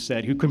Dewey, who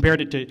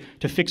compared it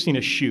to fixing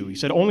a shoe. He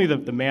said only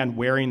the man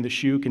wearing the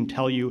shoe can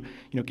tell you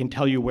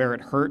where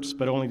it hurts,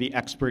 but only the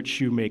expert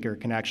shoemaker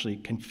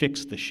can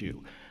fix the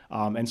shoe.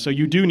 And so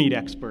you do need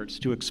experts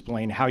to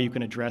explain how you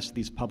can address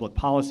these public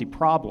policy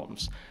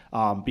problems,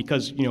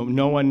 because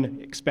no one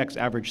expects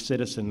average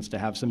citizens to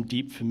have some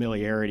deep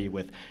familiarity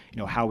with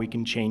how we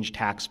can change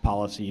tax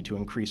policy to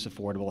increase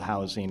affordable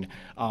housing.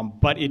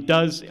 But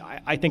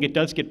I think it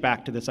does get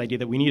back to this idea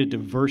that we need a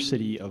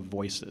diversity of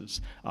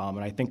voices. And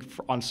I think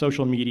on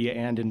social media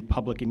and in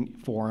public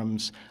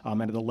forums and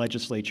in the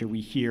legislature,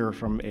 we hear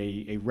from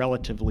a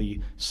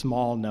relatively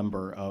small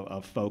number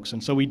of folks.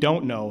 And so we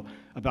don't know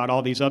about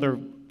all these other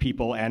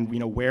people and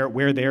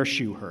where their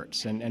shoe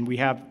hurts. And we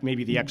have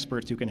maybe the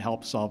experts who can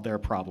help solve their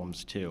problems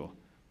too.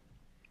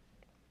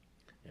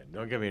 Yeah,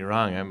 don't get me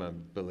wrong, I'm a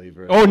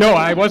believer. Oh no,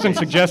 I wasn't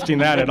suggesting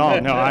that at all.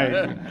 No,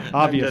 I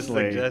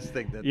obviously. I'm just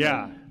suggesting that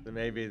yeah.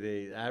 Maybe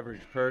the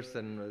average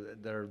person,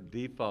 their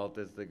default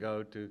is to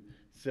go to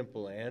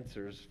simple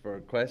answers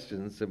for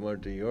questions similar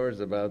to yours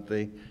about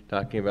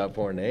talking about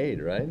foreign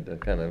aid, right? The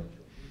kind of,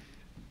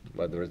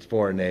 whether it's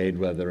foreign aid,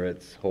 whether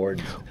it's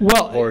hordes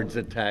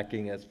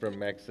attacking us from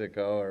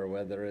Mexico, or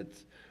whether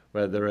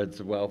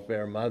it's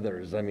welfare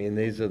mothers. I mean,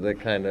 these are the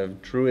kind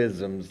of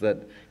truisms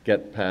that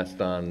get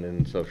passed on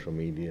in social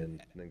media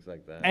and things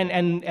like that.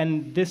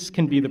 And this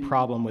can be the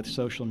problem with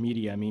social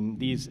media. I mean,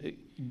 these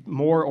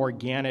more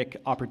organic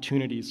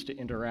opportunities to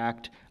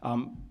interact,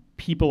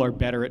 people are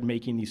better at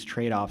making these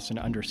trade-offs and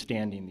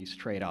understanding these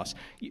trade-offs.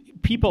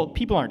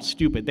 People aren't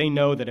stupid. They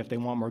know that if they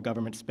want more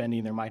government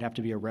spending, there might have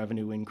to be a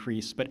revenue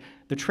increase. But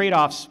the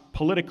trade-offs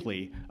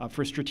politically,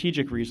 for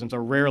strategic reasons,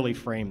 are rarely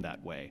framed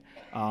that way.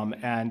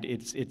 And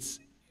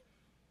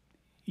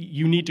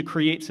you need to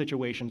create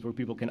situations where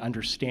people can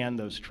understand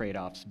those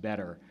trade-offs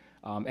better.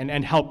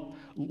 And help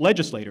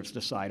legislators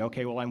decide,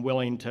 okay, well, I'm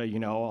willing to,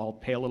 I'll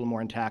pay a little more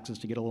in taxes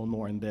to get a little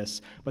more in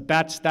this. But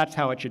that's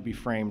how it should be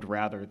framed,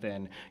 rather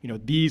than,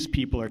 these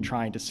people are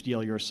trying to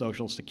steal your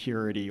Social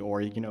Security,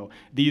 or,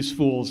 these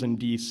fools in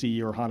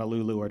D.C. or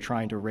Honolulu are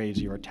trying to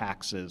raise your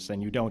taxes,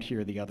 and you don't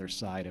hear the other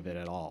side of it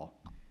at all.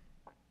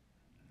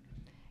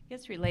 I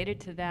guess related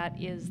to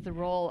that is the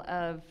role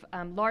of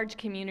large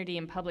community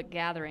and public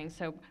gatherings,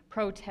 so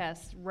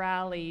protests,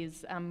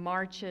 rallies,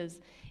 marches.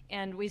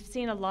 And we've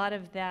seen a lot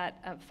of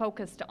that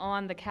focused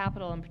on the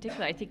Capitol in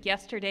particular. I think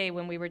yesterday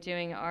when we were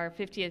doing our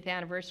 50th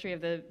anniversary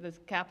of the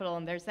Capitol,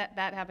 and there's that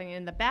happening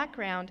in the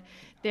background,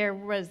 there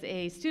was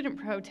a student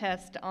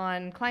protest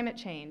on climate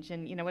change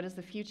and what is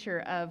the future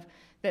of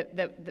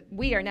that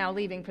we are now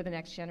leaving for the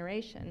next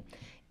generation.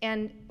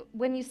 And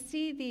when you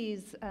see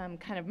these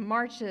kind of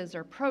marches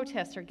or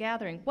protests or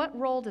gathering, what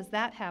role does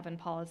that have in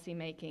policy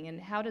making, and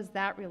how does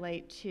that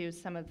relate to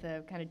some of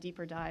the kind of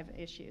deeper dive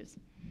issues?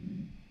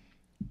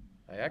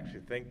 I actually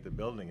think the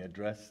building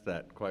addressed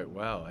that quite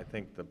well. I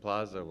think the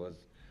plaza was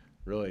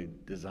really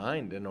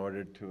designed in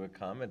order to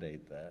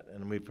accommodate that.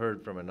 And we've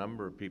heard from a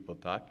number of people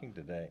talking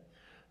today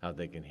how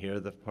they can hear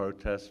the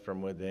protests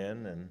from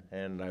within,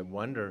 and I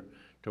wonder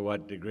to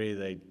what degree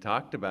they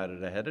talked about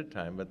it ahead of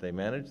time, but they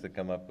managed to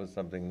come up with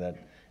something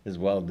that is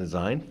well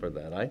designed for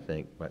that, I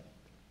think. But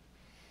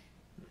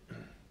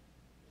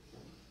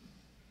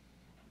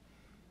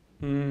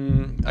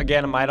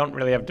again, I don't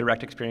really have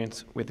direct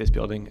experience with this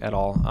building at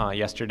all.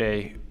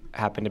 Yesterday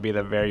happened to be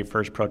the very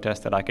first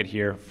protest that I could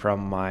hear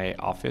from my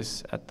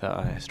office at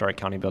the historic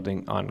county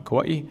building on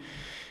Kauai.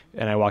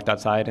 And I walked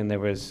outside and there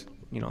was,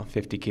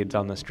 50 kids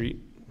on the street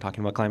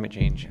talking about climate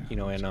change,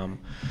 and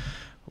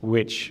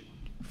which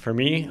for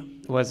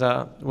me was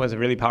a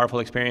really powerful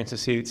experience to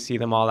see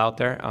them all out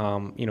there.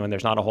 And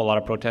there's not a whole lot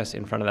of protests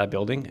in front of that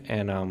building.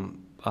 And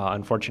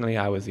unfortunately,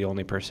 I was the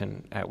only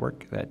person at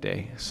work that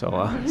day, so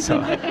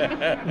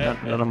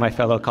none of my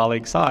fellow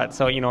colleagues saw it.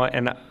 So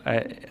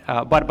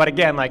but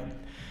again,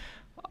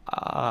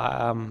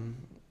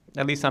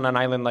 at least on an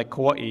island like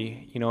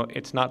Kauai,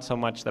 it's not so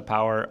much the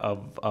power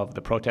of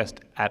the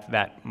protest at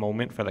that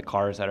moment for the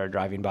cars that are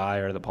driving by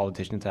or the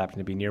politicians that happen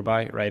to be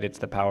nearby, right? It's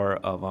the power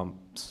of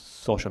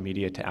social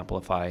media to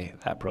amplify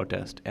that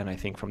protest, and I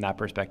think from that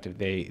perspective,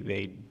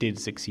 they did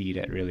succeed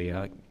at really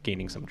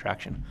gaining some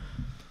traction.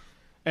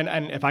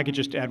 And if I could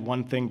just add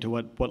one thing to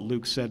what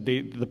Luke said,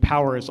 the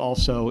power is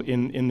also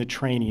in the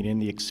training, in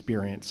the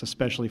experience,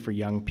 especially for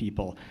young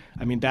people.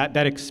 I mean, that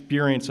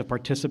experience of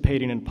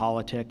participating in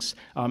politics,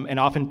 and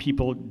often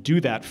people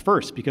do that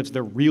first because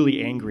they're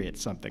really angry at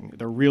something.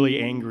 They're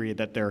really angry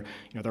that their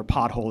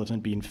pothole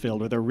isn't being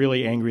filled, or they're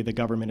really angry the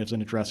government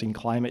isn't addressing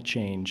climate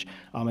change.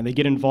 And they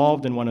get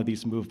involved in one of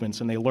these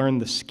movements and they learn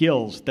the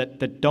skills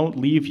that don't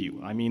leave you.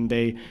 I mean,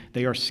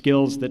 they are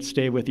skills that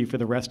stay with you for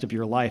the rest of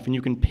your life, and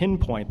you can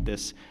pinpoint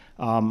this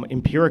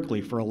empirically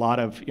for a lot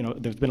of,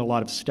 there's been a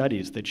lot of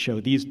studies that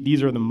show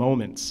these are the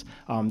moments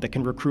that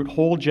can recruit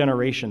whole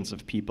generations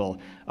of people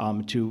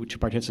to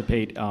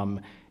participate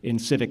in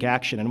civic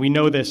action. And we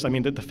know this, I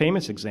mean, the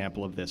famous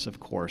example of this, of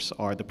course,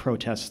 are the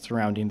protests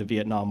surrounding the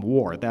Vietnam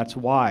War. That's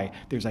why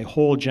there's a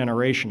whole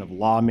generation of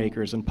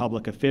lawmakers and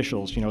public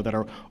officials, that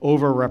are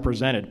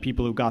overrepresented,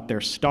 people who got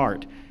their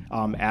start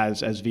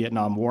as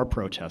Vietnam War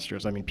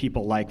protesters. I mean,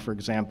 people like, for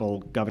example,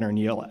 Governor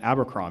Neil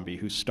Abercrombie,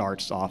 who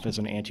starts off as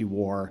an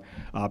anti-war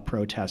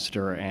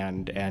protester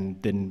and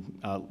then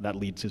that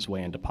leads his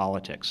way into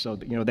politics. So,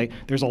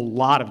 there's a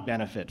lot of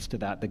benefits to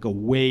that go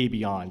way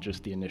beyond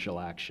just the initial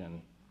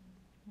action.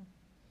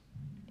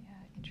 Yeah,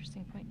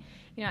 interesting point.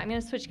 I'm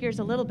going to switch gears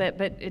a little bit,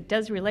 but it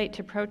does relate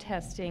to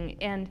protesting.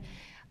 And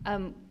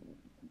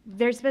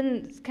there's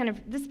been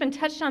this has been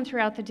touched on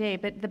throughout the day,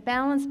 but the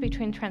balance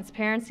between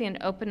transparency and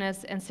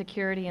openness and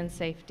security and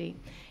safety.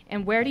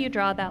 And where do you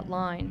draw that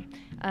line?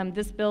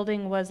 This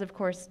building was, of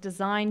course,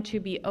 designed to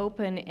be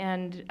open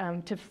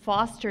and to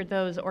foster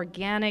those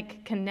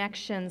organic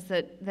connections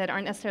that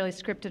aren't necessarily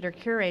scripted or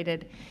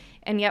curated.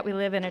 And yet we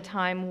live in a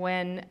time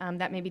when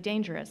that may be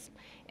dangerous.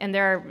 And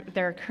there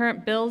are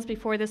current bills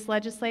before this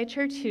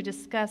legislature to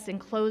discuss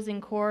enclosing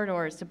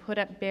corridors, to put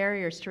up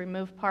barriers, to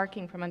remove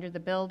parking from under the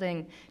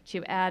building,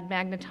 to add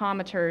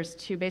magnetometers,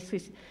 to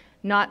basically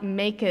not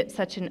make it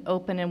such an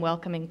open and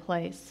welcoming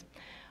place.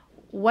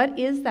 What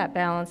is that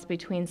balance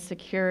between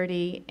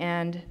security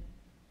and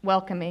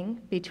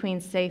welcoming, between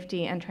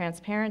safety and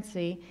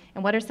transparency,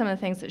 and what are some of the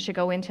things that should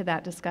go into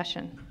that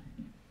discussion?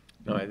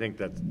 No, I think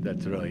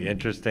that's really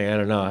interesting. I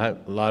don't know,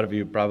 a lot of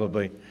you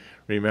probably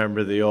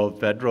remember the old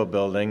federal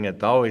building.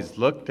 It always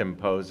looked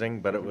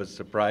imposing, but it was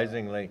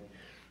surprisingly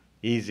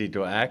easy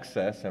to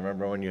access. I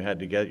remember when you had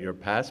to get your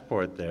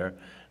passport there.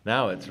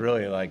 Now it's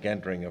really like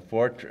entering a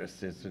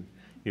fortress.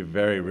 You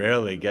very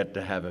rarely get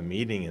to have a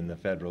meeting in the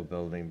federal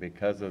building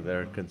because of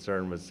their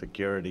concern with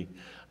security.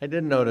 I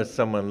did notice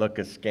someone look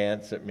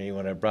askance at me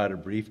when I brought a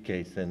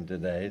briefcase in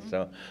today,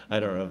 so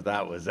I don't know if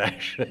that was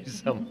actually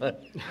someone,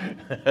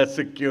 a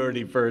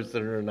security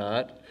person or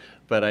not.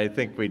 But I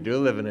think we do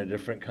live in a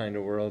different kind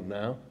of world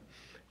now,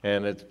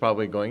 and it's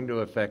probably going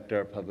to affect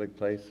our public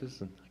places.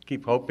 And I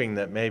keep hoping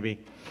that maybe,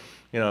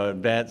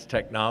 advanced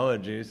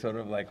technology, sort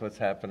of like what's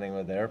happening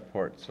with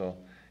airports, will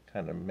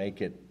kind of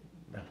make it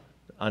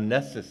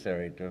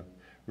unnecessary to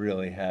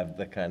really have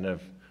the kind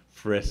of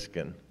frisk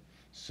and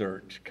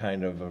search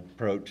kind of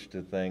approach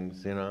to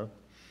things,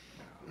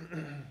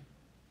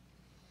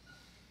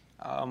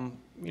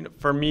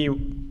 For me,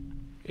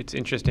 it's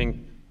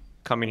interesting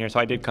coming here. So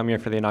I did come here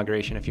for the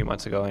inauguration a few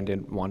months ago and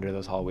did wander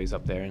those hallways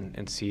up there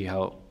and see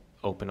how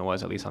open it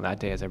was, at least on that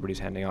day, as everybody's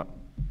handing out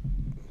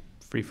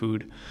free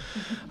food.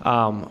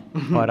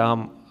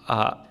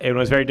 It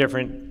was very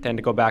different than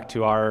to go back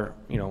to our,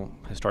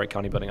 historic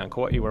county building on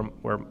Kauai,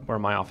 where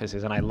my office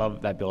is, and I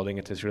love that building.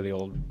 It's this really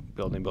old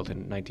building built in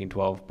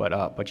 1912,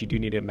 but you do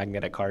need a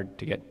magnetic card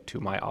to get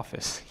to my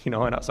office, and I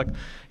was like,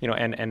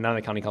 and none of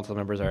the county council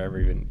members are ever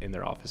even in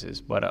their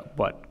offices,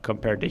 but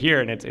compared to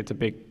here, and it's a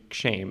big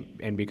shame,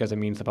 and because it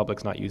means the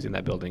public's not using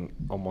that building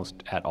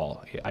almost at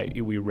all.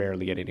 We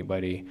rarely get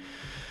anybody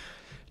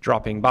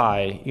dropping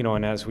by,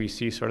 and as we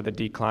see sort of the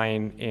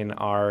decline in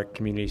our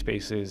community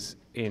spaces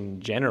in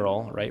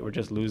general, right, we're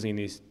just losing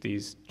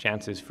these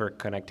chances for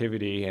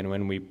connectivity, and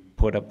when we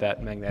put up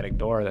that magnetic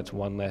door, that's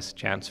one less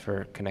chance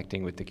for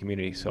connecting with the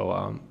community.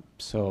 So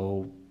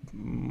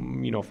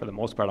for the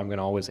most part, I'm going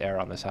to always err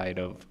on the side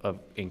of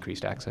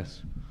increased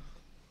access.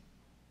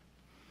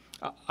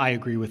 I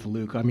agree with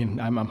Luke. I mean,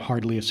 I'm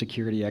hardly a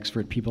security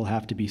expert. People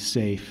have to be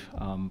safe,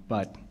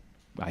 but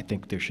I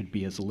think there should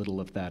be as little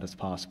of that as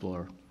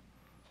possible.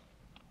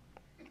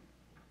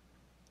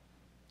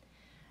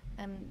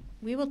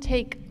 We will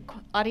take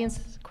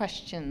audience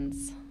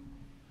questions.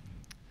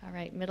 All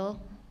right, middle.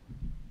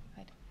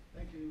 Thank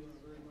you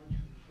very much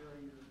for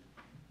sharing your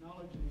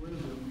knowledge and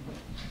wisdom.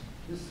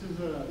 This is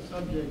a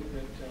subject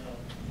that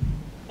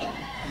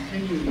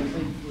continues. I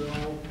think we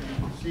all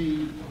can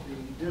see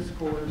the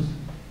discourse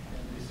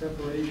and the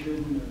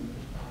separation and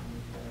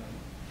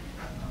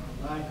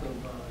lack of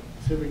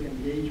civic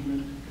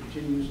engagement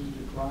continues to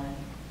decline.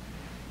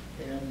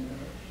 And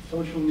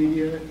social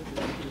media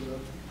is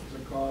a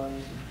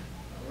cause.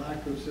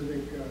 Lack of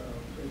civic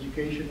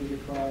education is a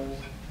cause.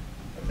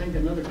 I think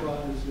another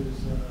cause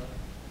is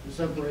the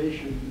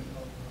separation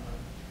of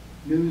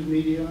news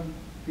media,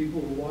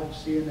 people who watch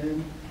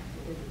CNN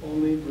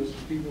only versus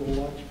people who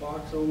watch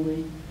Fox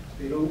only.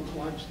 They don't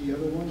watch the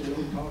other one. They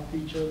don't talk to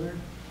each other.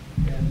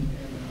 And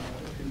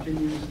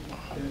continues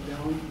that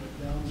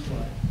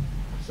downslide.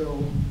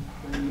 So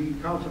we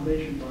need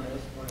confirmation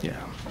bias by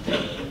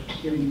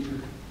getting your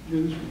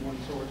news from one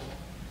source.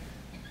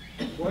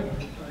 What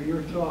are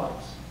your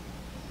thoughts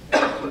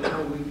on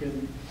how we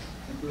can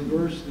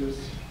reverse this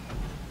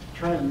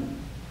trend?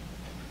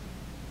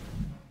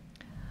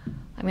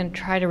 I'm going to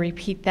try to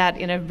repeat that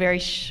in a very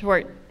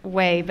short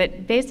way,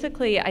 but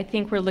basically I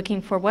think we're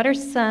looking for what are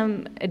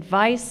some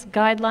advice,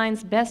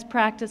 guidelines, best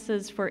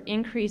practices for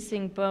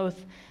increasing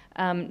both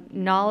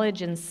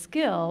knowledge and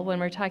skill when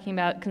we're talking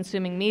about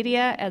consuming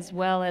media as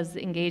well as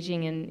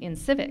engaging in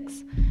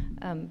civics,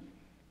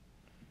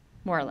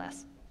 more or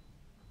less.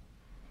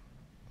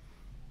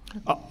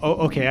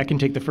 Okay, I can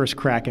take the first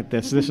crack at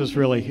this. This is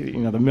really,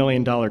 the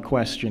million-dollar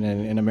question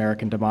in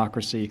American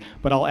democracy.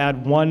 But I'll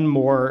add one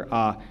more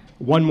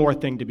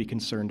thing to be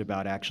concerned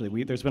about,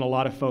 actually. There's been a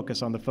lot of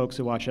focus on the folks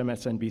who watch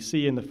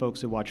MSNBC and the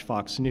folks who watch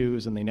Fox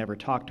News, and they never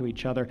talk to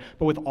each other.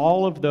 But with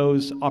all of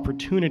those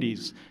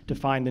opportunities to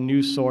find the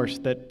news source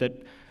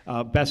that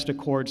best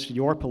accords to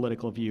your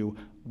political view,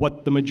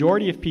 what the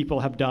majority of people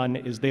have done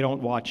is they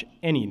don't watch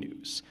any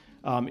news.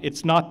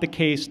 It's not the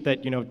case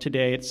that,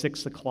 today at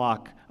 6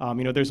 o'clock,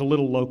 there's a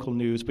little local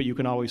news, but you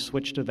can always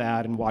switch to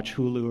that and watch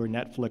Hulu or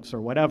Netflix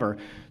or whatever.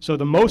 So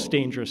the most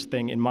dangerous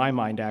thing, in my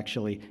mind,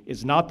 actually,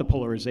 is not the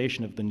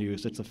polarization of the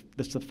news.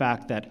 It's the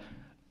fact that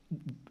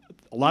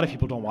a lot of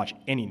people don't watch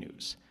any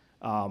news.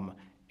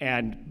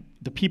 And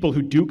the people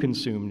who do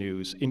consume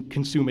news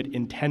consume it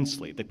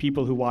intensely. The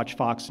people who watch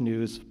Fox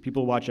News,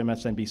 people who watch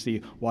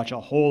MSNBC, watch a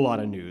whole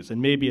lot of news.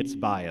 And maybe it's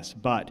biased,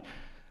 but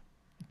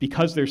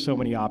because there's so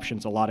many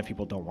options, a lot of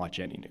people don't watch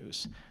any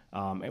news,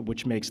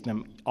 which makes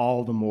them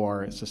all the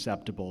more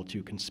susceptible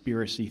to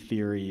conspiracy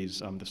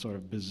theories, the sort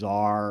of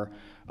bizarre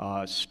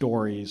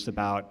stories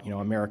about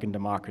American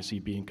democracy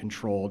being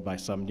controlled by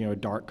some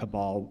dark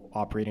cabal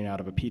operating out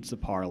of a pizza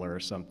parlor or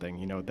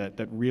something,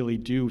 that really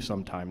do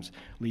sometimes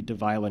lead to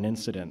violent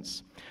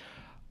incidents.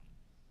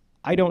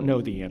 I don't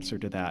know the answer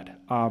to that.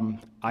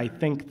 I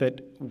think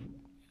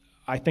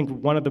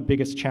one of the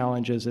biggest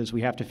challenges is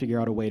we have to figure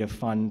out a way to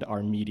fund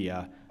our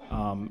media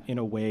in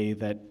a way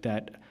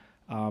that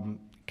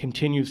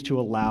continues to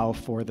allow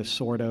for the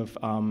sort of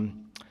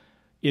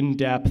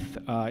in-depth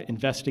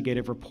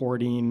investigative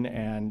reporting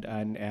and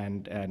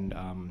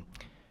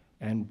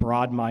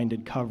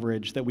broad-minded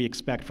coverage that we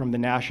expect from the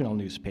national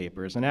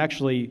newspapers. And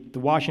actually, the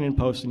Washington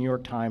Post, the New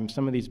York Times,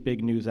 some of these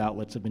big news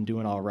outlets have been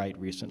doing all right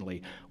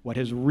recently. What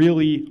has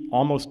really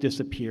almost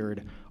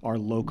disappeared are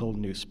local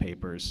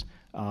newspapers.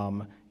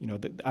 I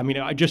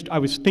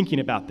was thinking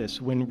about this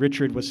when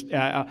Richard was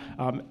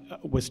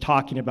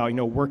talking about,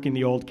 working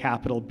the old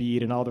Capitol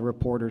beat and all the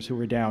reporters who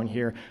were down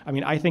here.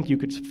 I think you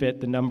could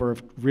fit the number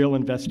of real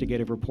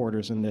investigative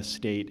reporters in this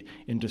state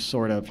into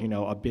sort of,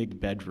 a big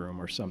bedroom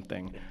or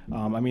something.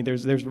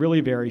 There's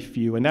really very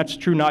few, and that's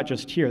true not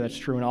just here, that's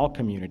true in all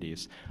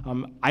communities.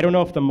 I don't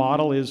know if the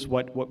model is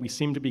what we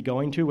seem to be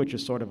going to, which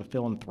is sort of a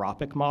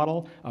philanthropic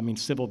model.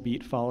 Civil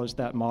Beat follows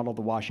that model,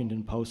 the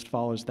Washington Post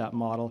follows that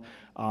model.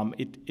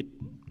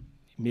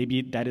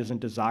 Maybe that isn't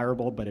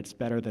desirable, but it's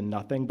better than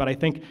nothing. But I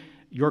think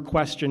your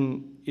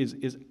question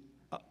is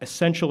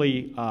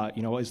essentially,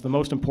 is the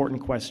most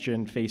important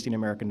question facing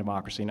American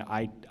democracy, and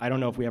I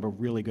don't know if we have a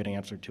really good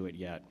answer to it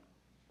yet.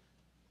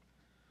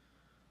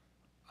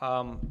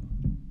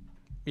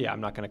 Yeah,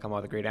 I'm not going to come out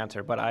with a great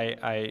answer, but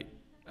I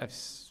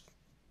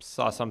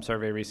saw some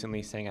survey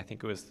recently saying, I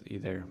think it was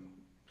either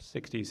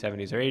 60s,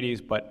 70s, or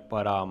 80s, but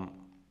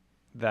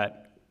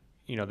that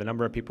the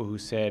number of people who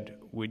said,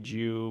 would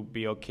you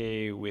be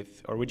okay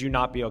with, or would you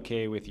not be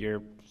okay with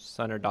your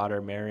son or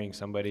daughter marrying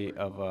somebody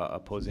of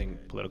opposing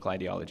political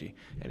ideology?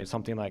 And it's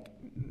something like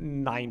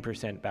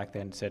 9% back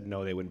then said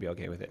no, they wouldn't be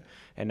okay with it.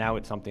 And now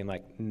it's something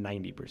like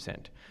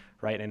 90%,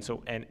 right? And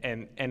so, and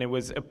it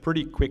was a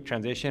pretty quick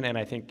transition, and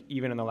I think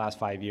even in the last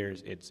 5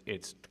 years, it's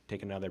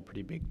taken another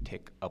pretty big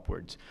tick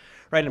upwards,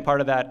 right? And part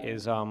of that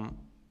is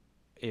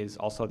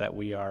also that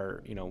we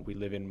are, we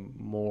live in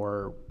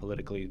more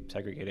politically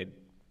segregated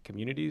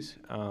communities,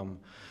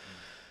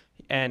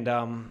 and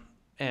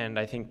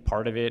I think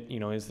part of it,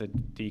 is the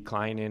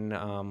decline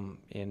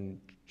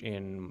in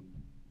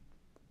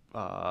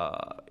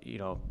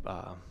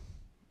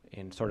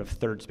sort of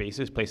third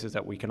spaces, places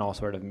that we can all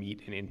sort of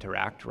meet and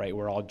interact, right?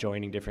 We're all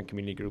joining different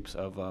community groups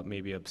of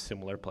maybe a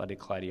similar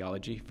political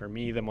ideology. For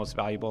me, the most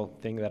valuable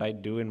thing that I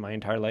do in my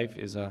entire life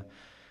is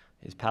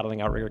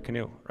paddling outrigger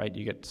canoe, right?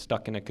 You get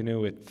stuck in a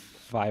canoe with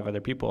 5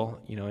 other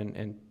people,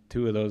 and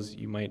 2 of those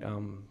you might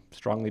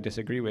strongly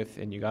disagree with,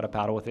 and you got to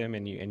paddle with him,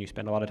 and you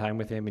spend a lot of time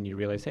with him, and you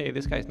realize, hey,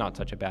 this guy's not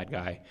such a bad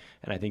guy,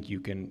 and I think you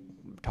can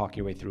talk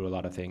your way through a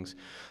lot of things.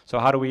 So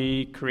how do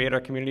we create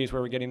our communities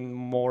where we're getting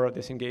more of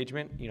this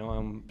engagement?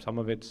 Some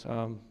of it's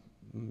urban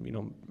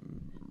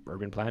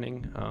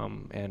planning,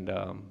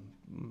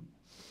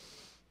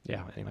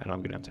 yeah, anyway, I don't have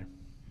a good answer.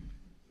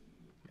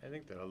 I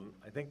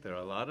think there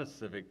are a lot of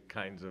civic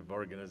kinds of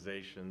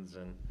organizations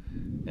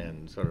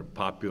and sort of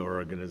popular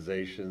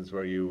organizations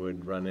where you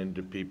would run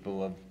into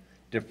people of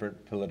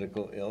different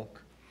political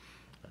ilk.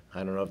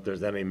 I don't know if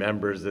there's any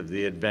members of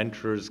the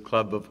Adventurers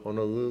Club of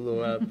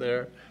Honolulu out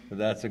there, but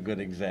that's a good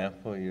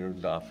example. You're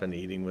often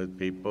eating with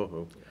people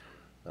who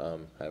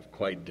have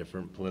quite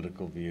different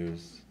political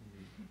views.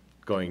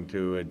 Going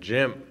to a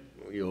gym,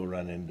 you'll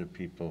run into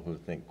people who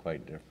think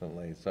quite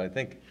differently. So I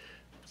think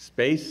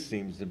space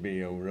seems to be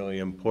a really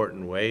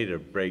important way to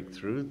break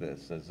through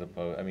this, as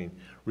opposed, I mean,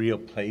 real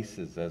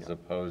places as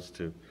opposed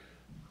to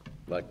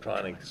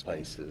electronic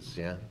places,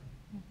 yeah.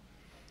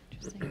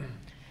 Interesting.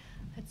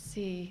 Let's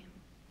see,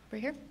 over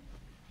here.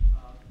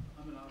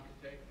 I'm an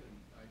architect, and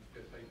I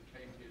guess I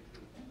came here to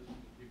listen to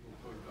people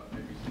talk about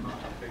maybe some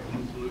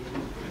architectural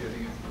solutions for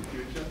getting into the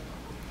future.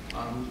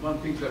 One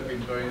of the things I've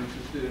been very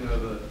interested in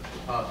over the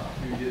past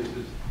few years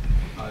is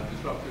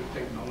disruptive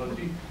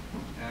technology,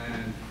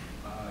 and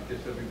I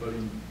guess everybody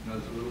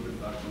knows a little bit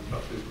about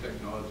disruptive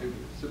technology.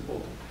 But the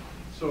simple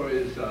story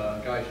is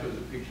a guy shows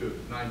a picture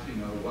of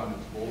 1901,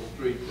 it's Wall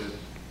Street, there's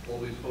all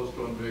these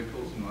horse-drawn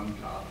vehicles in one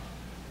car.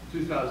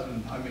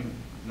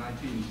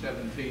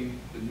 1917,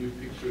 the new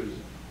picture is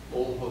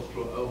all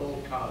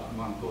cars in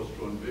one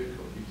horse-drawn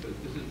vehicle. He says,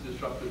 this is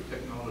disruptive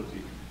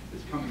technology.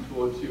 It's coming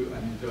towards you,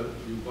 and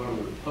you want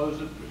to oppose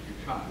it, but you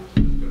can't. It's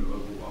just going to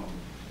overwhelm you.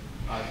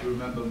 If you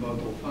remember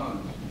mobile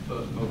phones, the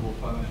first mobile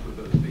phones were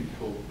those things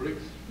called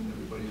bricks.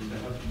 Everybody used to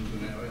have them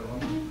with an aerial on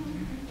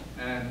them.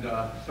 And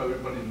so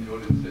everybody in the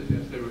audience says,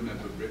 yes, they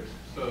remember bricks.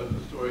 So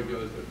the story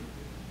goes that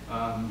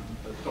a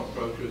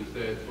stockbroker is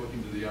there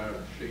talking to the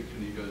Arab sheikh,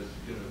 and he goes,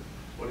 you know,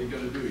 what are you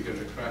going to do? You're going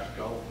to crash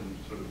golf and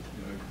sort of,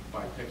 you know,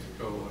 buy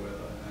Texaco or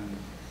whatever. And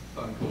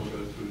phone call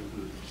goes through to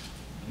the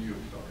New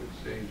York Stock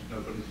Exchange.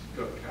 Nobody's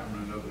got a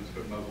camera, nobody's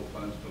got mobile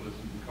phones to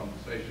listen to the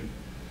conversation.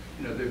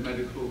 You know, they've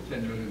made a cool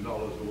 $10 million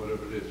or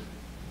whatever it is.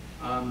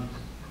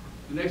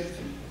 The next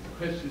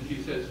question, he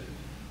says,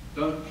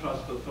 don't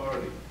trust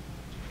authority.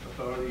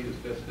 Authority is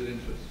vested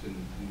interest in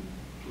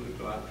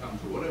political outcomes,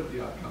 or whatever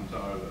the outcomes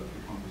are of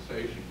the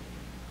conversation.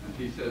 And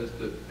he says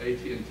that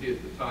AT&T at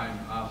the time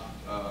asked,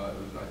 I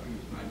think it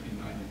was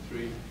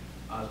 1993,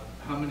 asked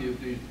how many of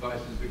these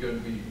devices are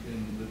going to be in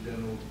the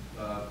general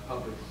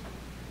public's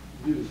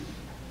use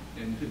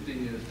in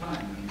 15 years'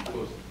 time. And of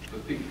course, the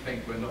think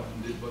tank went off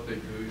and did what they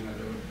do, you know,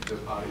 they went to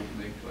their parties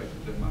and they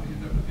collected their money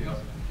and everything else.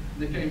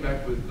 And they came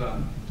back with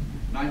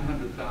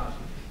 900,000.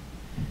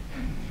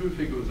 True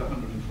figure was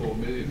 104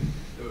 million.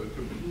 They were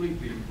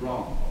completely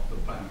wrong off the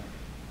planet.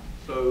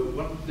 So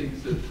one of the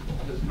things that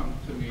has come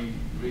to me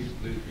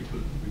recently,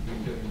 because we've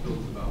been getting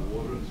bills about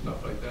water and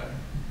stuff like that,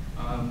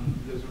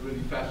 there's a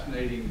really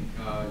fascinating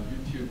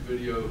YouTube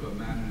video of a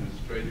man in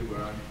Australia,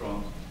 where I'm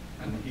from,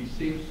 and he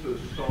seems to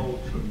have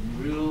solved some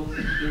real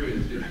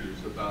serious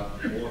issues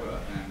about water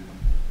and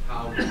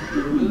how we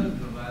deal with it in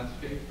the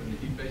landscape, and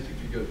he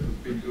basically goes,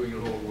 we've been doing it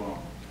all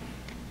wrong.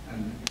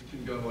 And you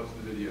can go and watch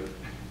the video.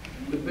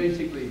 But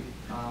basically,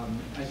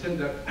 I sent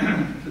that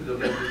to the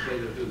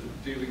legislator who's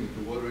dealing with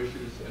the water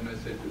issues, and I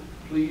said,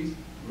 please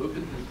look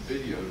at this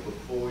video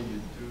before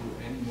you do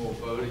any more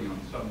voting on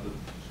some of the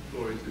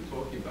stories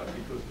you're talking about,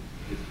 because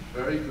it's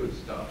very good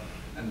stuff,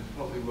 and it's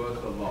probably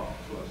worth a lot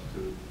to us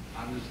to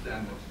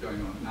understand what's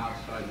going on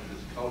outside of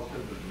this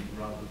culture,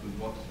 rather than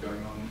what's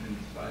going on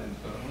inside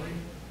internally.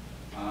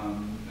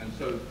 And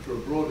so for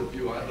a broader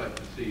view, I'd like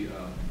to see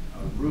a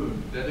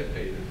room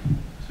dedicated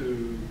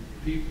to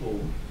people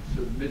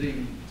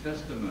submitting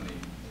testimony,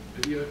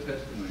 video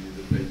testimony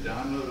that they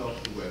download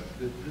off the web.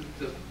 This is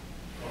just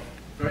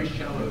very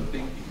shallow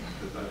thinking,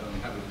 because I've only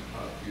had it the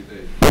past few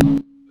days.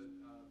 But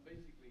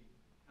basically,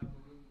 have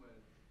a room where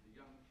the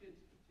young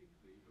kids,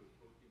 particularly, who are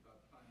talking about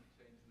climate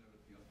change and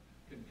everything else,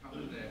 can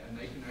come in there and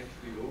they can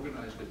actually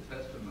organize their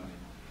testimony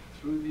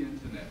through the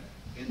internet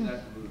in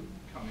that room,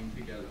 coming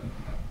together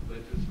at the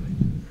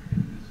legislature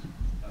in this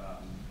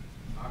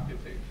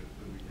architecture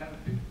that we have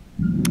here.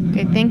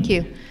 Okay, thank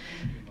you.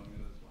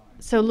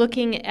 So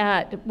looking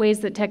at ways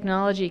that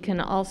technology can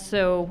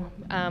also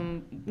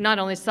not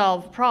only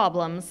solve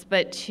problems,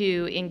 but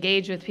to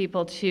engage with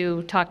people,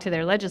 to talk to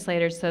their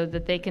legislators so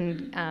that they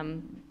can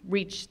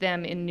reach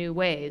them in new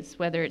ways,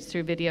 whether it's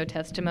through video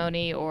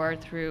testimony or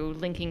through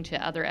linking to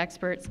other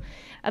experts.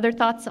 Other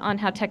thoughts on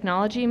how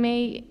technology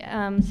may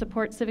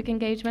support civic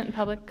engagement and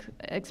public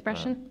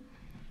expression?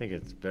 I think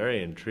it's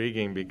very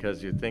intriguing,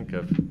 because you think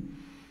of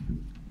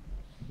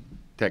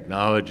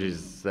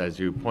technologies, as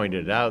you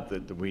pointed out,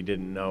 that we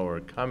didn't know were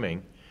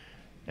coming,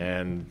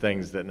 and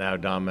things that now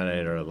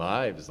dominate our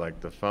lives, like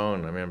the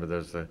phone. I remember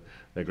there's the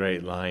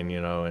great line, you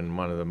know, in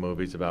one of the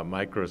movies about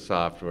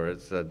Microsoft, where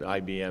it said,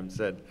 IBM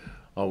said,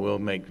 oh, we'll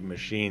make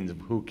machines,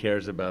 who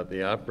cares about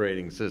the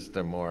operating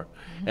system? Or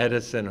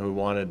Edison, who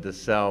wanted to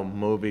sell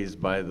movies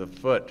by the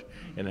foot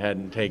and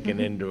hadn't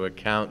taken into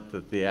account the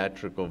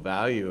theatrical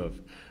value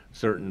of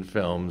certain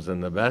films.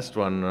 And the best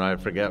one, I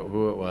forget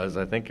who it was,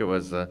 I think it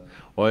was the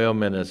oil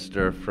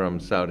minister from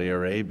Saudi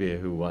Arabia,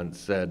 who once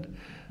said,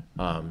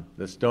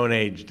 The Stone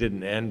Age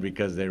didn't end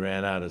because they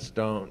ran out of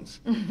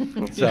stones.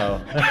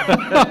 So,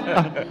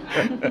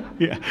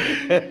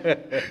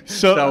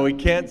 so we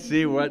can't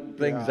see what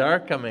things are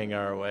coming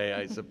our way,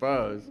 I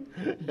suppose.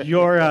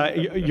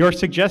 Your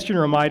suggestion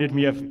reminded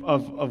me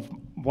of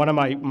one of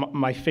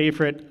my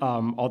favorite,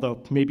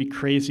 although maybe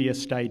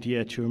craziest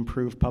idea to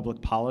improve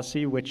public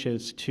policy, which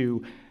is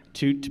to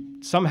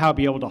somehow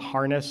be able to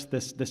harness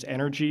this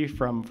energy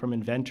from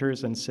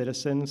inventors and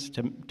citizens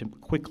to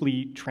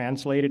quickly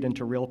translate it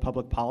into real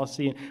public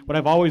policy. And what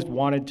I've always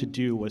wanted to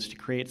do was to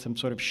create some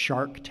sort of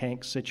Shark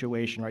Tank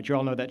situation, right? You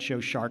all know that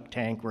show Shark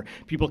Tank, where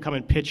people come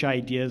and pitch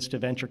ideas to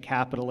venture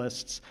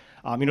capitalists.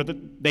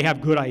 They have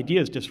good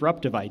ideas,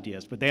 disruptive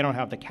ideas, but they don't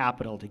have the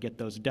capital to get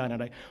those done.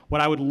 And what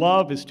I would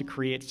love is to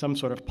create some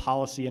sort of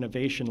policy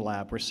innovation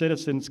lab where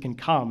citizens can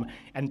come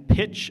and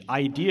pitch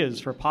ideas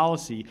for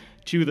policy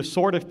to the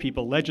sort of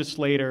people,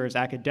 legislators,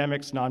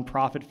 academics,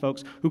 nonprofit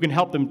folks, who can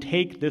help them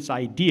take this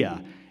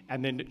idea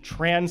and then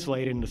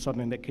translate it into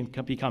something that can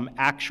become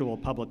actual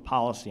public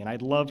policy. And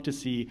I'd love to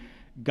see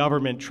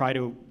government try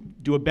to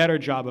do a better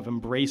job of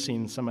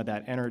embracing some of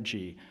that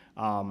energy.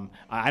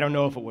 I don't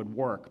know if it would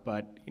work,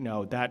 but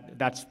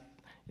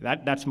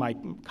that's my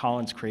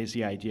Colin's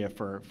crazy idea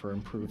for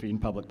improving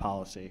public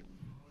policy.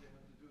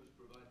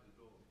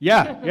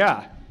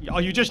 Yeah.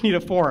 You just need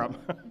a forum.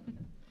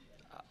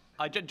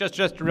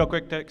 Just real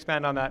quick to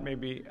expand on that,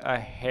 maybe a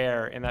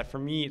hair, in that for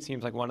me it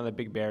seems like one of the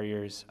big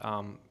barriers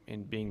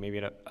in being maybe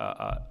an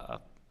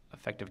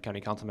effective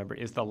county council member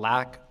is the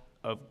lack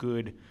of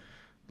good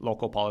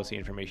local policy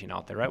information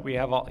out there, right? We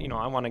have all,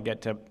 I want to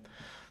get to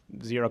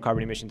zero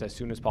carbon emissions as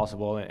soon as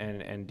possible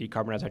and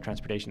decarbonize our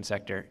transportation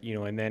sector,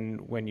 and then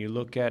when you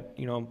look at,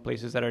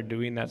 places that are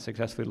doing that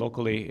successfully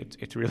locally,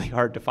 it's really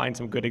hard to find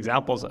some good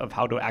examples of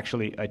how to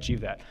actually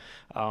achieve that,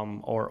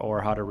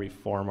 or how to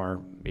reform our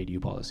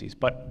ADU policies.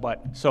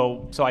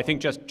 So I think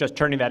just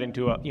turning that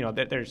into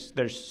that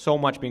there's so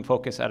much being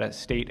focused at a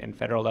state and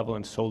federal level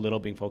and so little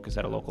being focused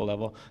at a local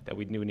level that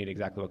we need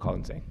exactly what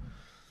Colin's saying.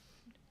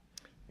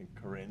 And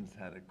Corinne's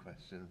had a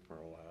question for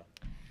a while.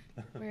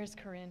 Where's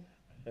Corinne?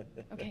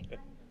 Okay,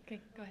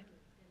 go ahead.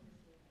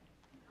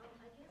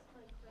 I guess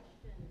my question,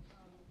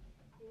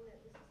 being that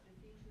this is the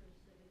future of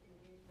civic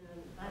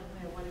engagement, by the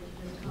way, I wanted to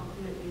just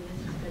compliment you. This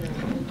has been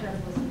an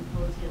incredible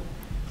symposium,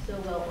 so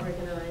well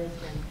organized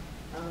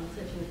and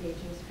such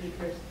engaging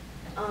speakers.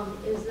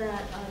 Is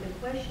that the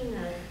question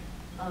that,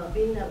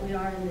 being that we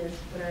are in this,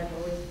 what I've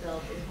always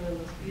felt is one of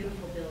the most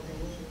beautiful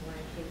buildings, and why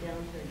I came down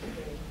here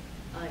today,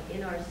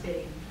 in our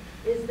city,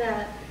 is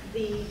that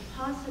the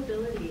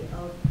possibility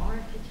of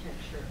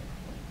architecture.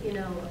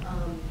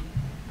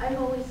 I've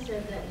always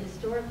said that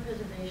historic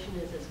preservation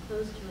is as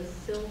close to a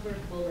silver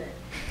bullet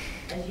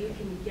as you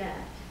can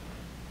get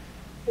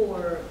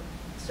for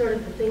sort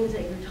of the things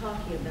that you're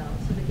talking about,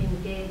 civic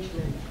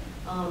engagement,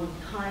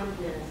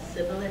 kindness,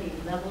 civility,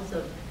 levels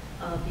of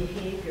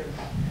behavior.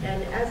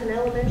 And as an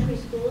elementary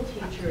school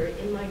teacher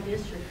in my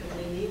district of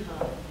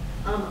Lehigh,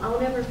 I'll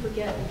never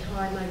forget the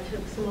time I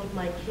took some of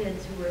my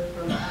kids who were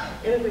from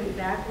immigrant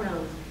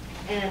backgrounds,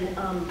 and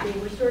they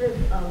were sort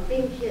of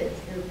being kids.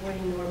 They were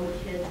boarding normal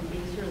kids and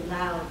being sort of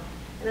loud.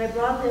 And I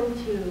brought them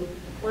to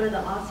one of the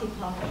Aussie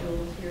Pop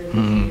jewels here in this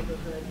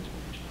neighborhood.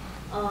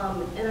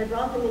 And I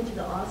brought them into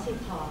the Aussie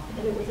Pop,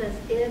 and it was as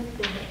if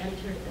they had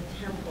entered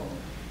a temple.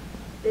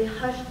 They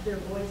hushed their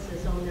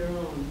voices on their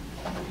own.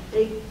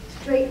 They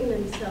straightened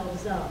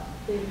themselves up.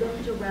 They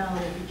looked around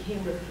and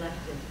became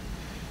reflective.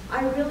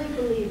 I really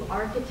believe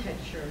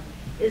architecture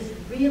is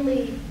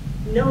really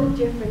no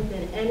different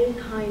than any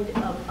kind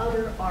of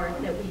other art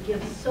that we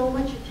give so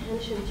much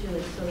attention to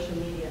in social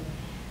media.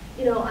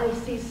 I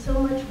see so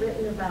much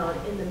written about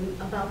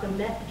about the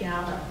Met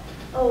Gala.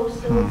 Oh,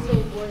 so-and-so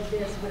wore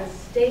this, what a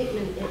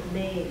statement it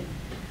made.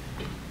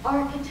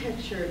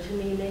 Architecture, to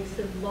me, makes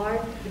the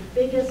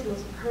biggest,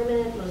 most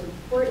permanent, most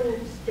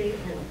important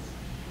statements.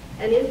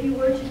 And if you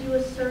were to do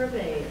a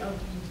survey of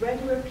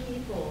regular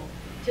people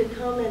to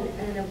come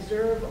and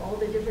observe all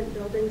the different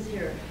buildings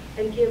here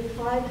and give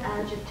 5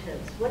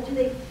 adjectives, what do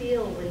they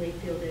feel when they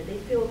feel there? They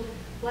feel,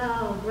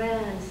 wow,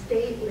 grand,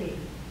 stately.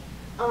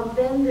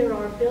 Then there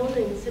are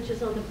buildings such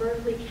as on the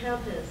Berkeley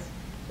campus,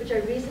 which I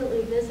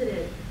recently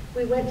visited.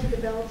 We went to the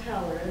Bell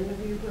Tower, and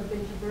maybe you have been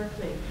to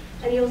Berkeley,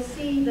 and you'll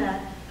see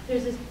that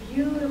there's this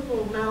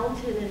beautiful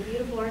mountain and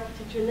beautiful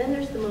architecture, and then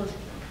there's the most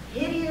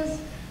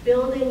hideous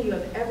building you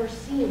have ever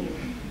seen.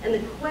 And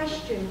the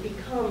question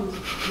becomes,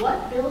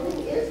 what building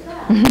is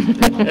that?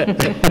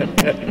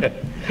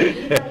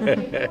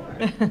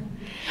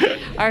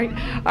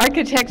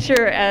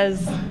 Architecture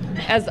as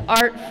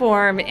art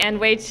form and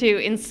way to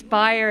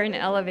inspire and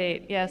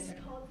elevate, yes. It's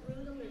called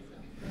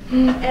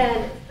brutalism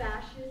and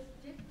fascist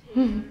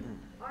dictator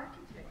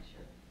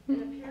architecture.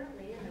 And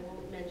apparently, and I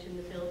won't mention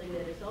the building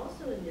that is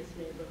also in this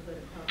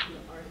neighborhood across from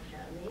the Art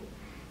Academy,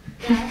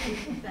 that is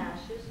a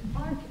fascist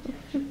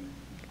architecture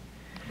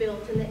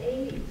built in the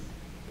 80s.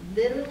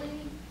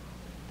 Literally,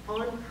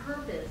 on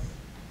purpose,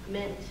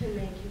 meant to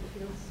make you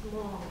feel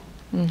small.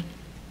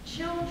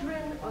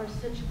 Children are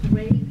such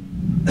great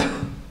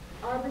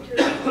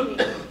arbitrary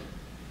taste.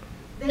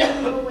 They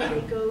know when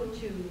they go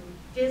to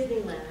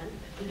Disneyland,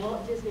 and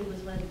Walt Disney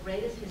was one of the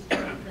greatest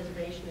historic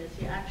preservationists.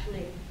 He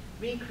actually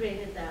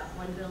recreated that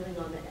one building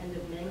on the end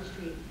of Main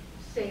Street,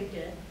 saved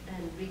it,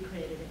 and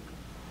recreated it,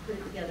 put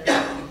it together.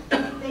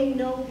 They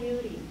know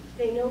beauty,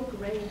 they know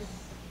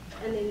grace,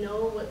 and they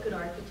know what good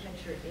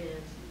architecture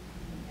is.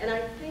 And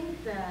I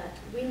think that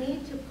we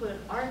need to put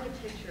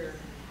architecture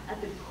at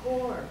the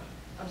core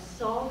of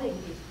solving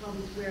these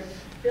problems, where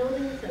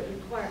buildings that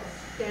require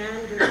a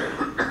standard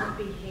of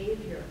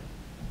behavior,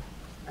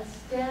 a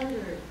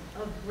standard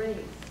of grace.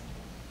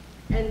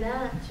 And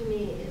that, to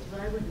me, is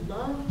what I would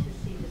love to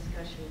see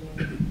discussion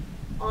made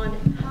on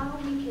how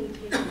we can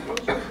take an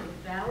interest in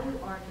value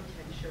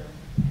architecture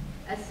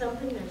as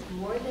something that's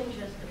more than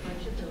just a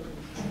bunch of buildings.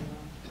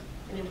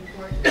 An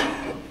important.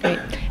 Great.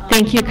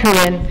 Thank you,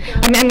 Corinne.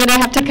 I'm going to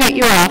have to cut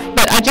you off,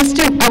 but I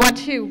want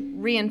to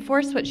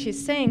reinforce what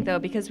she's saying, though,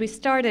 because we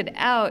started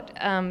out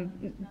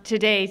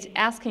today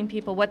asking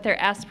people what their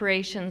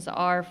aspirations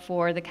are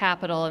for the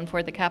capital and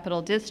for the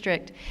capital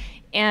district.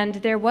 And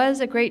there was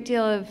a great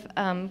deal of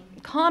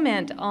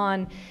comment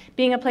on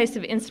being a place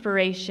of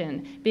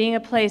inspiration, being a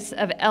place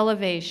of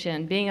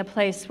elevation, being a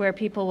place where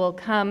people will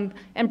come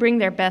and bring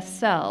their best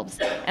selves.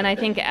 And I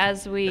think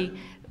as we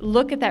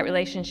look at that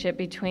relationship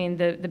between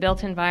the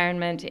built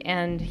environment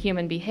and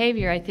human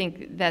behavior, I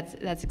think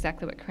that's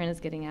exactly what Corinne is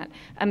getting at.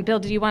 Bill,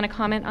 do you want to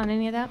comment on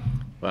any of that?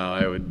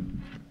 Well,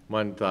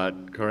 one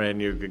thought, Corinne,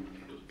 you've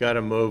got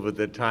to move with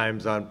the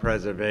times on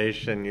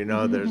preservation. You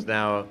know, there's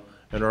now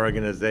an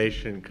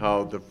organization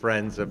called the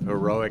Friends of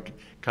Heroic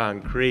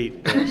Concrete,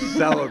 which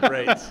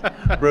celebrates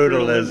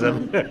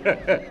brutalism.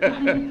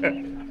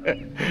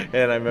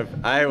 And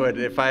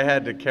if I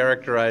had to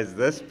characterize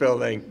this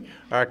building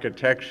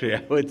architecturally,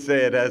 I would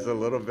say it has a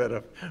little bit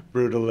of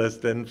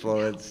brutalist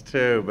influence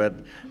too. But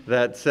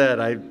that said,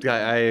 I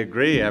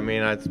agree. I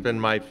mean, it's been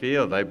my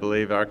field. I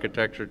believe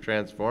architecture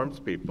transforms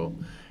people,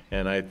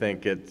 and I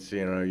think it's,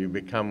 you know, you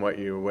become what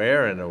you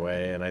wear in a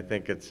way, and I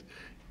think it's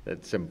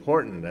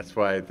important. That's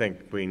why I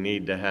think we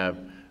need to have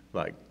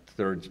like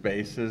third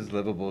spaces,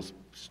 livable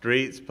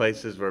streets,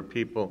 places where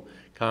people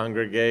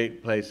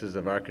congregate, places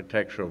of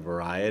architectural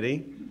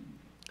variety.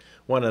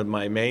 One of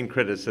my main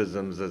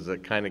criticisms, as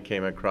it kind of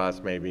came across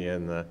maybe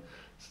in the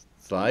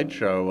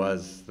slideshow,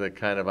 was the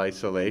kind of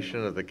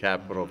isolation of the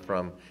Capitol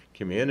from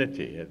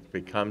community. It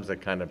becomes a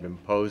kind of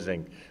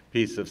imposing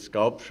piece of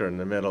sculpture in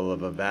the middle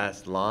of a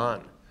vast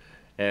lawn.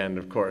 And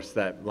of course,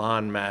 that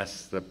lawn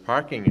masks the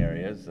parking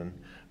areas. And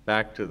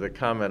back to the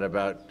comment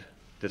about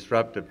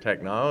disruptive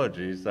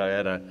technologies, I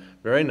had a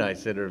very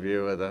nice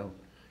interview with a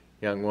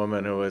young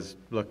woman who was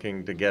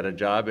looking to get a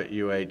job at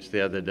UH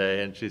the other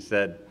day, and she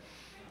said,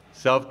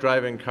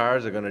 self-driving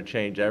cars are going to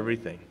change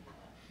everything.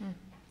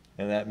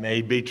 And that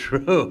may be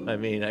true. I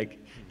mean,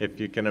 if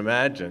you can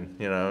imagine,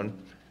 you know,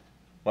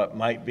 what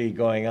might be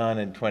going on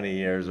in 20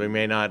 years. We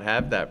may not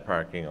have that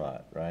parking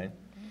lot, right?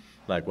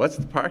 Like, what's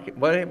the parking?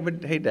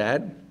 Hey,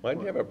 Dad, why do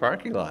you have a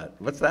parking lot?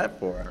 What's that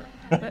for?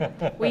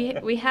 But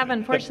we have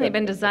unfortunately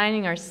been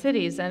designing our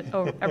cities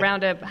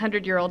around a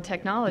 100-year-old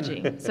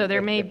technology. So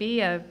there may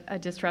be a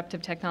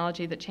disruptive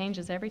technology that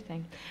changes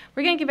everything.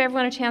 We're going to give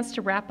everyone a chance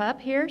to wrap up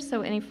here.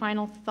 So any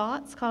final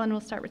thoughts? Colin,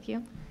 we'll start with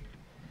you.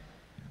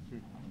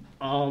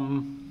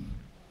 On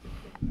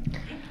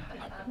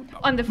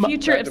the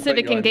future of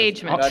civic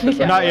engagement. Let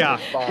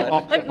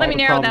me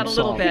narrow that a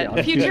little bit.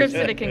 The future of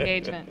civic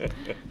engagement.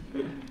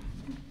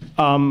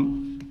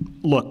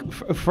 Look,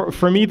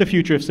 for me, the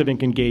future of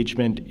civic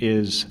engagement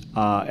is,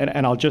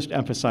 and I'll just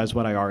emphasize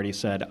what I already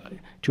said.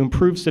 To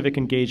improve civic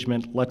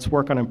engagement, let's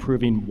work on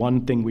improving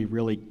one thing we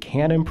really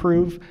can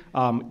improve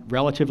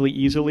relatively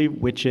easily,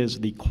 which is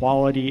the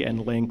quality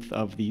and length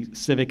of the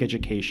civic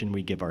education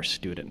we give our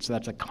students. So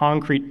that's a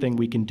concrete thing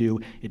we can do.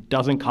 It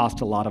doesn't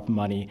cost a lot of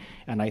money,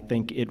 and I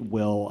think it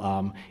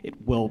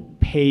will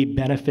pay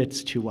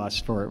benefits to us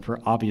for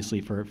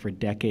obviously for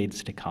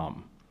decades to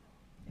come.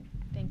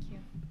 Thank you.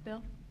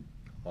 Bill?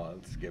 Well,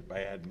 I'll skip. I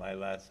had my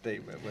last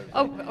statement with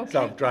okay.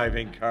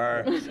 Self-driving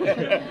cars.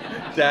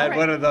 Dad, right.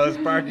 What are those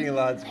parking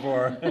lots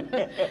for?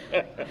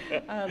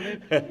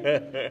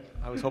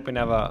 I was hoping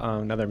to have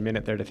another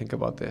minute there to think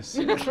about this.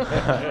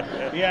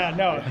 Yeah,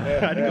 no,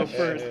 I'd go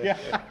first. Yeah.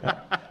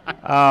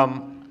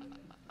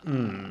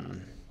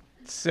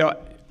 So,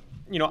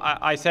 you know,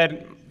 I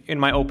said in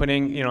my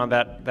opening, you know,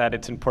 that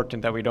it's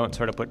important that we don't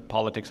sort of put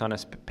politics on a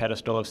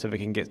pedestal of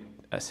civic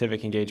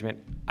engagement.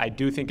 I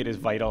do think it is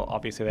vital,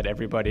 obviously, that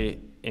everybody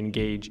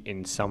engage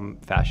in some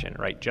fashion,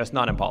 right? Just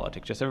not in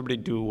politics. Just everybody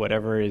do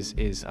whatever is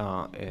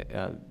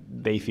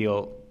they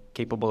feel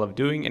capable of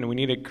doing, and we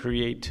need to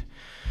create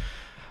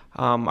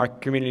our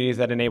communities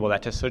that enable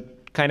that. So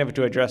kind of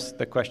to address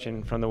the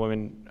question from the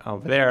woman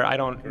over there, I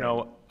don't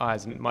know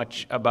as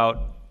much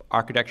about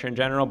architecture in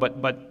general, but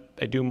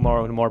I do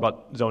more and more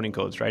about zoning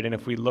codes, right? And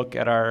if we look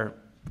at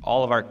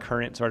all of our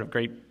current sort of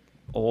great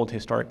old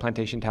historic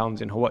plantation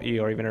towns in Hawaii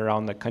or even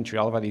around the country,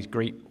 all of these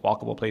great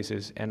walkable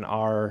places, and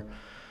our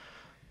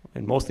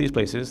in most of these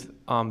places,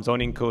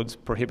 zoning codes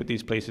prohibit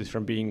these places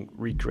from being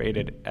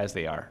recreated as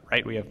they are,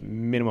 right? We have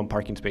minimum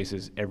parking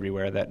spaces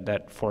everywhere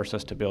that force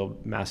us to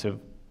build massive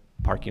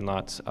parking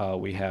lots.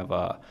 We have,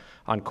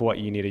 on Kauai,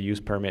 you need a use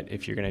permit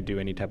if you're gonna do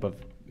any type of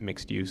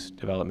mixed-use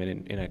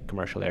development in a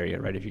commercial area,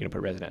 right? If you're gonna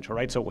put residential,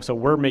 right? So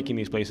we're making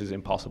these places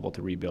impossible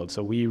to rebuild.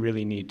 So we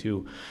really need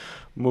to,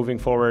 moving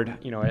forward,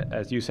 you know,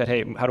 as you said,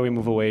 hey, how do we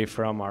move away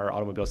from our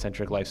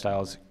automobile-centric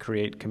lifestyles,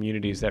 create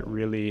communities that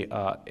really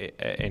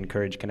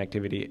encourage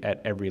connectivity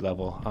at every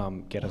level,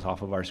 get us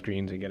off of our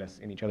screens and get us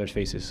in each other's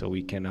faces so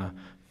we can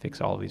fix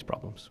all of these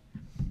problems.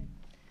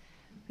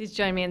 Please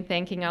join me in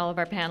thanking all of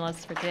our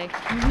panelists for today.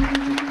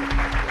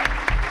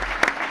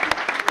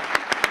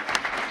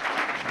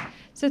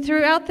 So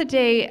throughout the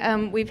day,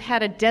 we've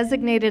had a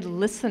designated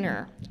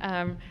listener.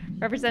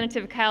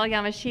 Representative Kyle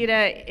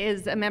Yamashita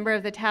is a member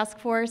of the task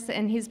force,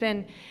 and he's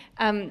been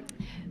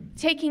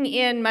taking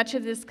in much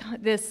of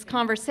this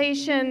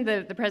conversation,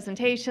 the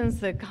presentations,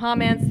 the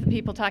comments, the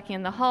people talking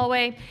in the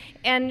hallway.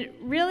 And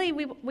really,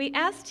 we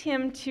asked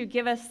him to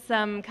give us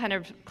some kind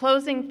of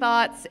closing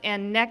thoughts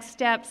and next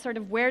steps, sort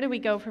of where do we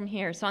go from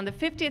here? So on the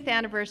 50th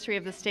anniversary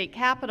of the state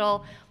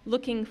capitol,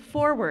 looking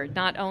forward,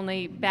 not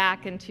only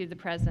back into the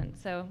present.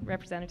 So,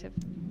 Representative.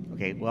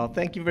 Okay, well,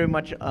 thank you very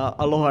much.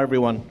 Aloha,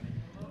 everyone.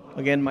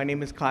 Again, my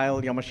name is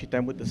Kyle Yamashita.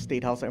 I'm with the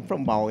State House. I'm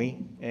from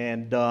Maui,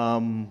 and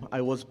I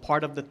was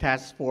part of the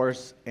task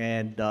force.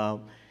 And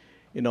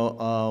you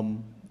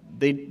know,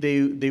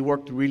 they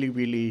worked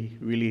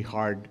really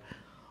hard.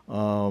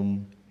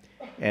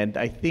 And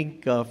I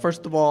think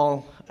first of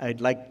all, I'd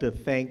like to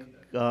thank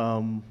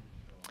them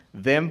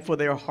for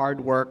their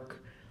hard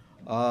work,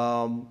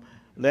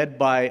 led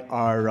by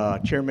our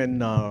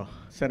chairman,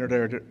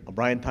 Senator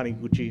Brian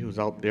Taniguchi, who's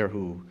out there,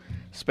 who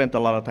spent a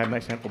lot of time.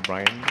 Nice hand for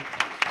Brian.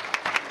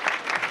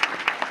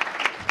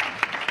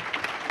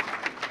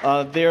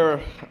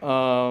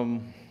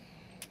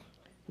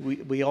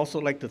 We also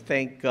like to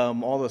thank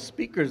all the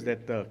speakers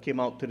that came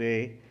out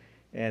today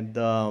and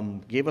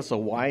gave us a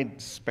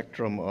wide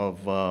spectrum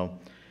of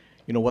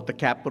you know, what the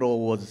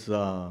Capitol was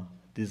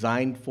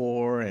designed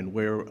for and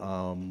where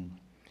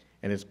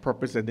and its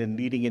purpose, and then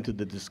leading into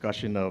the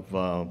discussion of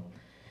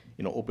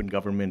you know, open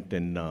government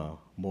and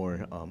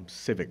more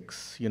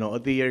civics. You know,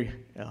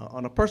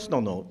 on a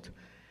personal note,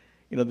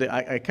 you know,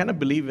 I kind of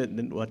believe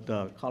in what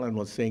Colin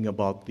was saying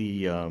about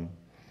the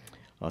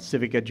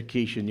civic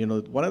education. You know,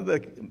 one of the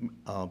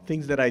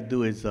things that I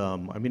do is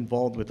I'm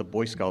involved with the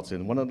Boy Scouts,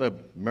 and one of the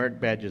merit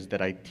badges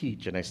that I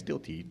teach, and I still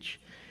teach,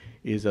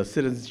 is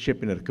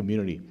citizenship in the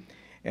community.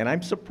 And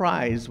I'm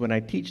surprised when I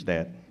teach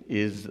that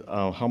is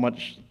how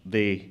much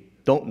they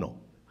don't know.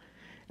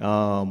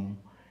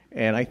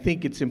 And I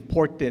think it's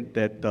important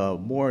that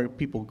more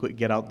people could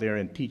get out there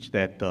and teach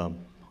that the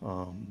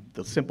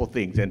simple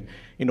things. And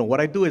you know,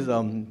 what I do is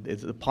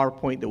it's a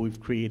PowerPoint that we've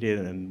created,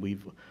 and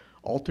we've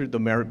altered the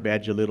merit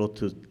badge a little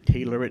to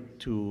tailor it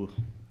to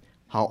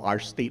how our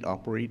state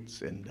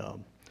operates. And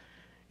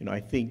you know, I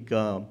think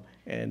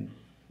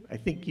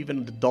even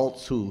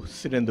adults who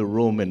sit in the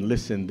room and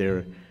listen,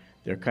 they're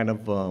kind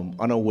of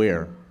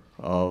unaware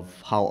of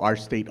how our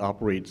state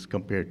operates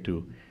compared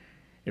to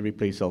every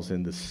place else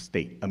in the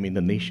state. I mean,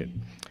 the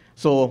nation.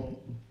 So,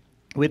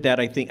 with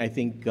that, I think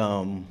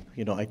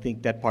you know, I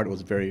think that part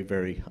was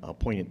very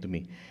poignant to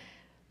me.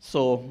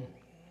 So.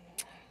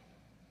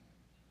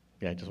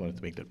 Yeah, I just wanted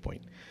to make that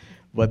point.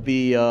 But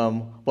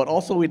but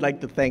also we'd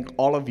like to thank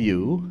all of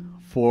you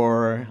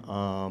for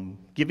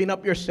giving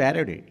up your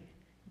Saturday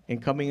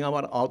and coming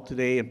out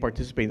today and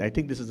participating. I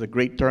think this is a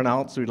great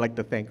turnout, so we'd like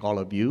to thank all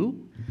of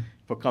you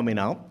for coming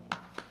out.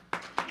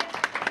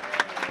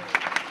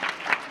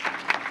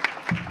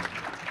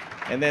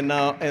 And then,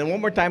 and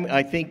one more time,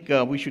 I think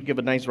we should give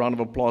a nice round of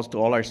applause to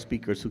all our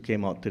speakers who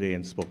came out today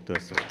and spoke to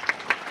us.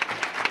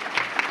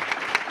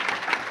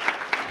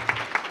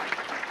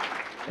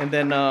 And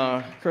then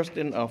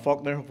Kirsten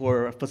Faulkner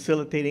for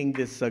facilitating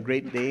this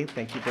great day.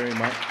 Thank you very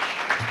much.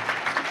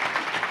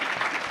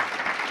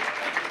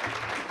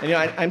 And you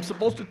know, I'm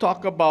supposed to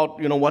talk about,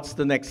 you know, what's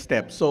the next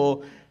step.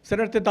 So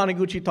Senator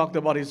Taniguchi talked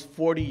about his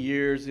 40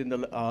 years in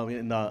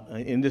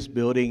this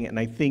building, and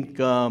I think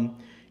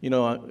you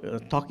know,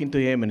 talking to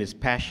him and his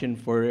passion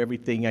for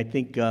everything, I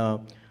think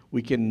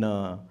we can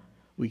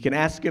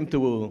ask him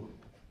to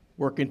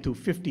work into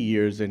 50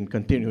 years and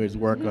continue his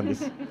work on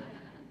this.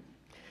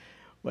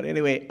 But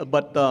anyway,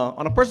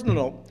 on a personal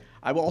note,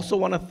 I also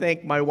want to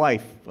thank my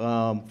wife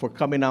for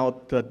coming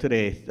out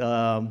today.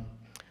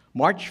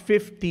 March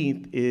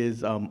 15th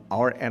is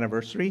our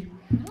anniversary,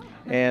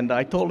 and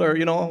I told her,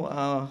 you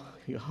know,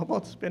 how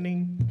about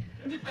spending?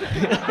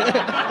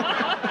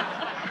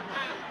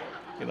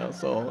 You know,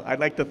 so I'd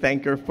like to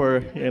thank her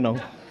for, you know.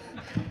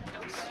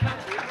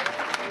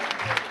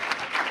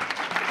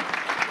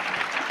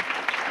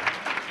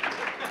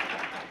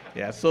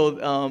 Yeah,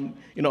 so,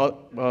 you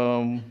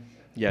know,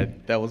 yeah,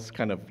 that was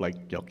kind of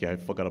like, okay, I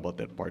forgot about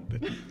that part.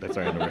 That's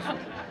our anniversary.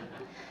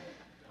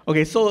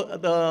 Okay, so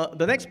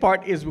the next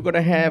part is we're going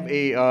to have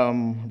a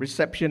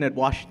reception at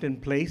Washington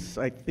Place.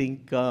 I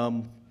think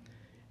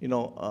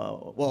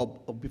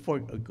before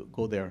I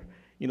go there,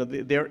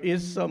 there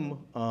is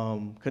some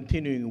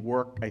continuing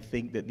work, I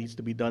think, that needs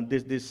to be done.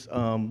 This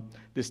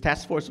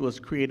task force was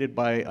created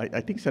by,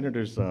 I think,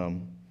 Senator's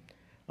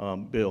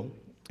bill,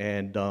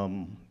 and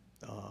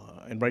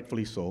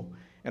rightfully so.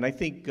 And I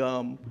think,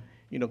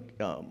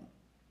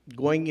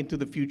 going into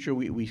the future,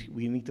 we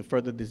need to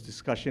further this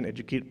discussion,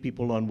 educate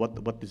people on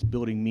what this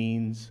building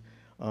means.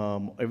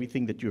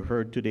 Everything that you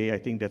heard today, I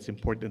think that's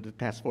important. The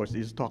task force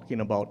is talking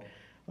about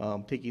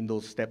taking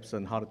those steps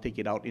and how to take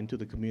it out into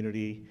the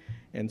community.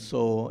 And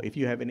so if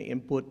you have any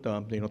input,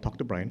 talk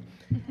to Brian.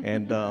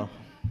 Well,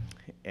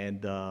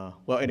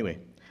 anyway,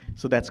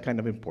 so that's kind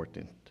of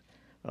important.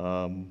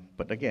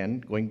 But again,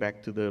 going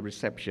back to the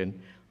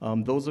reception,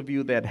 those of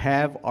you that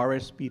have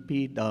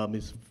RSVP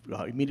is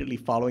immediately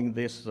following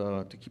this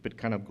to keep it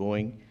kind of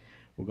going.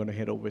 We're going to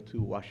head over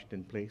to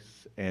Washington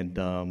Place and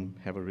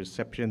have a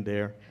reception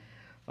there,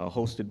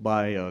 hosted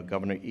by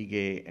Governor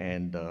Ige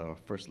and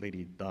First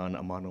Lady Dawn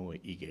Amano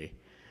Ige.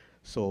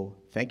 So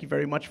thank you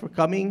very much for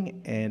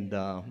coming, and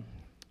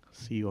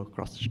see you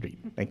across the street.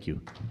 Thank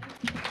you.